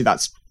guess actually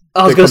that's.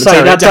 I was the going to say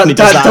commentary that definitely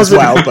does that as doesn't.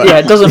 well, but- Yeah,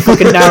 it doesn't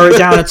fucking narrow it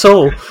down at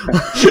all.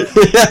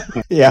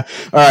 yeah.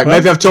 All right,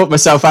 maybe I've talked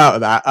myself out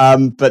of that.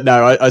 But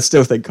no, I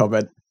still think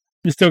comment.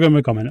 You're still going with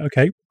a comment,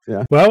 okay?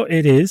 Yeah. Well,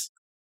 it is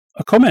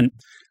a comment.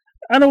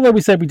 And although we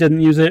said we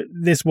didn't use it,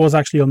 this was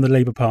actually on the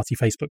Labour Party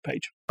Facebook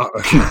page.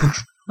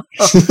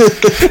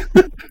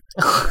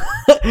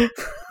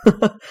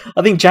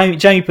 I think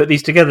Jamie put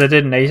these together,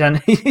 didn't he? And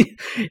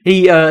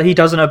he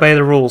doesn't obey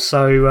the rules,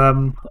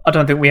 so I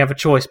don't think we have a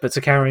choice but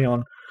to carry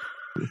on.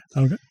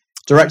 Okay.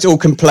 Direct all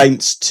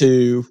complaints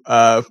to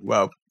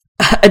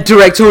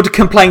Direct order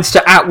complaints to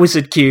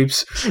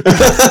 @WizardCubes.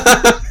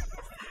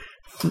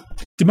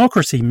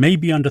 Democracy may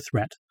be under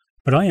threat,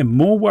 but I am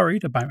more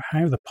worried about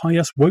how the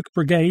pious woke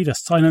brigade are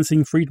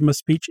silencing freedom of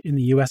speech in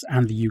the US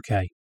and the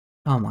UK.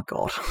 Oh my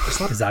god!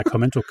 Is that a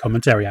comment or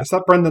commentary? Is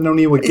that Brendan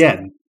O'Neill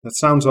again? That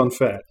sounds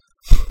unfair.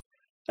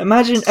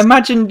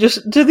 Imagine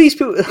just do these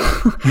people?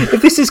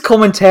 If this is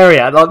commentary,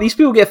 like these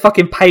people get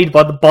fucking paid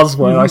by the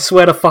buzzword. I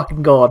swear to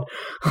fucking god.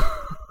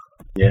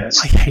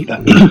 Yes, I hate the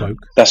word woke.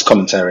 that's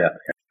commentary.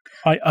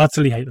 I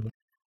utterly hate them.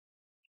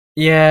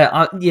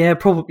 Yeah,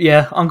 probably.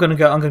 Yeah, I'm gonna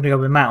go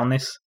with Matt on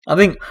this. I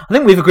think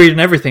we've agreed on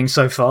everything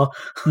so far.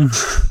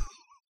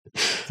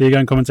 So you're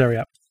going commentary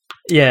up.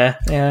 Yeah.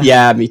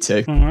 yeah, me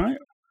too. All right.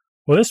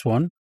 Well, this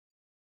one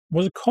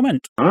was a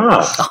comment.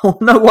 Ah, Oh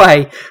no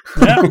way!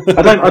 Yeah.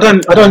 I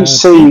don't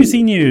see.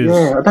 BBC News.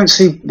 Yeah, I don't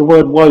see the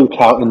word woke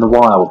out in the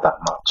wild that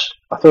much.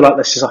 I feel like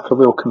this is like a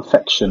real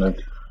confection of.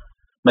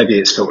 Maybe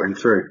it's filtering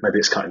through. Maybe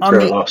it's cutting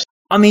through at last.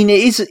 I mean, it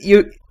is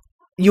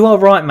you are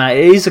right, Matt.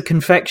 It is a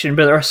confection,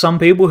 but there are some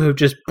people who've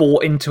just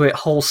bought into it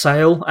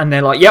wholesale, and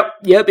they're like, "Yep,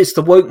 it's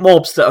the woke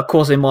mobs that are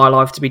causing my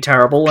life to be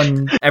terrible,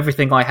 and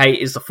everything I hate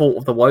is the fault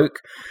of the woke."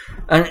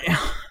 And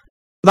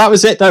That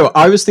was it, though.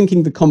 I was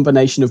thinking the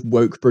combination of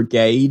woke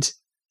brigade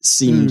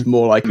seemed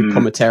more like a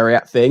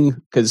commentariat thing,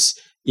 because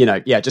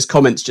just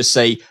comments just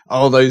say,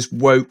 "Oh, those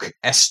woke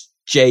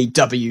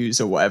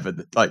SJWs" or whatever.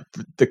 Like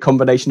the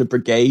combination of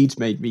brigade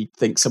made me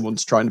think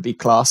someone's trying to be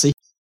classy.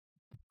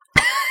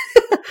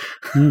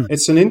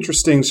 It's an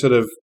interesting sort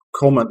of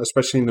comment,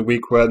 especially in the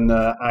week when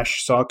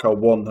Ash Sarkar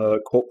won her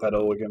court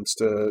battle against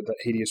that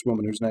hideous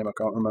woman whose name I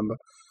can't remember.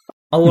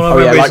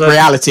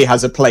 Reality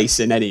has a place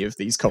in any of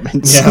these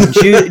comments. Yeah.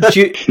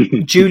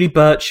 Julie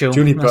Birchall.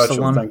 Julie that's the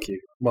Birchall, one. thank you.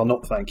 Well,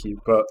 not thank you,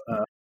 but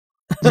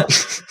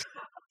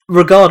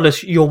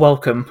Regardless, you're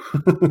welcome.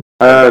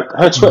 Her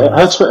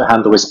Twitter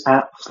handle is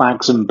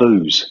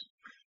 @fagsandbooze,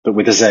 but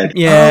with a Z.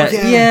 Yeah, Oh,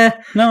 yeah. yeah.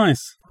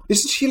 Nice.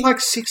 isn't she like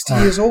 60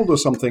 years old or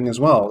something as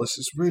well? This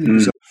is really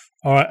bizarre.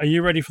 All right. Are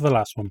you ready for the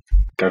last one?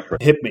 Go for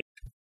it. Hit me.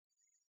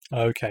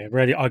 Okay,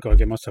 ready. I gotta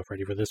get myself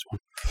ready for this one.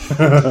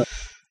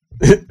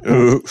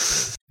 Ooh.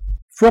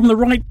 From the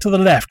right to the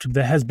left,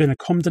 there has been a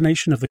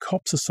condemnation of the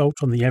cops' assault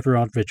on the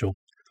Everard Vigil.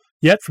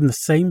 Yet from the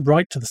same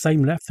right to the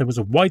same left, there was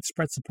a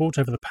widespread support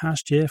over the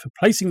past year for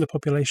placing the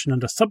population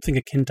under something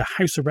akin to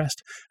house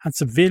arrest and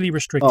severely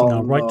restricting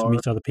our right to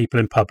meet other people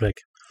in public.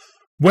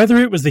 Whether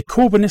it was the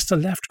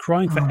Corbynista left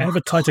crying for ever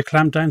tighter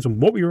clampdowns on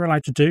what we were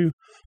allowed to do,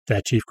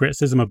 their chief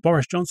criticism of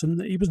Boris Johnson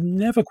that he was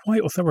never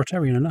quite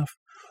authoritarian enough,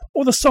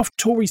 or the soft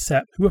Tory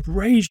set who have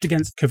raged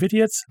against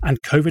COVIDiots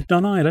and COVID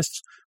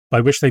denialists,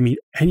 by which they mean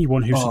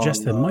anyone who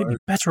suggests there might be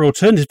better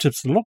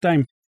alternatives to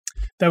lockdown,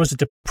 there was a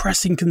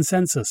depressing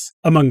consensus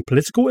among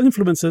political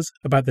influencers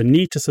about the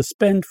need to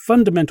suspend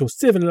fundamental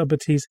civil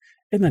liberties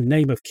in the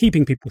name of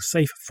keeping people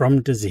safe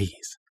from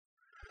disease.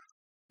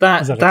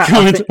 Is that a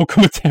comment or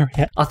commentary?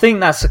 I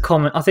think that's a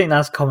comment. I think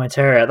that's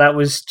commentary. That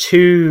was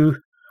too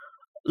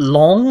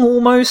long,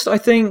 almost. I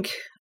think,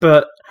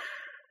 but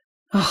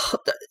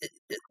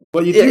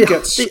well, you do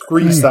get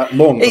squeezed that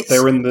long, but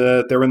they're in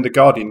the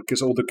Guardian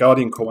because all the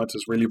Guardian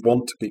commenters really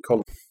want to be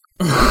column.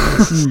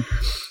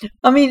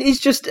 I mean, it's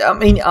just. I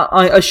mean,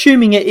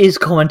 assuming it is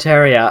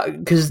commentariat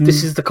because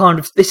this is the kind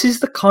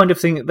of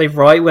thing that they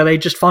write where they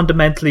just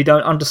fundamentally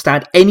don't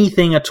understand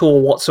anything at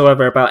all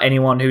whatsoever about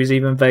anyone who's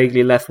even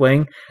vaguely left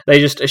wing.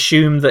 They just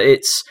assume that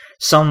it's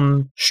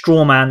some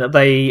straw man that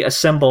they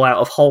assemble out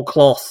of whole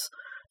cloth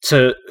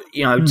to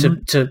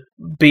to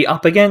be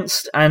up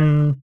against,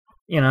 and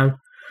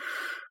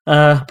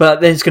but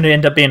then it's going to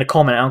end up being a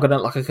comment. I'm going to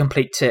look like a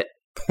complete tit.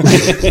 All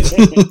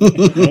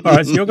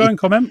right, so you're going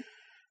comment.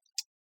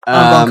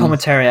 I'm going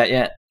commentariat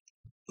yet.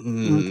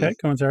 Okay,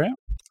 commentariat.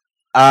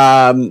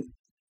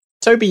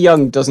 Toby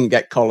Young doesn't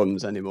get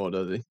columns anymore,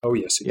 does he? Oh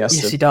yes, he does.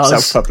 Yes, he does.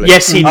 Self-publish.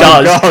 Yes, he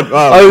does. God.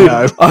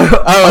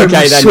 Oh, okay,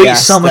 my then sweet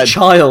yes, summer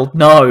child.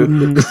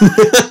 No.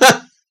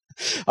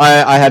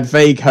 I had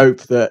vague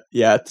hope that,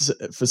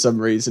 for some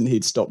reason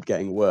he'd stopped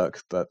getting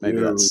work, but maybe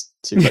that's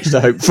too much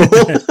to hope for.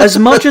 As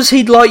much as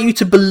he'd like you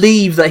to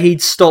believe that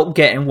he'd stopped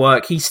getting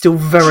work, he still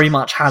very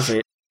much has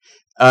it.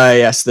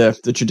 Yes, the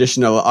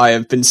traditional "I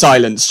have been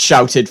silenced"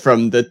 shouted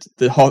from the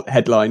hot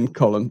headline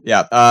column.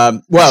 Yeah.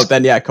 Well,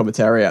 then,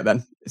 commentariat.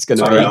 Then it's going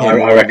to be.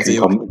 I reckon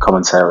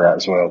commentariat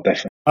as well.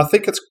 Definitely. I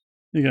think it's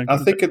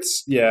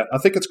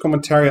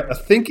commentariat. I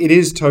think it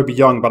is Toby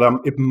Young, but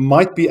it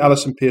might be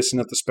Alison Pearson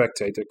at The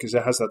Spectator because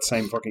it has that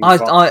same fucking.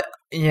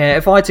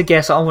 If I had to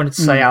guess, I wanted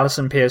to say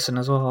Alison Pearson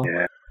as well.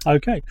 Yeah.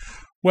 Okay.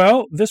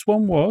 Well, this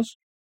one was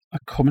a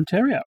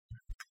commentariat.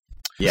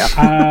 Yeah.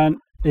 And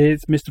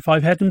it's Mr.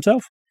 Fivehead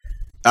himself.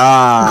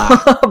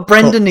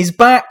 Brendan is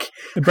back.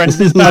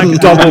 Brendan is back.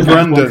 Double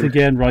Brendan once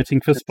again,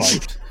 writing for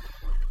Spiked.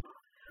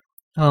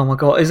 Oh my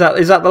god! Is that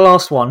the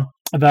last one?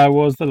 That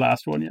was the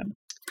last one. Yeah.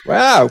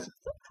 Wow,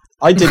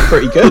 I did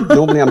pretty good.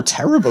 Normally, I'm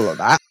terrible at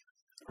that.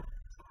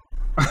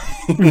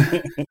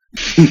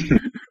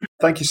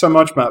 Thank you so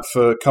much, Matt,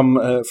 for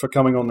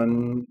coming on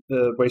and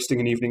wasting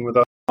an evening with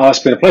us. Oh, it's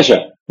been a pleasure.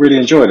 Really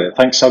enjoyed it.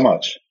 Thanks so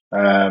much.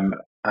 And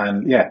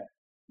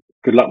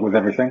good luck with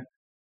everything.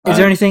 Is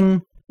there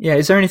anything? Yeah,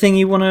 is there anything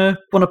you want to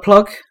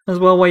plug as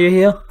well while you're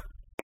here?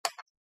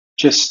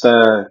 Just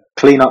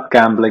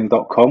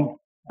cleanupgambling.com,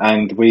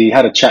 and we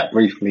had a chat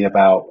briefly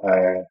about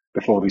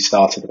before we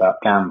started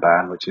about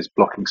Gamban, which is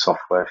blocking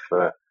software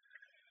for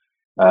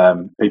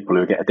people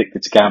who get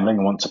addicted to gambling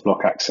and want to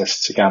block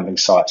access to gambling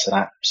sites and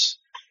apps,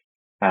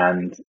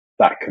 and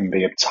that can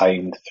be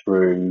obtained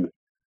for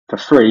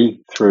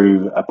free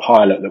through a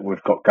pilot that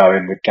we've got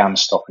going with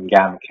GamStop and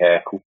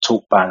GamCare called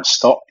TalkBan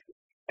Stop.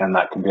 And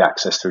that can be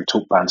accessed through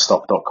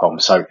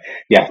talkbanstop.com. So,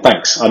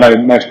 thanks. I know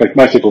most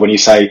people, when you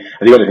say,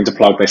 have you got anything to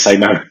plug, they say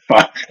no.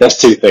 But there's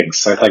two things.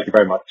 So thank you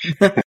very much.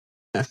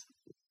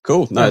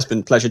 Cool. No, it's been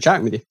a pleasure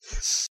chatting with you.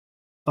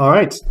 All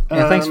right.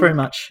 Thanks very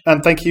much.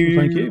 And thank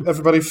you,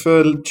 everybody,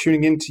 for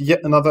tuning in to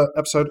yet another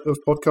episode of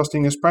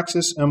Podcasting as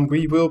Praxis. And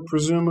we will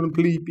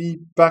presumably be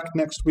back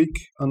next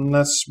week,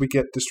 unless we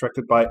get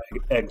distracted by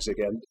eggs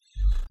again.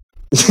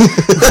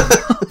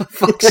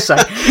 Fuck's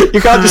sake.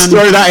 You can't just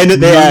throw that in at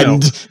the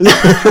end.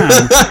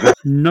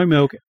 No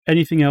milk.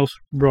 Anything else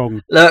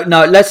wrong?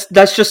 No,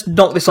 let's just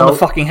knock this on the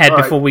fucking head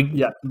before we.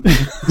 Yeah.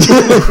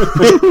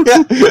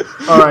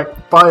 All right.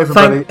 Bye,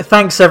 everybody.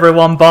 Thanks,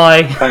 everyone.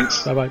 Bye.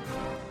 Thanks. Bye-bye.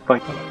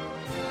 Bye.